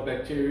mixture of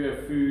bacteria,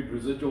 food,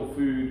 residual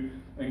food,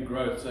 and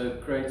growth. So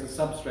it creates a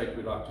substrate,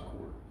 we like to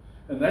call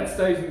it. And that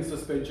stays in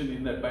suspension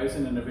in that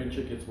basin and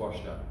eventually gets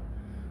washed out.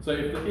 So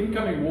if the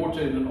incoming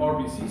water in an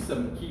RBC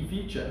system, key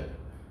feature,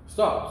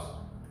 stops,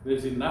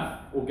 there's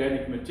enough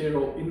organic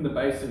material in the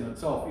basin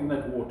itself, in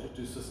that water,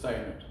 to sustain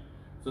it.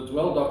 So it's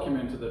well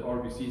documented that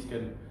RBCs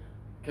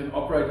can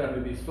operate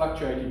under these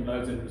fluctuating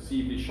loads and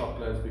receive these shock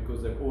loads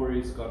because they've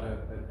always got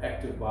an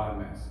active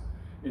biomass.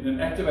 In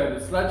an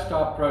activated sludge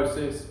type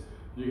process,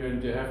 you're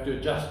going to have to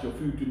adjust your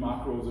food to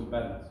microorganisms and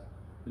balance.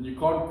 And you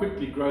can't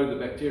quickly grow the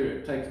bacteria.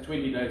 It takes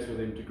 20 days for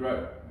them to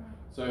grow.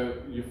 So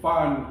you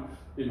find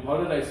in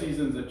holiday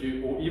seasons that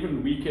or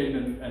even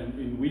weekend and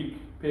in week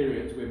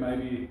periods where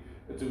maybe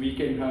it's a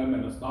weekend home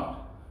and it's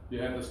not, you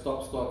have the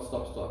stop, start,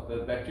 stop, start. The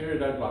bacteria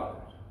don't like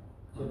that.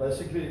 So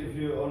basically, if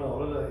you're on a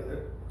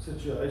holiday,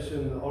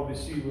 situation, the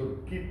RBC will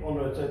keep on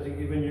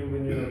rotating even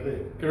when you're not there.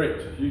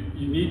 Correct.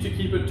 You need to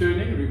keep it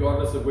turning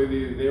regardless of whether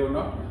you're there or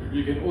not.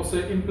 You can also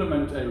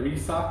implement a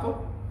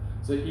recycle.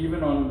 So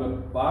even on the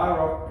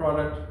Biorock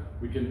product,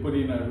 we can put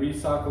in a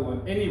recycle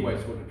on any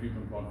wastewater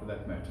treatment plant for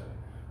that matter.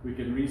 We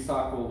can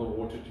recycle the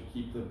water to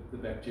keep the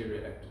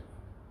bacteria active.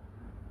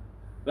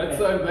 That's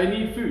they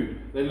need food.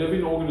 They live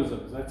in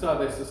organisms. That's how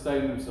they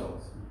sustain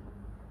themselves.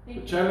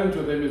 The challenge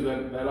with them is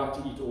that they like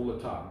to eat all the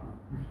time.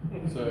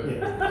 So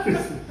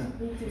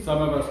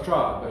some of us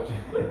try, but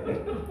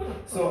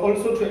So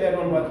also to add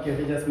on what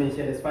Kevin just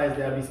mentioned as far as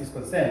the RBC is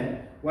concerned,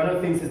 one of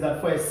the things is that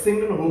for a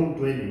single home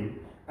dwelling,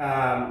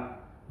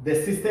 the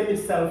system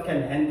itself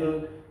can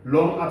handle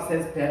long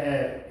absence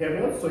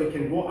periods, so it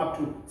can go up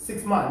to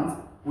 6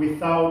 months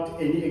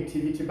without any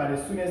activity, but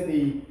as soon as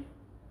they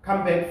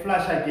come back,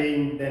 flush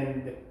again,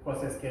 then the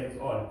process carries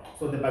on.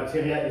 So the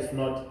bacteria is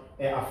not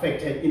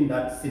affected in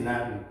that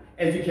scenario.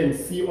 As you can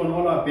see on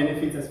all our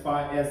benefits as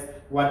far as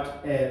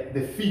what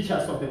the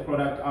features of the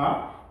product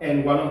are,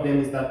 and one of them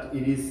is that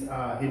it is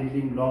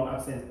handling long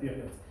absence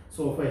periods.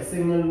 So for a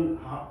single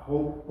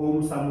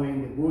home somewhere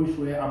in the bush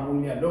where I'm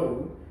only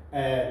alone,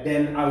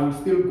 then I will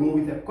still go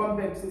with a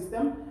compact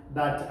system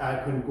that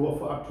I can go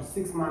for up to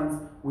 6 months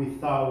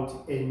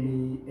without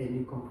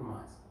any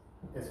compromise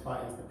as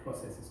far as the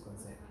process is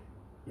concerned.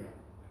 Yeah.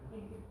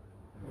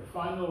 The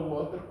final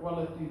water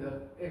quality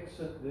that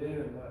exit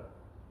there in the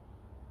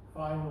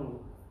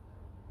final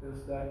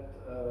is that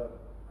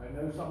I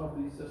know some of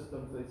these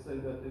systems, they say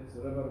that it's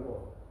river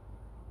water.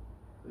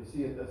 They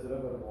see it as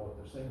river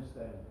water, same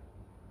standard.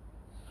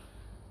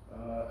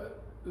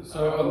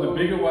 so on the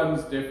bigger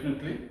ones,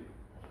 definitely.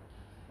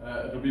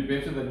 It'll be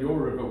better than your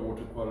river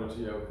water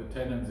quality with the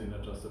tannins in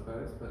it, I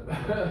suppose.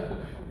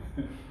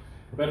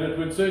 But it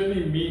would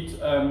certainly meet.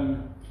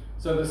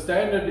 So the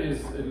standard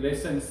is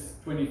less than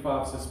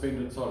 25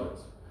 suspended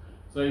solids.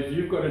 So if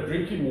you've got a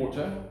drinking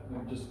water,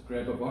 just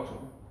grab a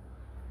bottle,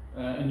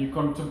 and you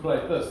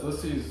contemplate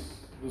this is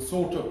the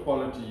sort of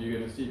quality you're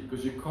going to see,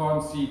 because you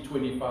can't see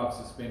 25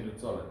 suspended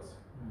solids.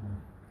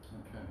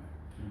 Okay.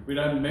 We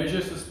don't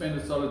measure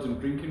suspended solids in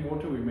drinking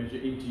water, we measure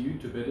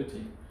NTU,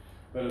 turbidity,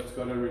 but it's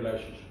got a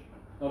relationship.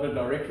 Not a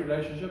direct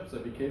relationship, so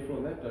be careful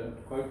of that,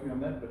 don't quote me on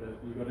that, but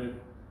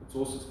it's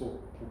also for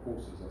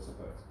courses, I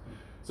suppose.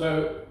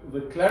 So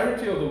the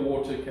clarity of the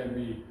water can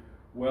be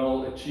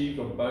well achieved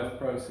on both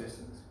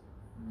processes.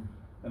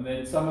 And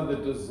then some of the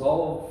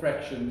dissolved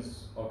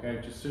fractions are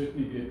going to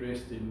certainly be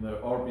addressed in the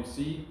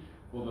RBC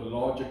for the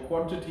larger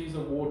quantities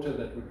of water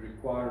that would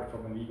require it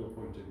from a legal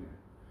point of view.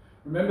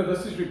 Remember,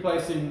 this is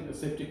replacing a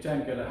septic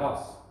tank at a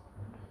house.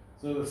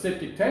 So the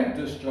septic tank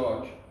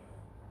discharge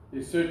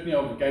is certainly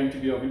going to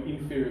be of an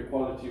inferior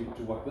quality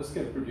to what this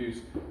can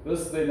produce.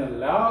 This then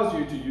allows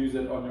you to use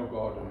it on your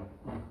garden.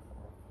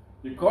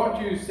 You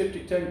can't use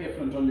septic tank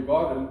effluent on your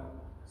garden,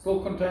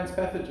 still contains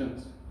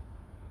pathogens.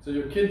 So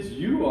your kids,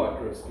 you are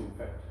at risk in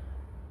fact.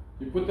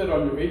 You put that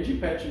on your veggie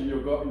patch in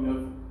your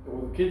garden,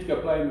 or the kids go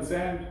play in the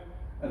sand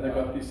and they've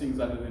got these things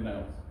under their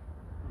nails.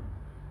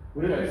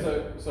 Okay,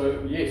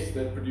 so yes,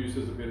 that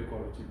produces a better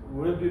quality.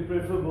 Would it be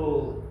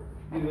preferable,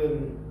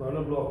 even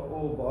monoblock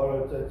or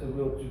biorotator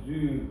wheel, to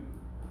do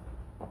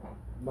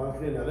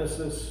monthly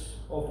analysis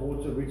of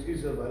water which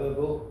is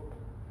available,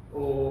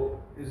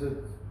 or is it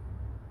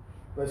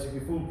basically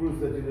foolproof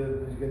that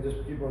you can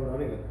just keep on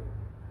running it?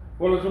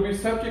 Well, it will be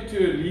subject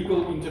to a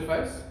legal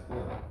interface.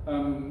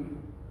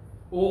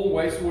 All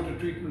wastewater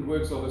treatment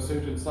works of a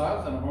certain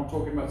size, and I'm not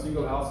talking about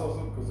single households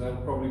because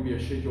that'll probably be a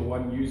Schedule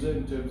 1 user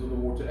in terms of the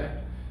Water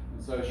Act.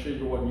 And so a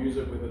Schedule 1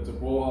 user, whether it's a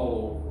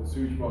borehole or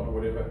sewage plant or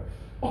whatever,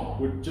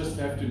 would just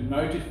have to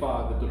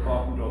notify the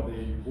department of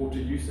the water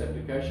use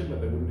application, but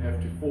they wouldn't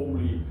have to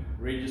formally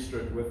register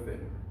it with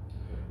them.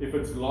 If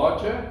it's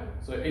larger,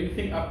 so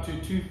anything up to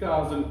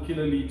 2,000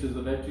 kilolitres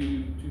a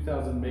day,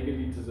 2,000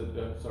 megalitres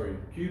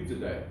cubes a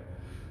day,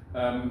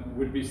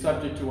 would be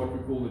subject to what we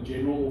call the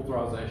general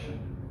authorization.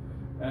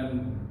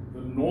 And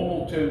the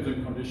normal terms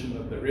and condition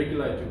that the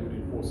regulator would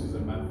enforce is a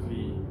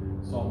monthly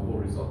sample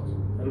result.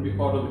 That'll be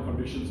part of the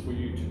conditions for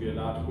you to be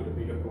allowed to put a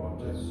bigger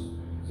plant in.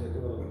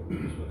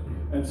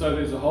 And so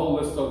there's a whole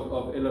list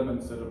of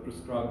elements that are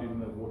prescribed in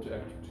the Water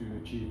Act to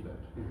achieve that.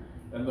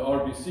 And the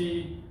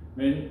RBC,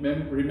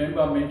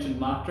 remember I mentioned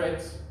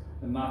nitrates,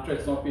 and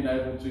nitrates not being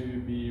able to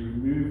be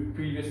removed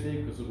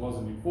previously because it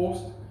wasn't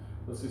enforced.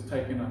 This is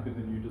taken up in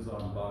the new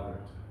design by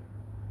it.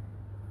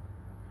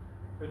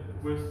 But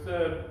with,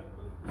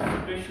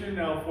 especially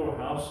now for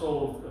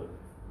household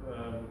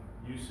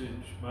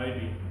usage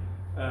maybe,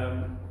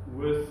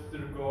 with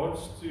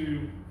regards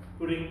to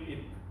putting it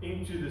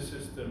into the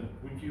system,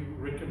 would you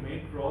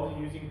recommend rather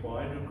using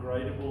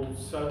biodegradable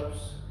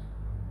soaps?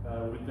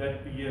 Would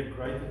that be a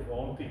great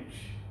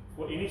advantage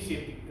for any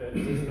septic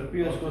system?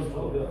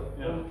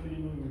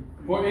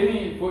 For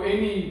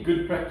any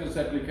good practice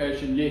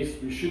application,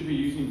 yes, we should be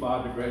using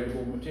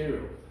biodegradable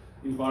material,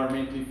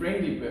 environmentally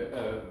friendly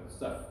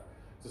stuff.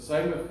 It's the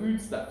same with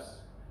foodstuffs.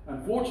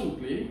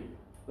 Unfortunately,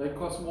 they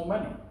cost more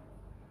money.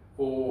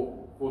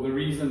 For for the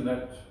reason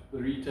that the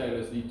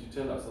retailers need to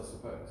tell us, I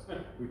suppose.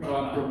 We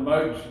try and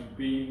promote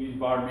being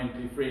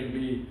environmentally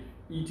friendly,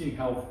 eating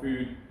health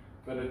food,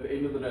 but at the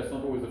end of the day, it's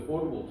not always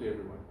affordable to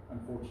everyone,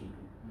 unfortunately.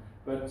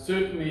 But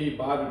certainly,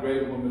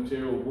 biodegradable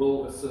material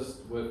will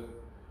assist with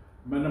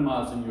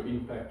minimizing your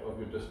impact of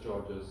your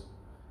discharges.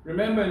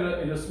 Remember,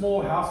 in a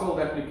small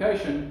household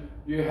application,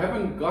 you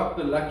haven't got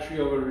the luxury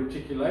of a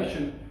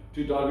reticulation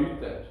to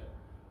dilute that.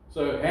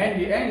 So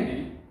Handy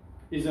Andy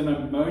is an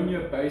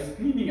ammonia-based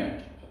cleaning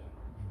agent.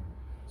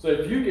 So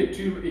if you get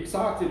too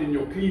excited in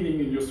your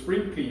cleaning, in your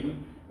spring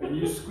clean, and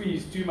you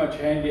squeeze too much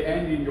Handy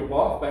Andy in your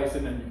bath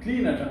basin and you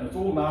clean it and it's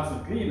all nice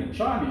and clean and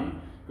shiny,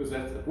 because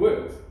that's it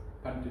works,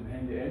 pumped in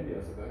Handy Andy,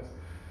 I suppose.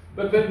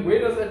 But then where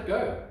does that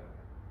go?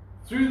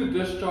 Through the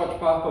discharge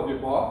pipe of your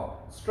bath,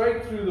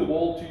 straight through the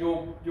wall to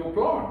your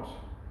plant.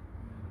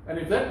 And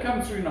if that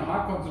comes through in a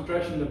high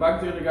concentration, the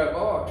bugs are going to go,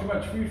 oh, too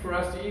much food for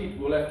us to eat,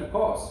 we'll have to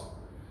pass.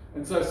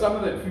 And so some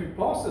of that food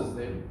passes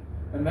then,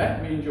 and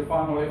that means your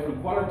final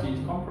effluent quality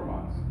is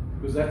compromised,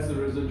 because that's the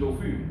residual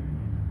food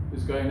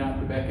is going out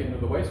the back end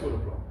of the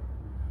wastewater plant.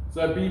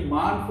 So be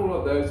mindful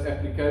of those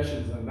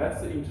applications, and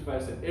that's the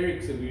interface that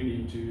Eric's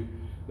alluding to,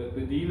 that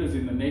the dealers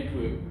in the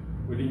network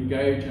would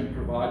engage and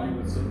provide you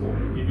with support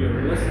and give you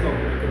a list of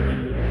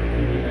recommended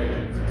cleaning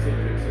agents,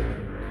 etc., etc.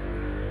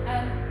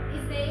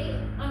 Is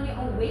there on your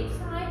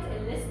website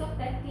a list of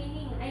that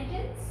cleaning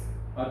agents?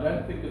 I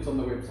don't think it's on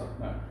the website,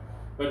 no.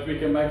 But we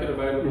can make it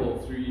available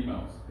through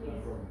emails. Yes. No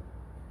problem.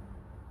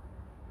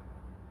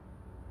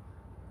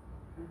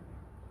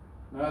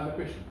 No other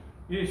question?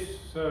 Yes,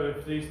 so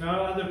if there's no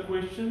other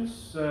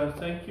questions,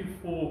 thank you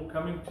for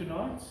coming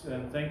tonight,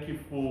 and thank you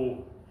for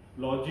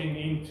lodging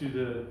into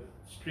the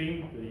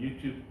stream, the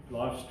YouTube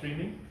live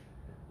streaming,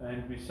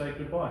 and we say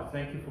goodbye.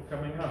 Thank you for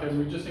coming out. Can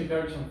we just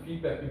encourage some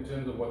feedback in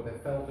terms of what they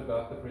felt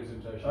about the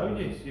presentation? Oh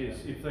yes,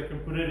 yes, if they can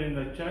put it in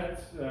the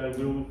chat,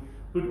 we'll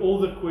put all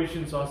the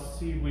questions. I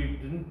see we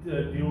didn't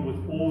deal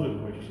with all the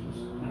questions,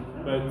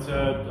 but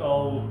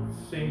I'll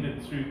send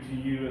it through to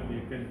you and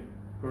you can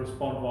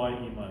correspond via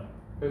email.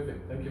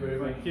 Perfect, thank you very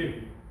much. Thank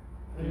you.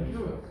 Thank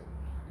you.